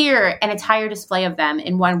unclear an entire display of them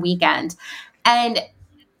in one weekend. And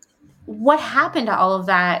what happened to all of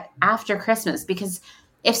that after Christmas? Because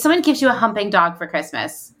if someone gives you a humping dog for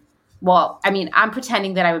Christmas, well, I mean, I'm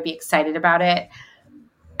pretending that I would be excited about it.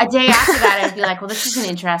 A day after that, I'd be like, well, this isn't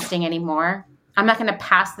interesting anymore. I'm not going to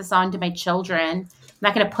pass this on to my children. I'm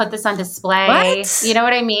not going to put this on display. What? You know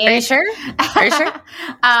what I mean? Are you sure?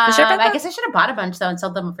 I guess I should have bought a bunch though and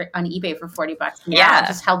sold them on eBay for $40. Yeah,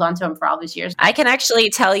 just held on to them for all these years. I can actually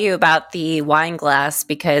tell you about the wine glass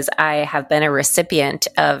because I have been a recipient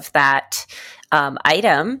of that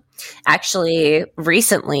item. Actually,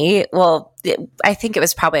 recently, I think it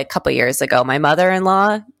was probably a couple years ago, my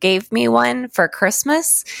mother-in-law gave me one for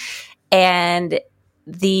Christmas, and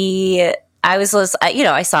I was, you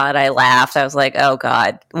know, I saw it, I laughed, I was like, oh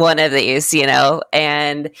God, one of these, you know,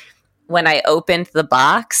 and when I opened the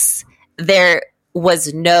box, there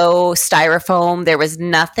was no styrofoam, there was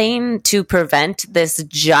nothing to prevent this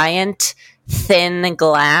giant thin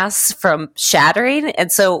glass from shattering.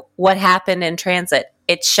 And so what happened in transit?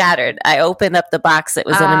 It shattered. I opened up the box. It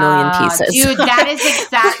was in a million pieces. Dude, that is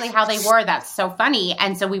exactly how they were. That's so funny.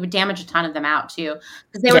 And so we would damage a ton of them out too.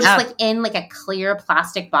 Because they were just like in like a clear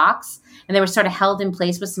plastic box and they were sort of held in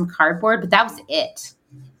place with some cardboard, but that was it.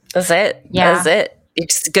 That's it. Yeah. That was it.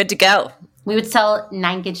 It's good to go. We would sell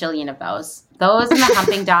 9 gajillion of those. Those and the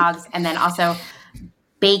humping dogs, and then also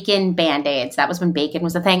bacon Band-Aids. That was when bacon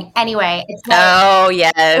was a thing. Anyway, it's like,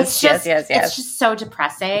 yes. It's just so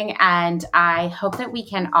depressing, and I hope that we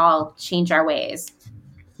can all change our ways,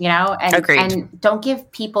 you know? And, Agreed. And don't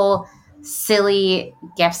give people silly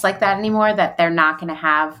gifts like that anymore that they're not going to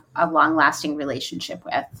have a long-lasting relationship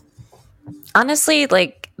with. Honestly,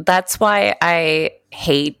 like, that's why I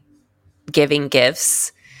hate giving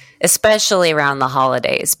gifts, especially around the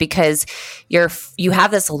holidays, because you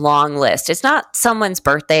have this long list. It's not someone's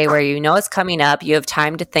birthday where you know it's coming up. You have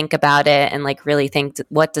time to think about it and like really think,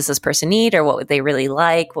 what does this person need, or what would they really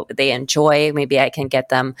like? What would they enjoy? Maybe I can get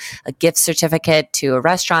them a gift certificate to a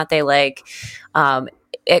restaurant they like.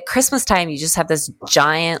 At Christmas time, you just have this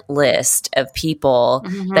giant list of people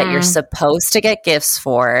that you're supposed to get gifts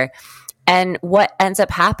for. And what ends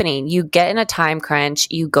up happening, you get in a time crunch,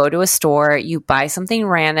 you go to a store, you buy something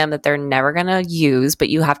random that they're never going to use, but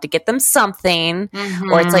you have to get them something.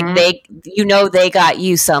 Or it's like they got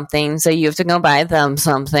you something, so you have to go buy them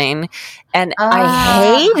something. And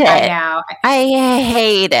I hate it. I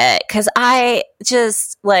hate it because I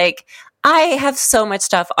just like, I have so much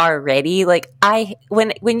stuff already. Like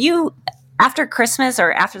when you, after Christmas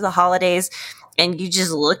or after the holidays, and you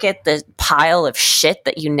just look at the pile of shit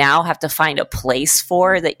that you now have to find a place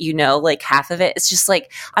for, that you know, like half of it, it's just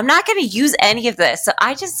like, I'm not going to use any of this. So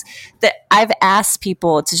I've asked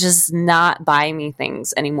people to just not buy me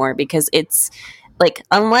things anymore, because it's like,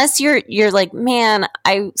 unless you're like, man,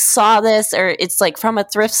 I saw this, or it's like from a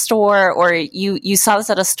thrift store, or you saw this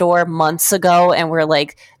at a store months ago and we're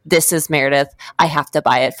like, this is Meredith, I have to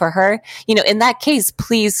buy it for her. You know, in that case,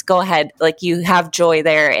 please go ahead. Like, you have joy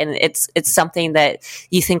there, and it's something that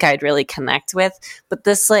you think I'd really connect with. But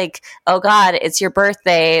this, like, oh God, it's your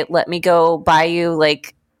birthday, let me go buy you,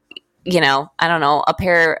 like, you know, I don't know, a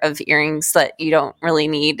pair of earrings that you don't really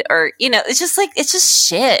need, or, you know, it's just like, it's just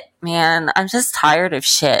shit, man. I'm just tired of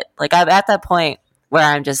shit. Like, I'm at that point where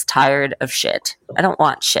I'm just tired of shit. I don't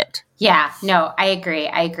want shit. Yeah, no, I agree.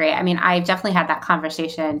 I mean, I've definitely had that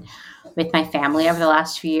conversation with my family over the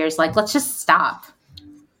last few years. Like, let's just stop.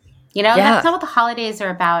 You know, that's not what the holidays are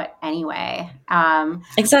about anyway.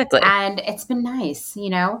 Exactly. And it's been nice, you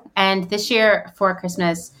know. And this year for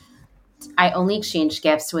Christmas, I only exchanged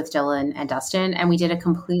gifts with Dylan and Dustin, and we did a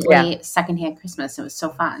completely secondhand Christmas. It was so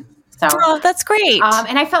fun. So, that's great.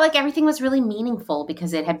 And I felt like everything was really meaningful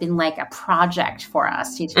because it had been like a project for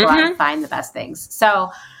us to go out and find the best things. So,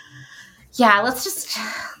 yeah, let's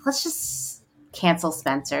just cancel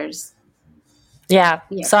Spencer's. Yeah.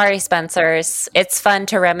 Sorry, Spencer's. It's fun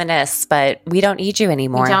to reminisce, but we don't need you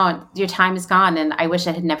anymore. We don't. Your time is gone, and I wish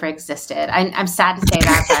it had never existed. I'm sad to say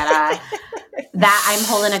that, but that I'm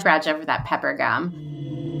holding a grudge over that pepper gum.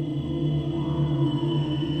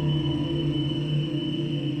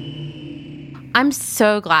 I'm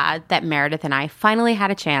so glad that Meredith and I finally had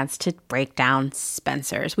a chance to break down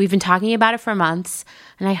Spencer's. We've been talking about it for months,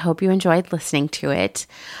 and I hope you enjoyed listening to it.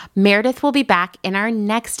 Meredith will be back in our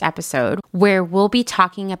next episode, where we'll be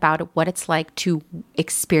talking about what it's like to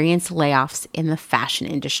experience layoffs in the fashion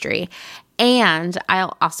industry. And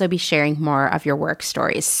I'll also be sharing more of your work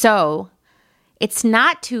stories. So it's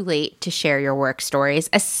not too late to share your work stories,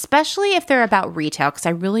 especially if they're about retail, because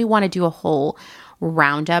I really want to do a whole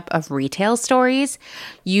roundup of retail stories.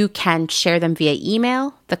 You can share them via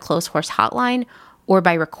email, the Clothes Horse hotline, or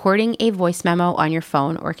by recording a voice memo on your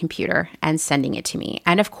phone or computer and sending it to me.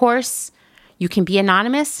 And of course, you can be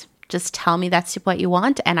anonymous. Just tell me that's what you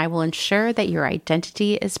want, and I will ensure that your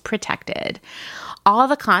identity is protected. All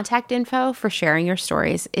the contact info for sharing your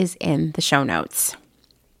stories is in the show notes.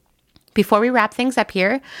 Before we wrap things up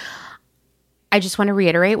here, I just want to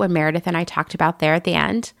reiterate what Meredith and I talked about there at the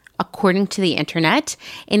end. According to the internet,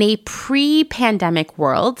 in a pre-pandemic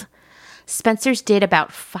world, Spencer's did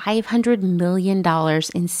about $500 million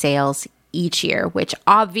in sales each year, which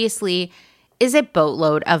obviously is a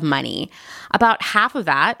boatload of money. About half of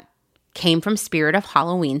that came from Spirit of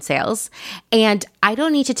Halloween sales. And I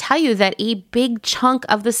don't need to tell you that a big chunk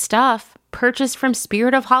of the stuff purchased from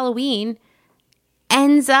Spirit of Halloween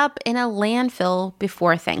ends up in a landfill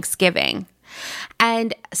before Thanksgiving.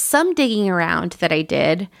 And some digging around that I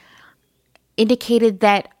did indicated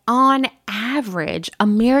that on average,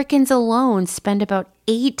 Americans alone spend about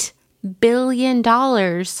 $8 billion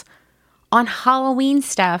on Halloween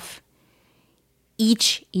stuff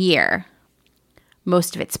each year.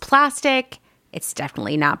 Most of it's plastic. It's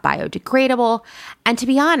definitely not biodegradable. And to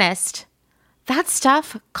be honest, that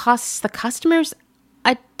stuff costs the customers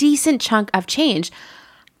a decent chunk of change.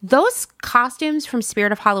 Those costumes from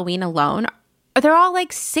Spirit of Halloween alone, they're all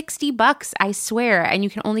like $60, I swear, and you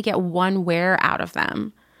can only get one wear out of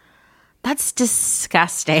them. That's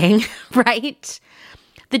disgusting, right?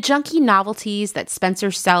 The junky novelties that Spencer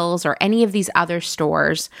sells or any of these other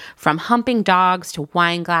stores, from humping dogs to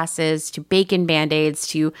wine glasses to bacon Band-Aids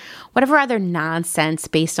to whatever other nonsense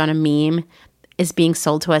based on a meme is being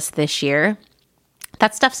sold to us this year,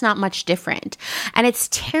 that stuff's not much different. And it's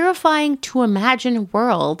terrifying to imagine a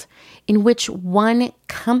world in which one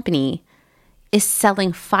company is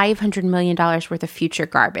selling $500 million worth of future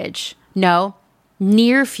garbage. No,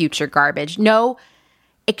 near future garbage. No,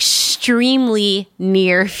 extremely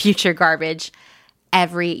near future garbage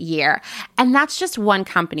every year. And that's just one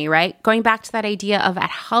company, right? Going back to that idea of at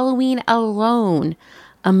Halloween alone,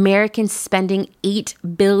 Americans spending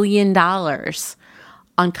 $8 billion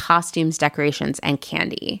on costumes, decorations, and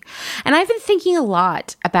candy. And I've been thinking a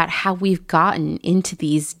lot about how we've gotten into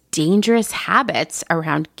these dangerous habits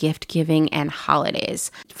around gift giving and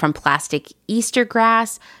holidays, from plastic Easter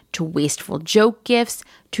grass to wasteful joke gifts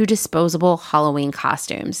to disposable Halloween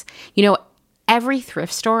costumes. You know, every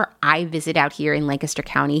thrift store I visit out here in Lancaster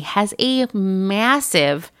County has a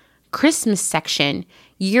massive Christmas section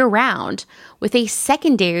year-round with a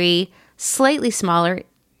secondary, slightly smaller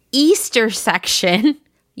Easter section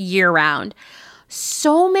year-round.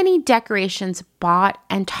 So many decorations bought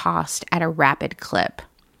and tossed at a rapid clip.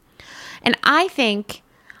 And I think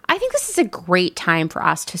this is a great time for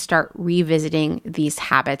us to start revisiting these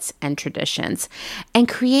habits and traditions and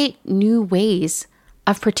create new ways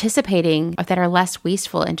of participating that are less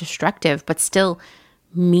wasteful and destructive, but still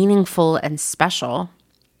meaningful and special.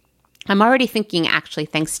 I'm already thinking, actually,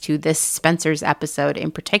 thanks to this Spencer's episode in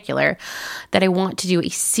particular, that I want to do a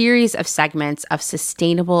series of segments of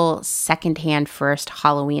sustainable secondhand first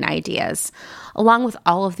Halloween ideas, along with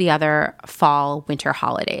all of the other fall, winter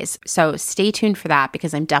holidays. So stay tuned for that,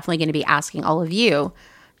 because I'm definitely going to be asking all of you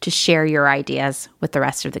to share your ideas with the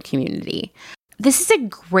rest of the community. This is a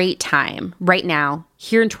great time right now,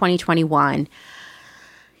 here in 2021.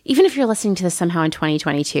 Even if you're listening to this somehow in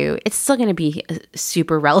 2022, it's still going to be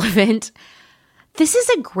super relevant. This is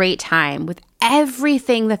a great time with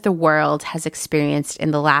everything that the world has experienced in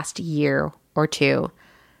the last year or two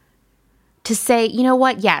to say, you know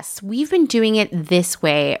what? Yes, we've been doing it this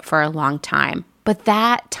way for a long time, but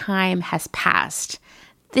that time has passed.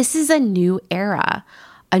 This is a new era,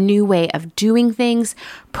 a new way of doing things,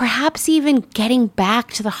 perhaps even getting back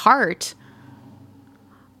to the heart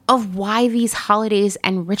of why these holidays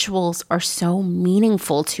and rituals are so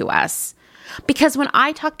meaningful to us. Because when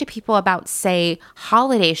I talk to people about, say,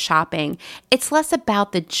 holiday shopping, it's less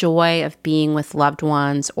about the joy of being with loved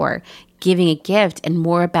ones or giving a gift and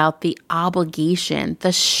more about the obligation,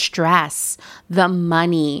 the stress, the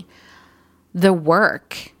money, the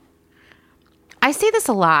work. I say this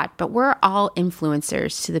a lot, but we're all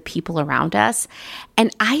influencers to the people around us.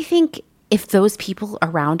 And I think if those people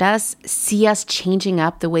around us see us changing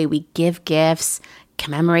up the way we give gifts,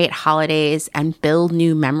 commemorate holidays, and build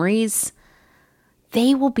new memories,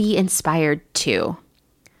 they will be inspired too.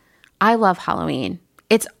 I love Halloween.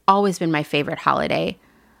 It's always been my favorite holiday.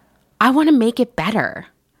 I want to make it better.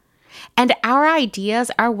 And our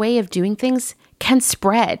ideas, our way of doing things can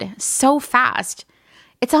spread so fast.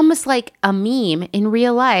 It's almost like a meme in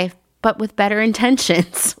real life, but with better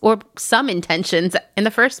intentions, or some intentions in the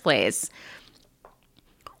first place.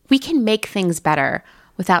 We can make things better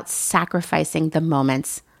without sacrificing the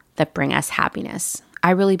moments that bring us happiness. I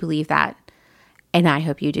really believe that, and I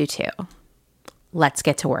hope you do too. Let's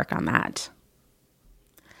get to work on that.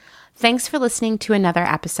 Thanks for listening to another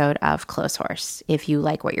episode of Clotheshorse. If you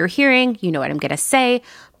like what you're hearing, you know what I'm going to say.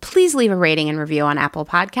 Please leave a rating and review on Apple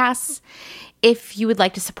Podcasts. If you would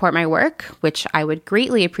like to support my work, which I would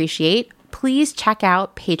greatly appreciate, please check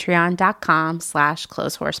out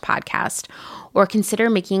patreon.com/clotheshorsepodcast, or consider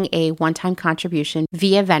making a one-time contribution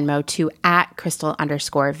via Venmo to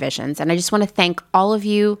 @crystal_visions. And I just want to thank all of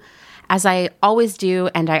you, as I always do,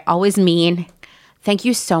 and I always mean. Thank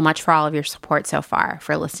you so much for all of your support so far,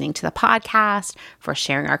 for listening to the podcast, for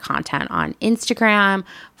sharing our content on Instagram,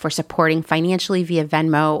 for supporting financially via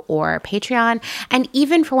Venmo or Patreon, and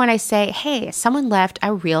even for when I say, hey, someone left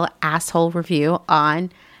a real asshole review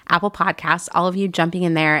on Apple Podcasts, all of you jumping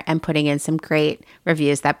in there and putting in some great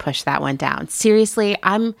reviews that push that one down. Seriously,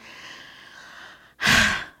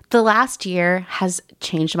 the last year has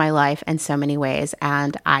changed my life in so many ways,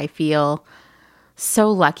 and I feel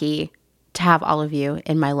so lucky to have all of you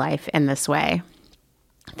in my life in this way.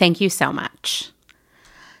 Thank you so much.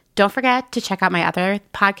 Don't forget to check out my other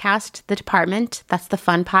podcast, The Department. That's the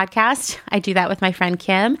fun podcast. I do that with my friend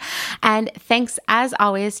Kim. And thanks, as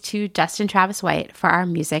always, to Dustin Travis White for our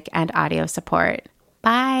music and audio support.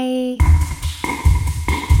 Bye.